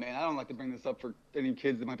 man, I don't like to bring this up for any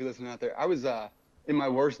kids that might be listening out there. I was in my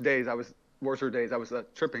worser days. I was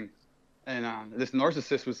tripping, and this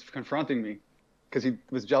narcissist was confronting me because he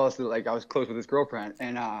was jealous that like I was close with his girlfriend,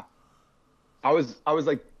 and I was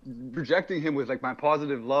like rejecting him with like my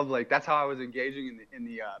positive love. Like that's how I was engaging in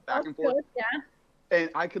the back and forth. Yeah. And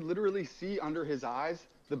I could literally see under his eyes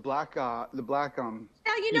the black Now the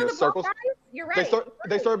circles. Black eyes? You're right.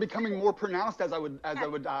 They started becoming more pronounced as I would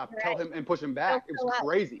tell him and push him back. It was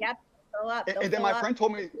crazy. Yep. And then my friend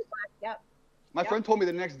told me. Yep. My friend told me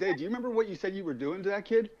the next day, do you remember what you said you were doing to that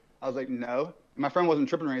kid? I was like, no. And my friend wasn't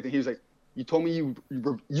tripping or anything. He was like, you told me you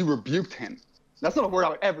rebuked him. That's not a word I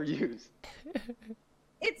would ever use.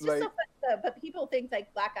 It's just so funny though, but people think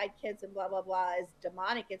like black-eyed kids and blah, blah, blah is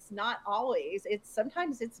demonic. It's not always.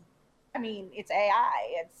 Sometimes it's AI.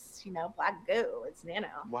 It's, black goo. It's nano.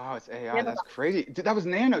 Wow, it's AI. That's crazy. That was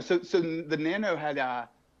nano. So the nano had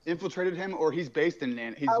infiltrated him, or he's based in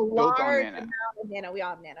nano. He's built on nano. Amount of nano. We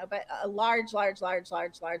all have nano, but a large amount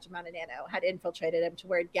of nano had infiltrated him to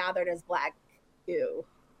where it gathered as black goo.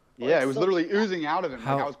 Yeah, it was literally oozing out of him.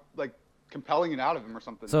 Like I was like compelling it out of him or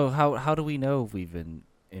something. So how do we know if we've been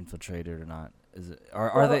infiltrated or not? Is it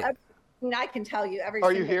are they? I can tell you every.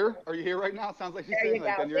 Are you here? Are you here right now? It sounds like she's saying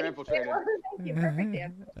like, then you're infiltrated. Thank you. Perfect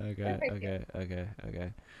answer.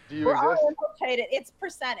 Okay. Do you We're exist? all infiltrated. It's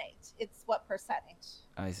percentage. It's what percentage.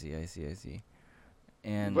 I see.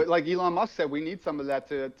 But like Elon Musk said, we need some of that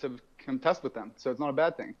to contest with them. So it's not a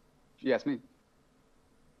bad thing. If you ask me.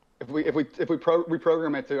 if we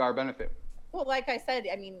reprogram it to our benefit. Well, like I said,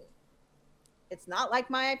 I mean, it's not like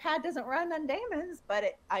my iPad doesn't run on Damon's,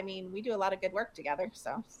 but I mean, we do a lot of good work together.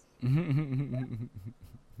 So.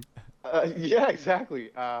 Yeah,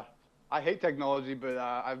 exactly. I hate technology, but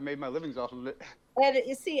I've made my livings off of it. And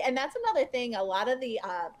you see, and that's another thing. A lot of the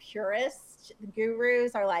purists,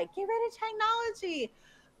 gurus are like, get rid of technology.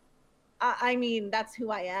 I mean, that's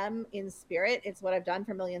who I am in spirit. It's what I've done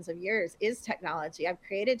for millions of years is technology. I've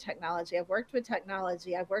created technology. I've worked with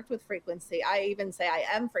technology. I've worked with frequency. I even say I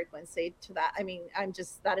am frequency to that. I mean,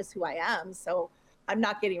 that is who I am. So I'm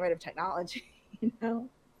not getting rid of technology, you know?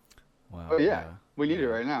 Wow. Oh, yeah. We need it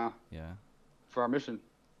right now. Yeah. For our mission.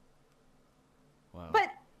 Wow.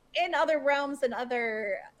 But in other realms and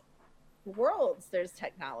other worlds, there's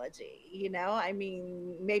technology, you know? I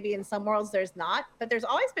mean, maybe in some worlds there's not, but there's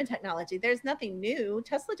always been technology. There's nothing new.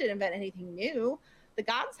 Tesla didn't invent anything new. The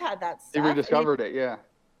gods had that stuff. He rediscovered it, yeah.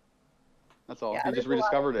 That's all. Yeah, he just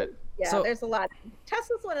rediscovered it. Yeah, so, there's a lot.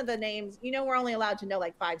 Tesla's one of the names, you know, we're only allowed to know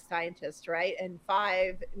like 5 scientists, right? And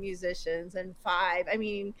 5 musicians and 5, I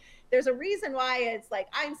mean, there's a reason why it's like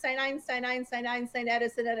Einstein, Edison.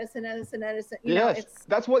 You know,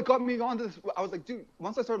 that's what got me on this. I was like, dude,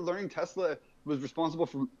 once I started learning Tesla was responsible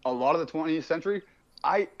for a lot of the 20th century,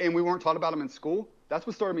 and we weren't taught about him in school, that's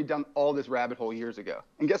what started me down all this rabbit hole years ago.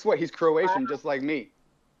 And guess what? He's Croatian, just like me.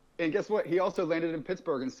 And guess what? He also landed in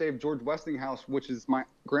Pittsburgh and saved George Westinghouse, which is my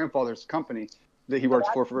grandfather's company that he worked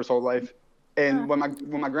for his whole life. And when my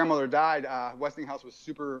grandmother died, Westinghouse was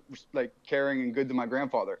super like caring and good to my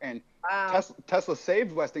grandfather. And Tesla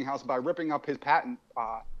saved Westinghouse by ripping up his patent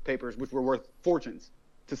papers, which were worth fortunes,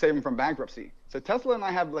 to save him from bankruptcy. So Tesla and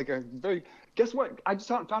I have like a very. Guess what? I just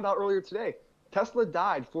found out earlier today. Tesla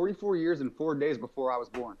died 44 years and 4 days before I was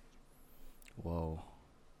born. Whoa.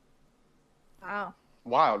 Wow.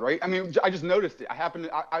 Wild, right? I mean, I just noticed it.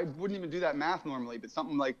 I wouldn't even do that math normally, but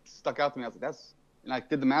something like stuck out to me. I was like, that's. And I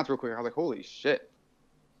did the math real quick. I was like, holy shit.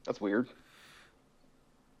 That's weird.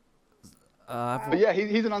 But yeah,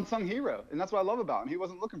 he's an unsung hero. And that's what I love about him. He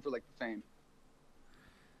wasn't looking for like the fame.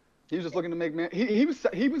 He was just looking to make man. He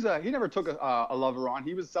never took a lover on.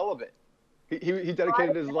 He was celibate. He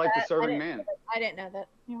dedicated his life to serving man. I didn't know that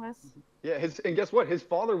he was. Yeah, and guess what? His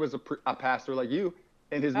father was a pastor like you,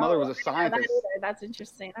 and his mother was a scientist. That's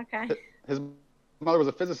interesting. Okay. His mother was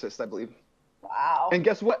a physicist, I believe. Wow. And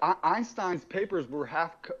guess what? Einstein's papers were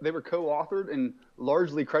co-authored and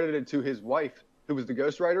largely credited to his wife, who was the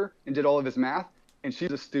ghostwriter and did all of his math, and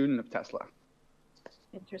she's a student of Tesla.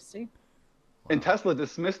 Interesting. And Tesla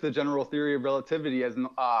dismissed the general theory of relativity as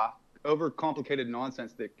overcomplicated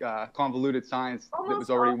nonsense that convoluted science that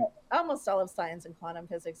was already. Almost all of science and quantum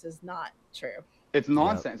physics is not true. It's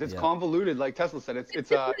nonsense. It's convoluted, like Tesla said.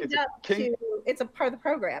 It's a part of the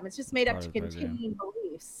program. It's just made up to contain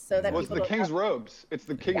beliefs, so that it's the king's robes. It's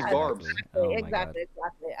the king's garbs. Exactly.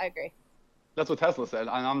 I agree. That's what Tesla said, and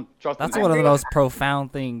I'm trusting. That's one of the most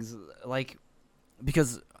profound things, like,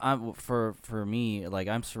 because for me, like,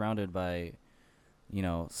 I'm surrounded by, you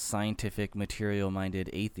know, scientific, material-minded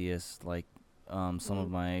atheists. Like, some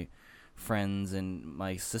of my friends and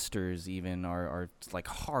my sisters even are like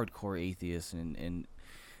hardcore atheists, and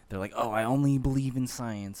they're like, oh, I only believe in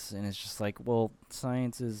science. And it's just like, well,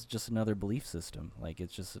 science is just another belief system. Like,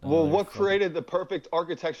 it's just what created the perfect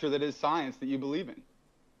architecture that is science that you believe in?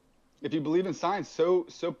 If you believe in science so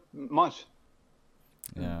much,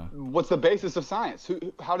 what's the basis of science?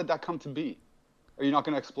 How did that come to be? Are you not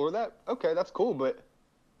going to explore that? Okay, that's cool, but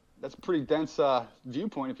that's a pretty dense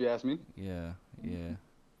viewpoint if you ask me. Yeah.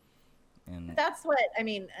 And that's what I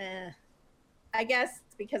mean. I guess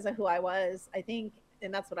because of who I was, I think,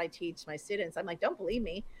 and that's what I teach my students. I'm like, don't believe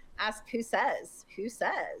me. Ask who says. Who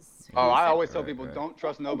says? I always tell people, don't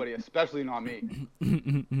trust nobody, especially not me.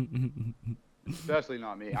 Especially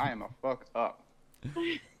not me. I am a fuck up.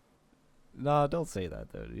 No, don't say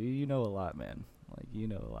that though. You know a lot, man. Like, you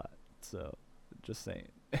know a lot. So, just saying.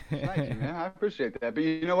 Thank you, man. I appreciate that. But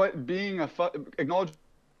you know what? Acknowledging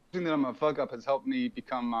that I'm a fuck up has helped me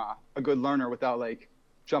become a good learner without like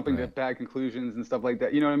jumping to bad conclusions and stuff like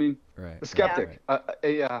that. You know what I mean? Right. A skeptic.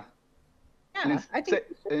 An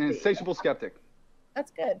insatiable skeptic.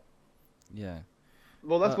 That's good. Yeah.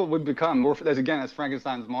 Well, that's what we've become. More as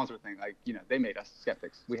Frankenstein's monster thing. Like, you know, they made us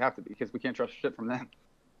skeptics. We have to be because we can't trust shit from them.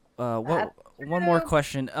 One more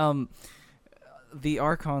question. The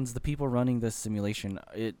Archons, the people running this simulation,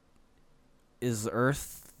 is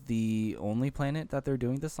Earth the only planet that they're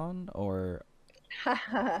doing this on, or?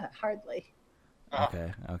 Hardly.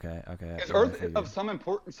 Okay. Is Earth of some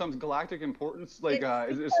importance, some galactic importance? Like,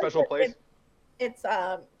 is it a special place? It's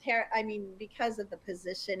I mean, because of the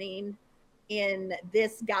positioning in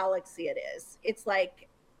this galaxy it is. It's like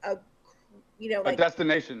a, a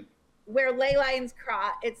destination where ley lines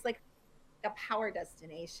cross. It's like a power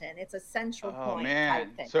destination. It's a central point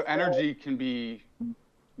type thing. So energy can be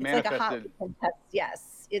manifested. It's like a hot contest.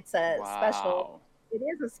 Yes, it's a special. It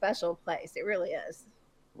is a special place. It really is.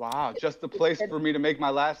 Wow, just the place for me to make my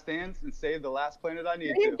last stands and save the last planet I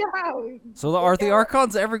need to. So are the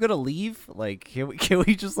Archons ever gonna leave? Like, can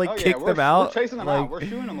we just kick them out? We're chasing them out. We're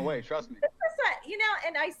shooing them away. Trust me.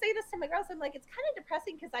 And I say this to my girls. I'm like, it's kind of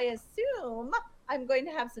depressing because I assume I'm going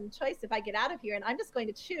to have some choice if I get out of here, and I'm just going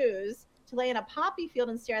to choose to lay in a poppy field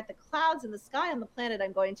and stare at the clouds and the sky on the planet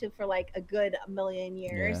I'm going to for like a good million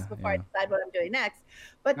years before I decide what I'm doing next.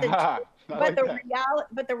 But the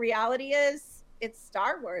reality is, it's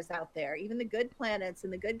Star Wars out there. Even the good planets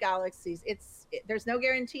and the good galaxies. There's no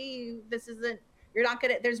guarantee this isn't. You're not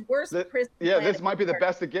gonna. There's worse prison. Yeah, this might be the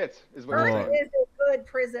best it gets. Is what Earth is a good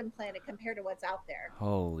prison planet compared to what's out there.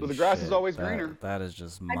 Holy. So the grass is always greener. That is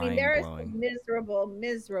just mind blowing. I mean, there are some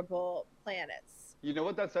miserable planets. You know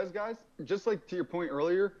what that says, guys? Just like to your point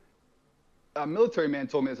earlier, a military man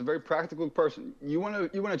told me, it's a very practical person. You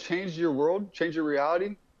want to change your world, change your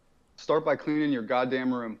reality. Start by cleaning your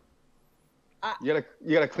goddamn room. You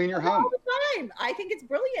gotta clean your home all the time. I think it's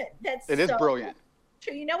brilliant. It is brilliant.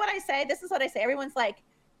 True. You know what I say? This is what I say. Everyone's like,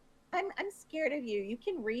 I'm scared of you. You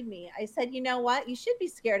can read me. I said, you know what? You should be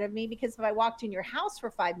scared of me because if I walked in your house for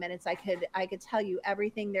 5 minutes, I could tell you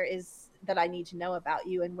everything there is that I need to know about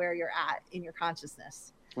you and where you're at in your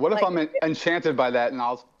consciousness. What if I'm enchanted by that and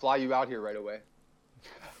I'll fly you out here right away?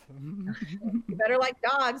 You better like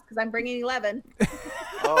dogs because I'm bringing 11.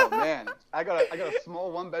 Oh man, I got a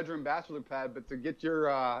small 1-bedroom bachelor pad, but to get your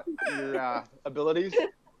abilities,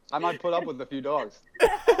 I might put up with a few dogs.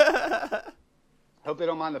 Hope they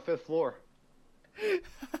don't mind the 5th floor.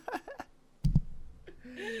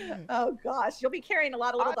 Oh gosh, you'll be carrying a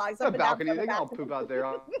lot of little dogs up the and balcony. down. They can all poop out there.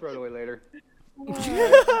 I'll throw it away later.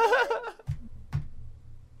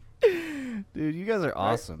 Dude, you guys are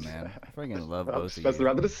awesome, man. I freaking love both of you. But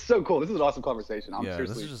this is so cool. This is an awesome conversation.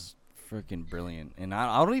 This is just freaking brilliant. And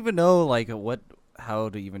I don't even know how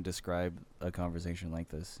to even describe a conversation like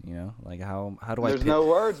this. You know, like how do I? There's no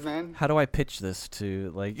words, man. How do I pitch this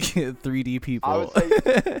to 3D people? I would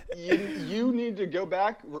say you need to go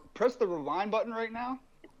back, press the rewind button right now,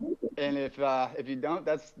 and if you don't,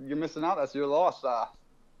 you're missing out. That's your loss.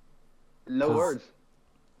 No words.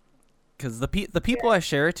 Because the people I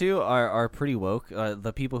share it to are pretty woke.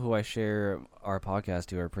 The people who I share our podcast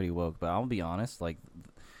to are pretty woke. But I'll be honest, I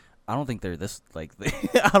don't think they're this I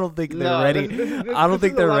don't think they're ready. I don't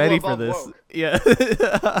think they're ready for this. Woke. Yeah,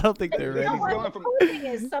 I don't think they're ready. The cool thing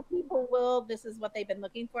is, some people will. This is what they've been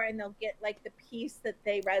looking for, and they'll get the piece that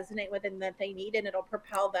they resonate with and that they need, and it'll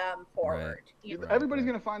propel them forward. Right. Everybody's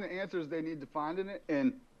gonna find the answers they need to find in it.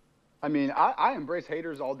 And I mean, I embrace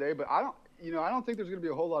haters all day, but I don't think there's going to be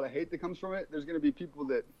a whole lot of hate that comes from it. There's going to be people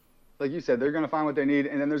that, like you said, they're going to find what they need.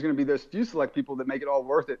 And then there's going to be those few select people that make it all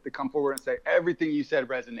worth it to come forward and say, everything you said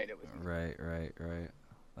resonated with me. Right.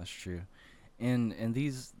 That's true. And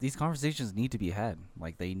these conversations need to be had.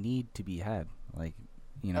 They need to be had.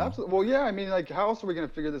 Absolutely. Well, yeah, I mean, how else are we going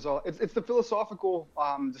to figure this all? It's the philosophical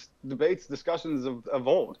debates, discussions of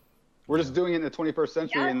old. We're just doing it in the 21st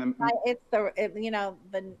century. It's the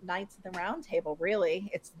Knights of the Round Table, really.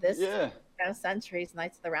 It's this century's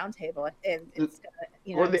Knights of the Round Table. It's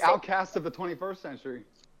we're the outcasts of the 21st century.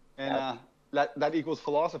 And that equals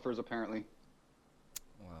philosophers, apparently.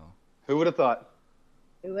 Wow. Who would have thought?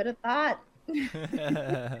 That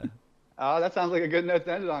sounds like a good note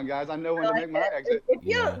to end it on, guys. I know when to make my exit.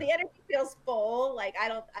 The energy feels full. I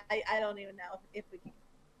don't even know if we can.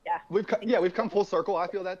 Yeah. We've come full circle. I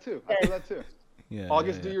feel that too. Yeah.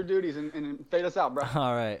 August, do your duties and fade us out, bro.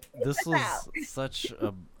 All right. This was such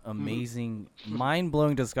a amazing,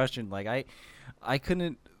 mind-blowing discussion. I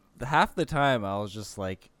couldn't. Half the time, I was just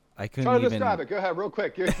I couldn't Try to even describe it. Go ahead, real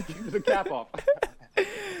quick. Get the cap off.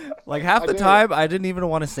 Half the time, I didn't even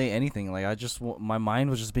want to say anything. My mind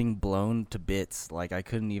was just being blown to bits. I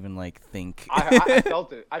couldn't even think. I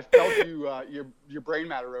felt it. I felt your brain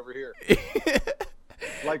matter over here.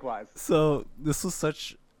 Likewise. So this was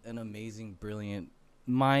such an amazing, brilliant,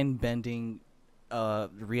 mind-bending,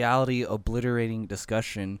 reality obliterating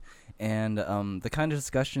discussion, and the kind of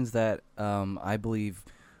discussions that I believe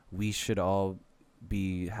we should all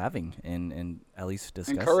be having and at least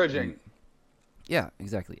discussing. Encouraging. Yeah,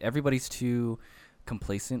 exactly. Everybody's too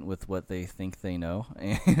complacent with what they think they know,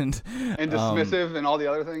 and dismissive and all the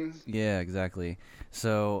other things. Yeah, exactly.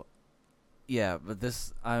 So, yeah, but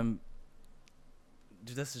this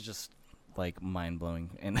is just like mind blowing.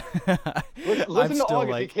 And Listen to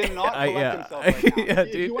August. He cannot collect himself right now. Yeah,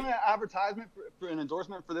 If you want an advertisement for an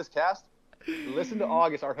endorsement for this cast, listen to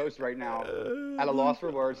August, our host right now, at a loss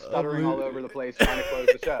for words, stuttering all over the place, trying to close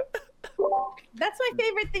the show. That's my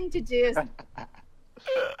favorite thing to do.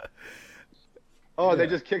 Oh, they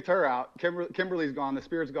just kicked her out. Kimberly's gone. The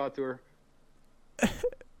spirits got to her.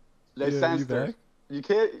 They sensed her. You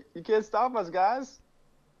can't stop us, guys.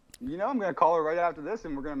 You know I'm gonna call her right after this,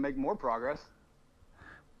 and we're gonna make more progress.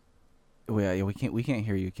 Yeah, we can't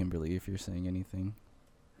hear you, Kimberly, if you're saying anything.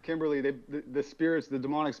 Kimberly, the spirits, the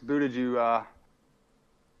demonics booted you.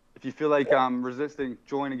 If you feel like resisting,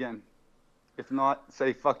 join again. If not,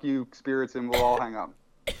 say fuck you, spirits, and we'll all hang up.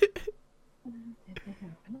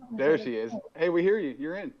 There she is. Hey, we hear you.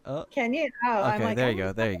 You're in. Can you? Oh, okay. I'm like, there you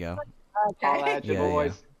go. There you go. Okay. Holla at you,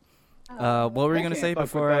 boys. What were you gonna say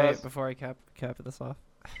before I cap this off?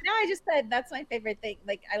 No, I just said that's my favorite thing.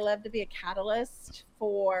 Like, I love to be a catalyst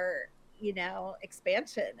for,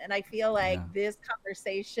 expansion. And I feel like this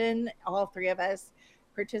conversation, all three of us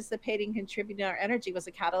participating, contributing our energy, was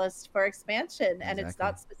a catalyst for expansion. Exactly. And it's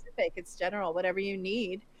not specific, it's general. Whatever you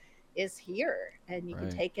need is here, and you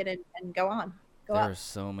can take it and go on. There are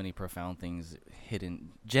so many profound things,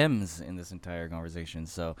 hidden gems in this entire conversation.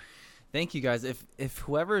 So thank you guys. If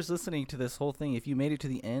whoever is listening to this whole thing, if you made it to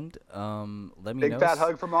the end, let me know. Big fat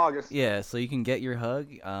hug from August. Yeah, so you can get your hug.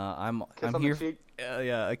 I'm here. The cheek.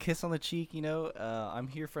 A kiss on the cheek. I'm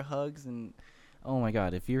here for hugs, and oh my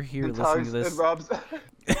God, if you're here and listening tugs, to this, and rubs.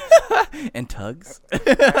 and tugs.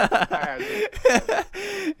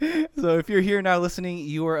 So if you're here now listening,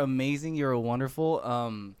 you are amazing. You're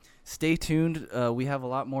wonderful. Stay tuned. We have a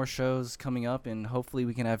lot more shows coming up, and hopefully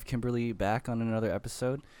we can have Kimberly back on another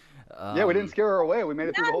episode. Yeah, we didn't scare her away. We made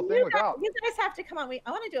it through the whole thing without. You guys have to come on.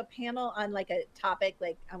 I want to do a panel on like a topic.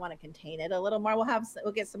 Like, I want to contain it a little more.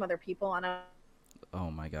 We'll get some other people on. Oh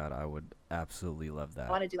my God, I would absolutely love that.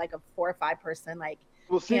 I want to do like a 4 or 5 person like.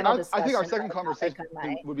 Well, see, I think our second conversation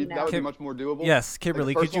would be much more doable. Yes,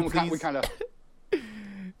 Kimberly, like could you please? We kind of.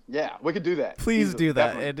 Yeah, we could do that. Please easily, do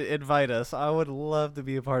that definitely. and invite us. I would love to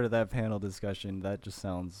be a part of that panel discussion. That just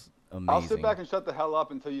sounds amazing. I'll sit back and shut the hell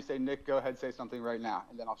up until you say, Nick, go ahead, say something right now,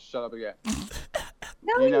 and then I'll shut up again.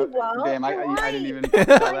 No, you won't. Damn, I didn't even tell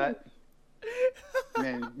that.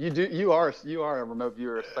 Man, you are a remote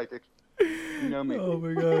viewer, a psychic. You know me. Oh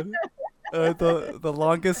my God. The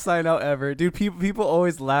longest sign out ever, dude. People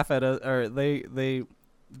always laugh at us, or they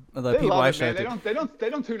people love I it, show man. They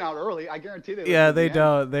don't tune out early. I guarantee they. Yeah, they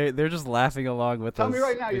don't. They're just laughing along with us. Tell me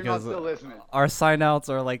right now you're not still listening. Our sign outs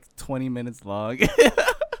are like 20 minutes long.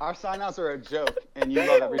 Our sign outs are a joke, and you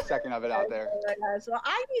love every second of it out there. Oh my gosh. Well,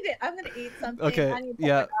 I need it. I'm gonna eat something. Okay. I need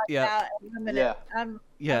to Yeah. I'm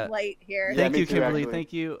late here. Yeah, Thank you, too, Kimberly. actually.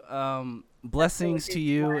 Thank you. Blessings to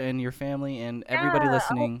you and your family and everybody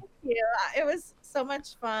listening. Thank you. It was so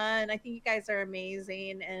much fun. I think you guys are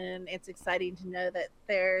amazing, and it's exciting to know that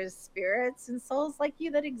there's spirits and souls like you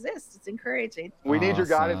that exist. It's encouraging. We need your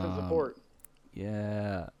guidance and support.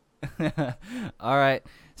 Yeah. All right.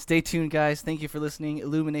 Stay tuned, guys. Thank you for listening.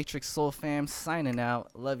 Illuminatrix Soul Fam signing out.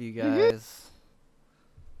 Love you guys.